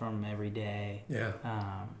so much from them every day. Yeah.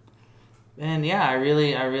 And yeah, I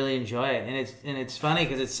really enjoy it. And it's funny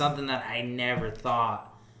because it's something that I never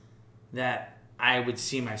thought that I would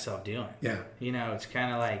see myself doing. Yeah. You know, it's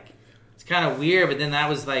kind of weird, but then that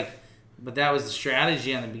was the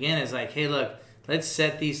strategy on the beginning. Is like, hey, look, let's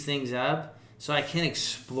set these things up so I can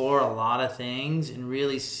explore a lot of things and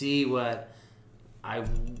really see what I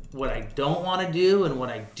don't want to do and what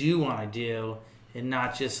I do want to do, and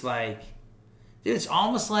not just like, dude, it's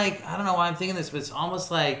almost like, I don't know why I'm thinking this, but it's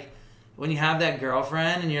almost like when you have that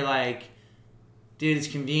girlfriend and you're like, dude, it's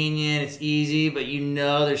convenient, it's easy, but you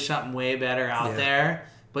know there's something way better out there,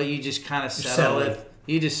 but you just kind of settle it.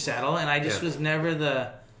 You just settle, and I just was never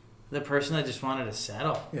the person that just wanted to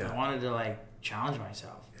settle. Yeah. I wanted to like challenge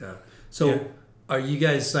myself. Yeah. So are you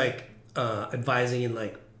guys like advising in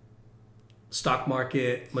like stock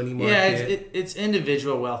market, money market? Yeah, it's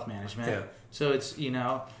individual wealth management. Yeah. So it's, you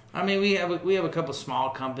know, I mean, we have a couple small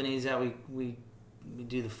companies that we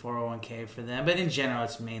do the 401k for them, but in general,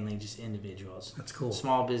 it's mainly just individuals. That's cool.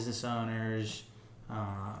 Small business owners.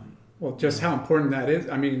 Well, just how important that is.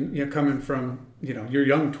 I mean, you know, coming from, you know, your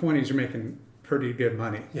young 20s, you're making pretty good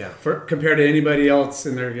money. Yeah. Compared to anybody else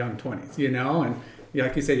in their young 20s, you know, and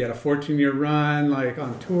like you said, you had a 14-year run, like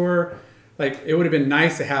on tour. Like, it would have been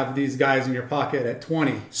nice to have these guys in your pocket at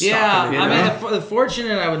 20. Yeah, I mean, the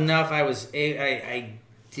fortunate enough, I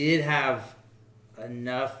did have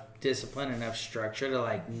enough discipline, enough structure to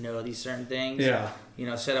like know these certain things. Yeah. You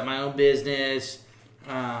know, set up my own business.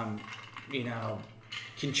 You know,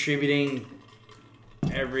 contributing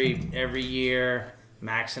every year,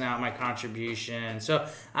 maxing out my contribution. So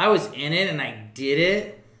I was in it and I did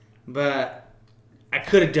it, but I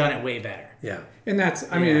could have done it way better. Yeah. And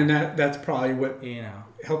that's, I mean, and that's probably what, you know,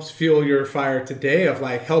 helps fuel your fire today of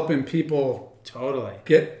like helping people totally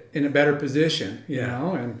get in a better position, you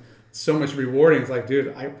know, and so much rewarding. It's like,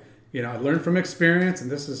 dude, I learned from experience, and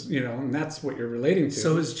this is, you know, and that's what you're relating to.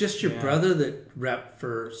 So it's just your brother that repped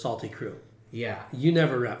for Salty Crew. Yeah. You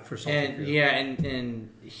never repped for Salty Crew. Yeah, and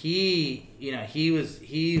he, you know, he's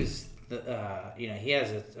the, you know, he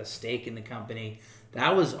has a stake in the company.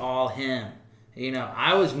 That was all him. You know,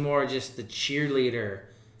 I was more just the cheerleader,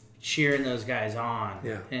 cheering those guys on.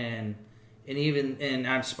 Yeah. And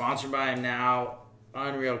I'm sponsored by him now.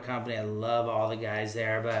 Unreal company. I love all the guys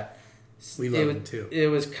there, but we love them too. It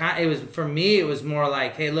was for me. It was more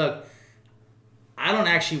like, hey, look, I don't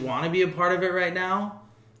actually want to be a part of it right now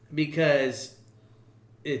because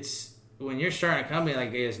it's when you're starting a company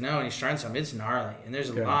like ASNO and you're starting something, it's gnarly, and there's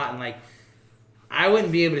a lot, and like I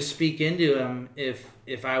wouldn't be able to speak into them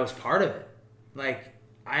if I was part of it. Like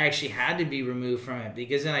I actually had to be removed from it,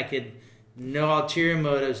 because then I could, no ulterior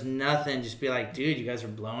motives, nothing, just be like, dude, you guys are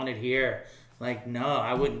blowing it here. Like, no,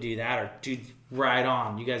 I wouldn't do that. Or, dude, right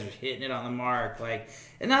on. You guys are hitting it on the mark. Like,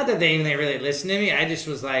 and not that they really listened to me. I just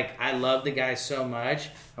was like, I love the guy so much.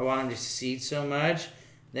 I want him to succeed so much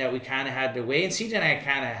that we kind of had to wait. And CJ and I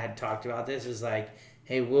kind of had talked about this. Is like,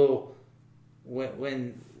 hey, we'll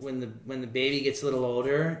when the baby gets a little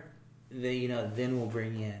older, then we'll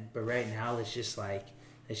bring you in. But right now, let's just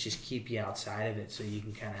keep you outside of it so you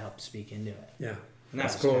can kind of help speak into it. Yeah, and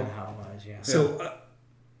that's cool. Kind of how it was. Yeah. So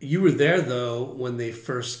you were there though when they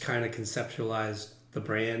first kind of conceptualized the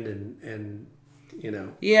brand, and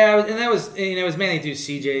Yeah, and that was it was mainly through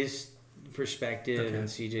CJ's perspective and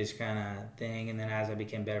CJ's kind of thing, and then as I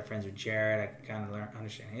became better friends with Jared, I could kind of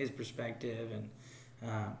understand his perspective,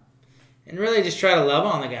 and really just try to love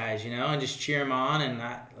on the guys, and just cheer them on, and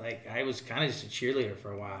I was kind of just a cheerleader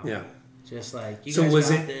for a while. Yeah. Just like, you so guys was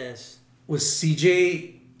got it, this. Was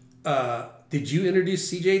CJ, did you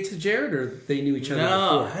introduce CJ to Jared, or they knew each other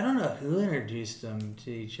before? I don't know who introduced them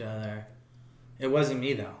to each other. It wasn't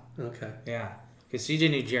me, though. Okay. Yeah. Because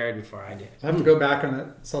CJ knew Jared before I did. I have to go back on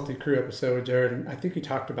that Salty Crew episode with Jared, and I think he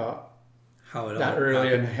talked about how it that all early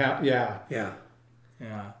happened. and Yeah.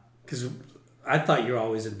 Yeah. Because I thought you were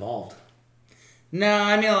always involved. No,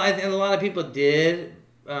 I mean, a lot of people did,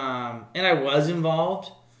 and I was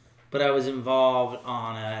involved, but I was involved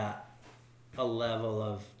on a level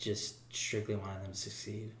of just strictly wanting them to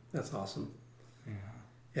succeed. That's awesome. Yeah.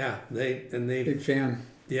 Yeah, they big fan.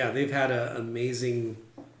 Yeah, they've had an amazing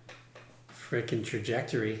freaking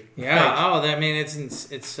trajectory. Yeah.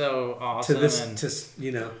 It's so awesome.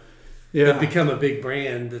 They've become a big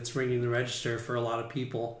brand that's ringing the register for a lot of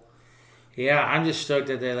people. Yeah, I'm just stoked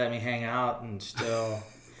that they let me hang out and still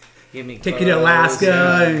give me take you to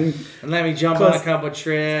Alaska and let me jump on a couple of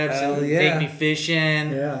trips and take me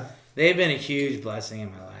fishing. Yeah, they've been a huge blessing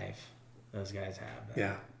in my life. Those guys have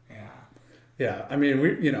been. Yeah. I mean,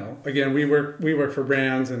 we work for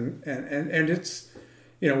brands and it's,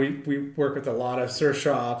 we work with a lot of surf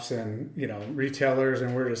shops and retailers,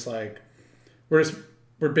 and we're just like we're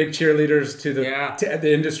big cheerleaders to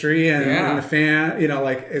the industry and the fan.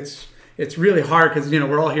 It's really hard because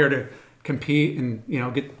we're all here to compete and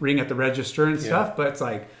get ring at the register and stuff, but it's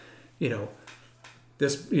like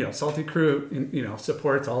this Salty Crew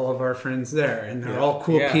supports all of our friends there, and they're all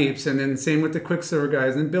cool peeps, and then same with the Quicksilver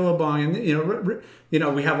guys and Billabong,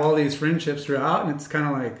 and we have all these friendships throughout, and it's kind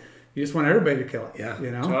of like you just want everybody to kill it.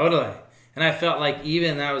 Totally. And I felt like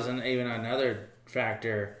even that was even another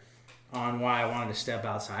factor on why I wanted to step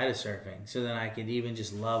outside of surfing, so then I could even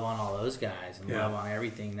just love on all those guys and love on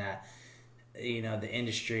everything that the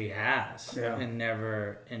industry has,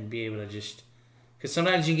 and be able to just, because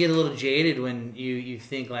sometimes you get a little jaded when you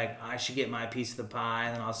think like I should get my piece of the pie,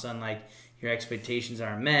 and then all of a sudden like your expectations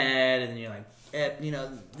aren't met, and then you're like,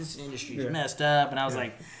 this industry's messed up, and I was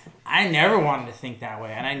like, I never wanted to think that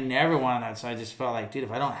way, and I never wanted that, so I just felt like, dude,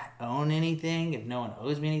 if I don't own anything, if no one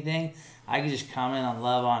owes me anything, I could just come in and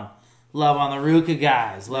love on the Ruka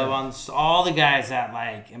guys, love on all the guys that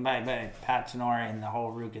and by Pat Tenore and the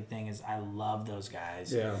whole Ruka thing is, I love those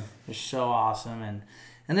guys. Yeah, they're so awesome, and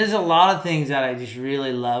there's a lot of things that I just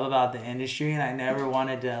really love about the industry, and I never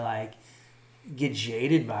wanted to get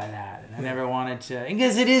jaded by that, and I never wanted to,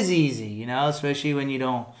 because it is easy, especially when you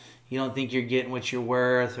don't think you're getting what you're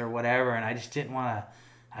worth or whatever, and I just didn't want to.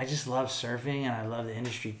 I just love surfing, and I love the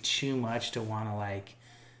industry too much to want to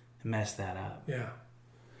mess that up. Yeah.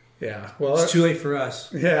 Yeah, well, it's too late for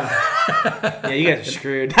us. Yeah, yeah, you guys are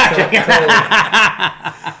screwed.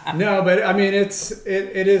 No, but I mean, it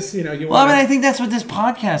is. I think that's what this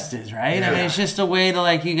podcast is, right? Yeah. I mean, it's just a way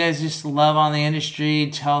to you guys just love on the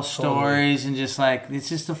industry, tell stories, and just it's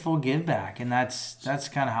just a full give back, and that's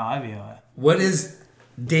kind of how I view it. What is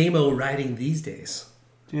DAMO riding these days,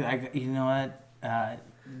 dude? You know what,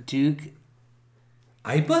 Duke.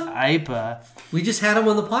 IPA? We just had him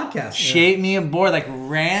on the podcast. Shaped me a board,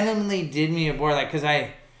 randomly did me a board, because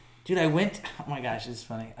I went, oh my gosh, it's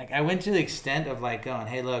funny. I went to the extent of going,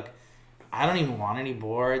 hey, look, I don't even want any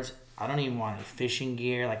boards. I don't even want any fishing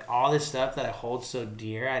gear. All this stuff that I hold so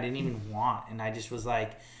dear, I didn't even want. And I just was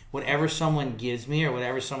whatever someone gives me or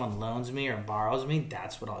whatever someone loans me or borrows me,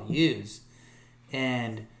 that's what I'll use.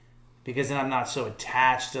 And because then I'm not so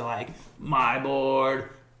attached to my board,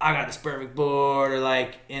 I got this perfect board,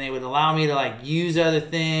 and it would allow me to use other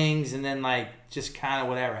things, and then just kind of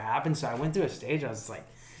whatever happened. So I went through a stage, I was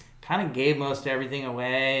kind of gave most everything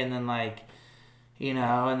away, and then you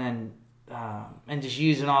know, and then and just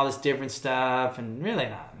using all this different stuff, and really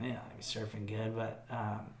not, you know, surfing good, but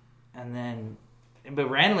and then, but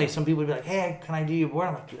randomly some people would be like, hey, can I do your board?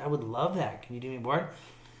 I'm like, dude, I would love that. Can you do me a board?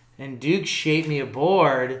 And Duke shaped me a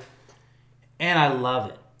board, and I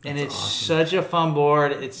love it. And it's awesome. Such a fun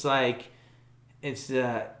board. It's like, it's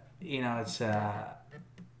you know, it's I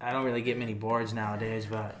don't really get many boards nowadays,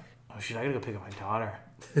 but oh shit, I gotta go pick up my daughter.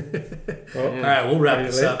 Well, all right, we'll wrap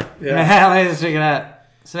this up. Yeah, let's check it out.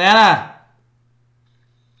 Savannah.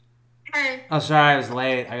 Hey. Oh, sorry, I was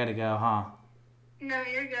late. I gotta go, huh? No,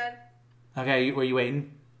 you're good. Okay, were you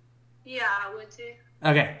waiting? Yeah, I would too.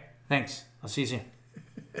 Okay, thanks. I'll see you soon.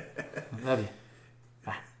 Love you.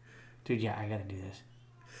 Bye. Dude, yeah, I gotta do this.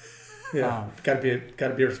 Yeah, gotta be a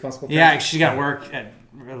responsible parent. Yeah, she's got work at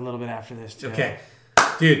a little bit after this too. Okay,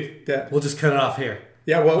 dude, we'll just cut it off here.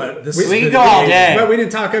 Yeah, well, we can go all day. But we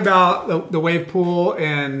didn't talk about the wave pool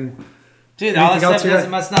and dude, all that stuff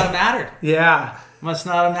must not have mattered. Yeah. Must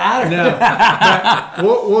not have mattered.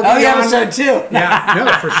 No. We'll do episode 2. Yeah,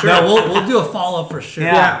 no, for sure. No, we'll do a follow-up for sure.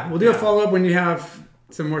 Yeah, we'll do a follow-up when you have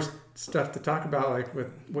some more stuff to talk about, like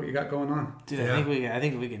with what you got going on. Dude, I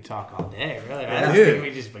think we can talk all day, really. I don't think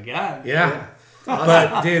we just begun. Yeah.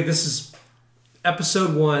 But, dude, this is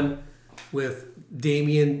episode 1 with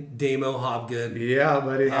Damien, DAMO, Hobgood. Yeah,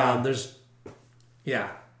 buddy.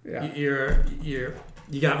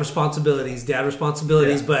 You got responsibilities, dad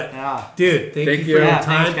responsibilities, but dude, thank you for your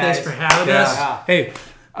time. Thanks for having us. Yeah. Hey,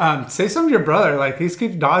 say something to your brother. Like, he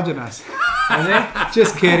keeps dodging us.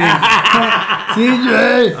 Just kidding.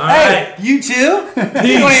 CJ. All right. Hey, you too?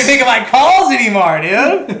 You don't even think of my calls anymore,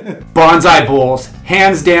 dude. Bonsai Bowls.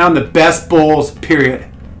 Hands down the best bowls,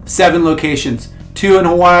 period. 7 locations. 2 in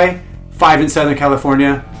Hawaii, 5 in Southern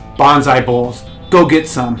California. Bonsai Bowls. Go get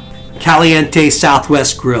some. Caliente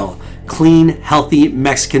Southwest Grill. Clean, healthy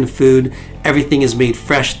Mexican food. Everything is made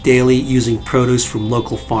fresh daily using produce from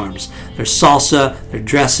local farms. Their salsa, their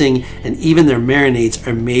dressing, and even their marinades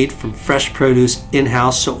are made from fresh produce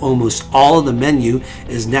in-house, so almost all of the menu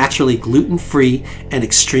is naturally gluten-free and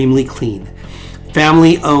extremely clean.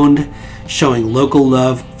 Family owned, showing local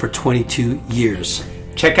love for 22 years.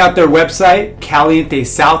 Check out their website,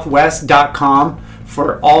 calientesouthwest.com,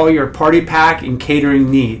 for all your party pack and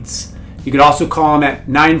catering needs. You could also call them at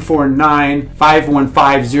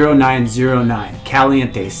 949-515-0909,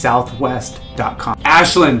 calientesouthwest.com.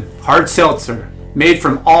 Ashland Hard Seltzer, made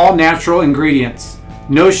from all natural ingredients.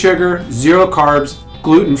 No sugar, 0 carbs,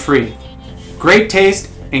 gluten-free. Great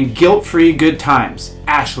taste and guilt-free good times.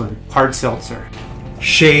 Ashland Hard Seltzer.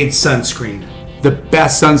 Shade Sunscreen. The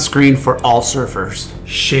best sunscreen for all surfers.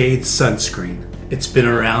 Shade Sunscreen. It's been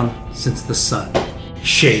around since the sun.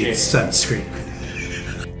 Shade Sunscreen.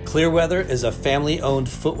 Clearweather is a family-owned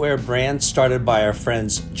footwear brand started by our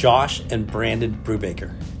friends Josh and Brandon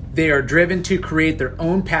Brubaker. They are driven to create their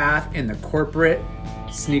own path in the corporate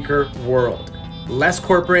sneaker world. Less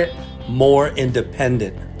corporate, more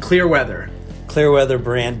independent. Clearweather.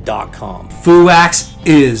 Clearweatherbrand.com. Fu-Wax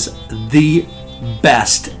is the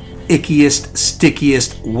best, ickiest,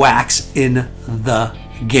 stickiest wax in the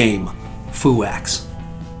game. Fu-Wax.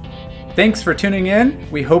 Thanks for tuning in.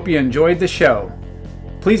 We hope you enjoyed the show.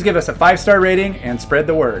 Please give us a 5-star rating and spread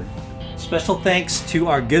the word. Special thanks to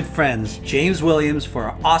our good friends James Williams for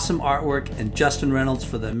our awesome artwork and Justin Reynolds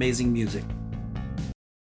for the amazing music.